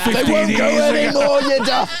working 15 They won't years go ago. anymore, you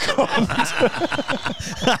daft cunt.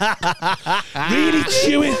 Really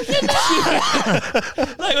chewing.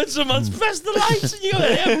 Like when someone's pressed the lights and you go,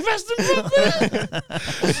 yeah, press them properly.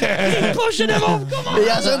 Keep pushing him off, come on. He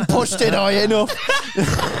hasn't pushed it high enough.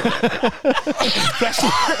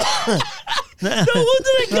 No wonder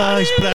they can't hear